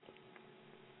haven't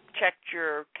checked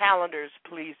your calendars,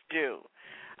 please do.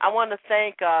 I want to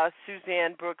thank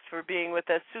Suzanne Brooks for being with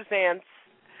us. Suzanne,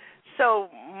 so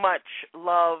much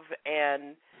love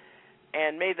and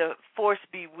may the force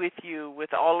be with you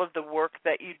with all of the work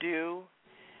that you do.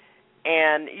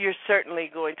 And you're certainly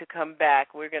going to come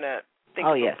back. We're going to think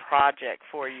of a project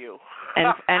for you.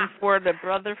 and for the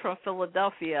brother from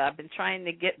Philadelphia, I've been trying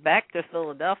to get back to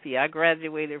Philadelphia. I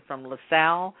graduated from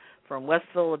LaSalle, from West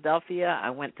Philadelphia. I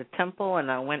went to Temple,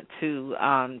 and I went to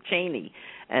Cheney.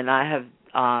 And I have,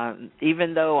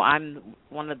 even though I'm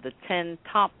one of the 10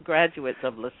 top graduates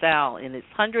of LaSalle in its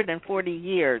 140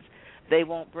 years, they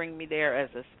won't bring me there as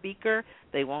a speaker.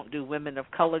 They won't do Women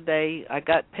of Color Day. I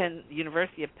got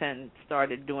University of Penn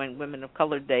started doing Women of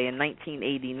Color Day in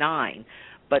 1989,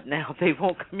 but now they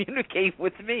won't communicate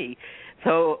with me.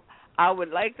 So I would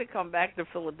like to come back to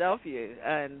Philadelphia,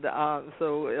 and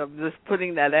so I'm just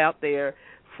putting that out there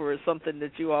for something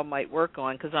that you all might work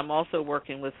on, because I'm also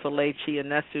working with Soleil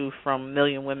Chianesu from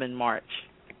Million Women March.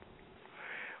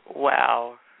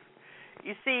 Wow.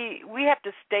 You see, we have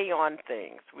to stay on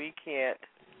things. We can't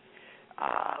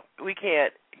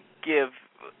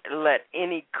let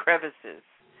any crevices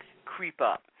creep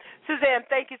up. Suzanne,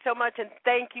 thank you so much, and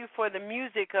thank you for the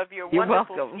music of your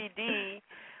wonderful welcome. CD.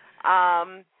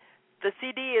 The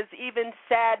CD is Even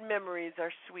Sad Memories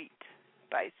Are Sweet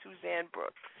by Suzanne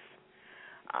Brooks.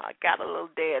 Got a little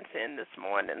dance in this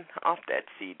morning off that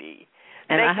CD.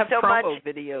 And thank I have you so promo much.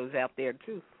 videos out there,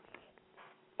 too.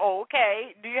 Oh,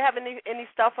 okay. Do you have any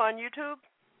stuff on YouTube?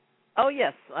 Oh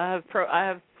yes, I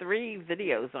have 3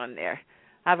 videos on there.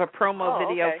 I have a promo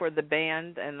video for the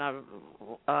band, and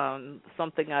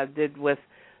something I did with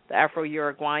the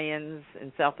Afro-Uruguayans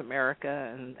in South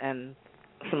America, and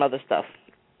some other stuff.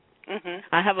 Mm-hmm.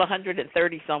 I have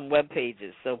 130 some web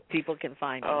pages, so people can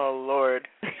find me. Oh Lord!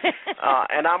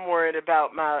 And I'm worried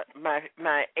about my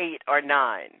 8 or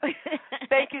 9.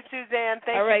 Thank you, Suzanne.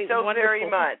 Thank you so wonderful. very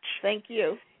much. Thank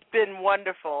you. It's been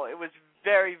wonderful. It was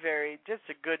very, very just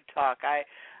a good talk.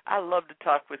 I love to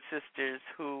talk with sisters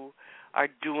who are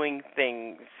doing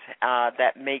things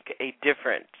that make a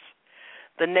difference.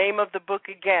 The name of the book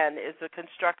again is The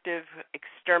Constructive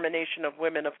Extermination of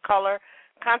Women of Color: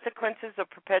 Consequences of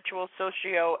Perpetual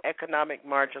Socio-Economic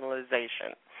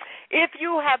Marginalization. If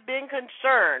you have been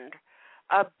concerned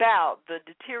about the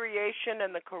deterioration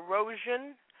and the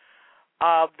corrosion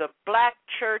of the black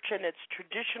church and its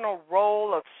traditional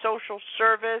role of social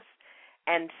service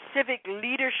and civic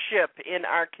leadership in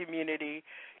our community,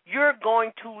 you're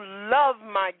going to love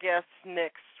my guest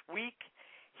next week.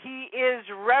 He is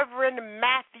Reverend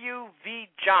Matthew V.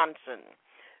 Johnson,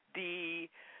 the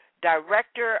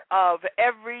director of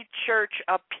Every Church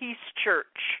a Peace Church,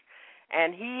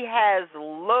 and he has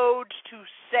loads to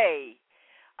say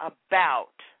about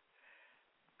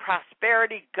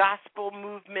prosperity gospel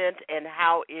movement and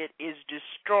how it is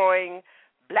destroying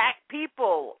black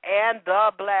people and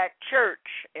the black church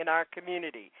in our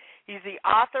community. He's the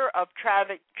author of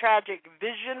Tragic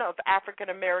Vision of African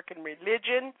American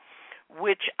Religion,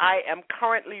 which I am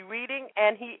currently reading,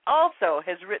 and he also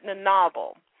has written a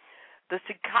novel, The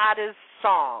Cicada's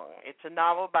Song. It's a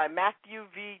novel by Matthew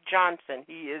V. Johnson.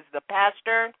 He is the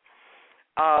pastor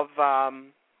of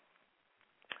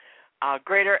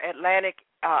Greater Atlanta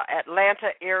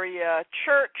area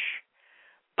church,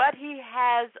 but he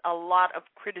has a lot of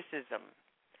criticism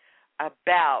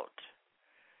about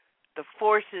the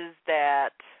forces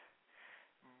that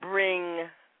bring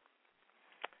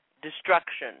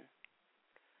destruction.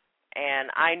 And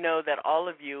I know that all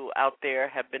of you out there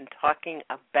have been talking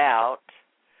about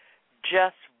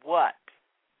just what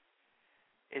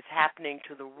is happening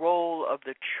to the role of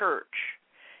the church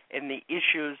in the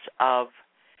issues of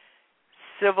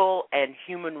civil and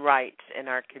human rights in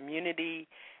our community,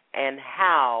 and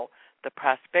how the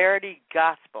prosperity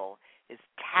gospel is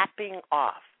tapping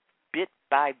off bit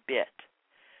by bit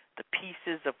the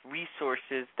pieces of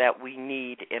resources that we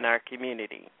need in our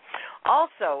community.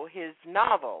 Also, his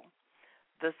novel,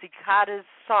 The Cicada's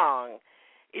Song,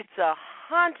 it's a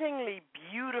hauntingly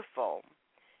beautiful,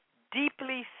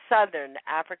 deeply Southern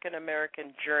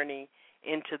African-American journey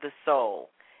into the soul.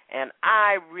 And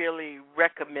I really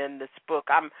recommend this book.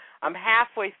 I'm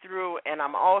halfway through, and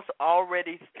I'm also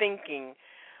already thinking,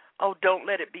 oh, don't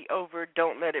let it be over,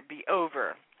 don't let it be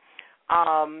over.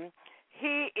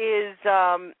 He is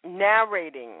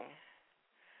narrating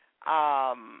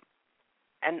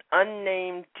an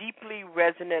unnamed, deeply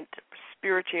resonant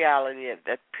spirituality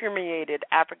that permeated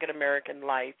African-American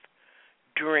life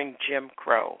during Jim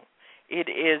Crow. It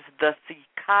is the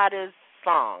Cicada's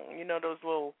Song. You know those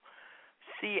little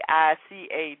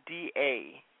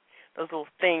CICADA, those little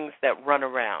things that run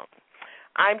around.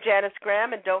 I'm Janice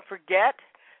Graham, and don't forget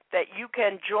that you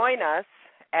can join us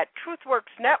at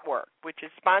TruthWorks Network, which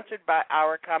is sponsored by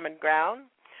Our Common Ground.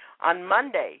 On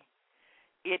Monday,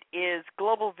 it is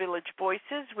Global Village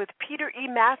Voices with Peter E.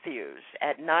 Matthews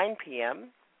at 9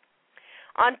 p.m.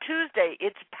 On Tuesday,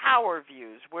 it's Power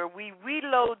Views, where we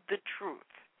reload the truth.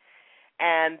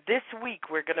 And this week,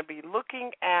 we're going to be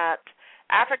looking at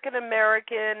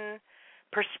African-American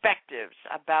perspectives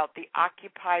about the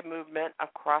Occupy movement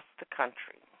across the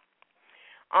country.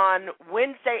 On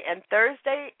Wednesday and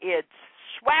Thursday, it's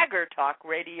Swagger Talk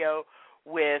Radio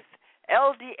with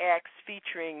LDX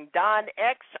featuring Don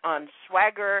X on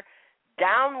Swagger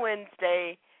Down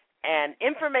Wednesday and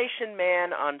Information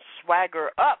Man on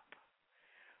Swagger Up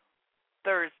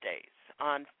Thursdays.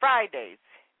 On Fridays,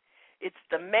 it's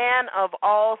the man of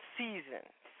all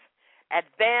seasons,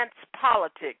 Advanced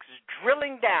Politics,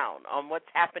 drilling down on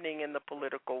what's happening in the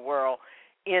political world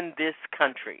in this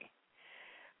country.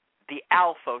 The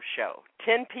Alpha Show,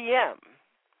 10 p.m.,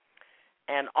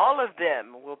 and all of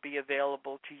them will be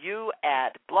available to you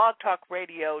at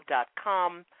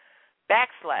blogtalkradio.com /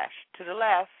 to the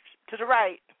left, to the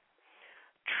right,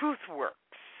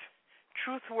 TruthWorks.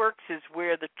 TruthWorks is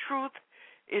where the truth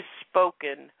is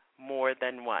spoken more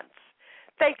than once.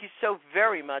 Thank you so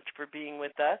very much for being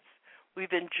with us.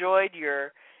 We've enjoyed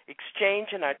your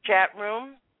exchange in our chat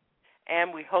room,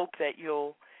 and we hope that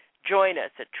you'll join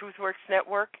us at TruthWorks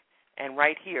Network and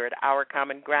right here at Our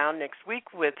Common Ground next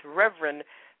week with Reverend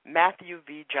Matthew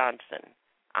V. Johnson.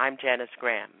 I'm Janice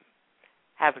Graham.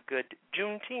 Have a good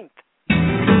Juneteenth.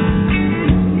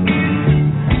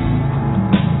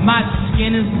 My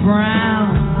skin is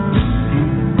brown.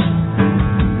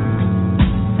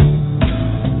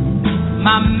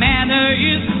 My manner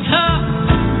is tough.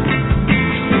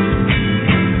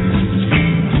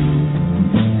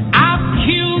 I've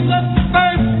killed the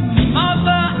first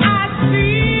mother I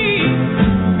see.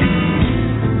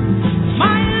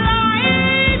 My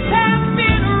life has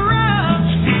been rough.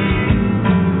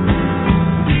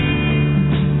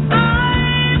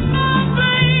 I'm a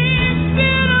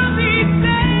babysitter these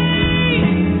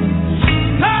days,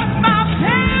 'cause my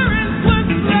parents were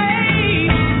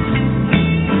slaves.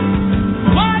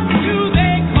 What do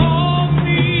they call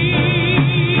me?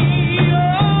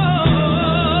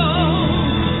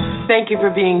 Oh. Thank you for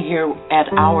being here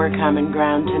at Our Common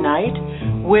Ground tonight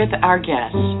with our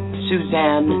guest,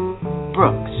 Suzanne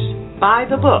Brooks. By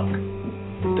the book,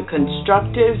 The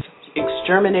Constructive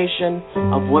Extermination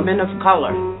of Women of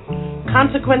Color,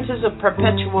 Consequences of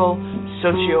Perpetual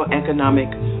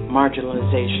Socioeconomic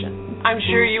Marginalization. I'm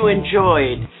sure you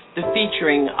enjoyed the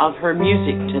featuring of her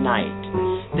music tonight.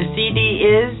 The CD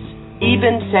is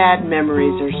Even Sad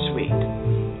Memories Are Sweet,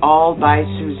 all by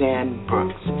Suzanne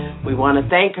Brooks. We want to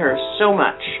thank her so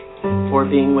much for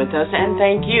being with us, and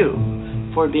thank you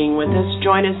for being with us.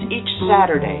 Join us each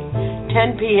Saturday,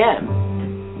 10 p.m.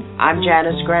 I'm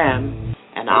Janice Graham,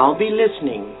 and I'll be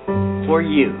listening for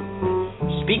you,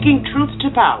 speaking truth to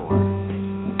power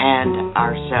and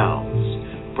ourselves,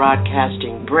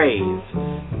 broadcasting brave,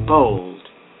 bold,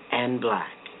 and black.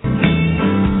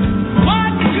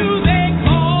 What do they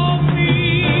call me?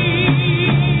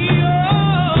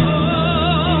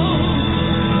 Oh,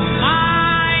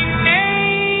 my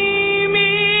name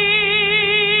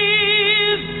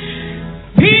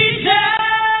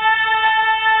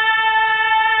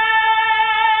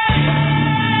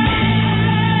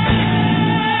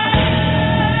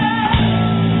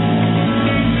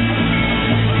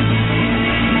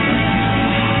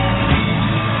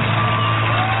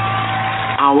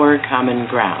Common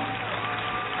Ground.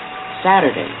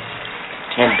 Saturdays,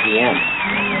 10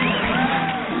 p.m.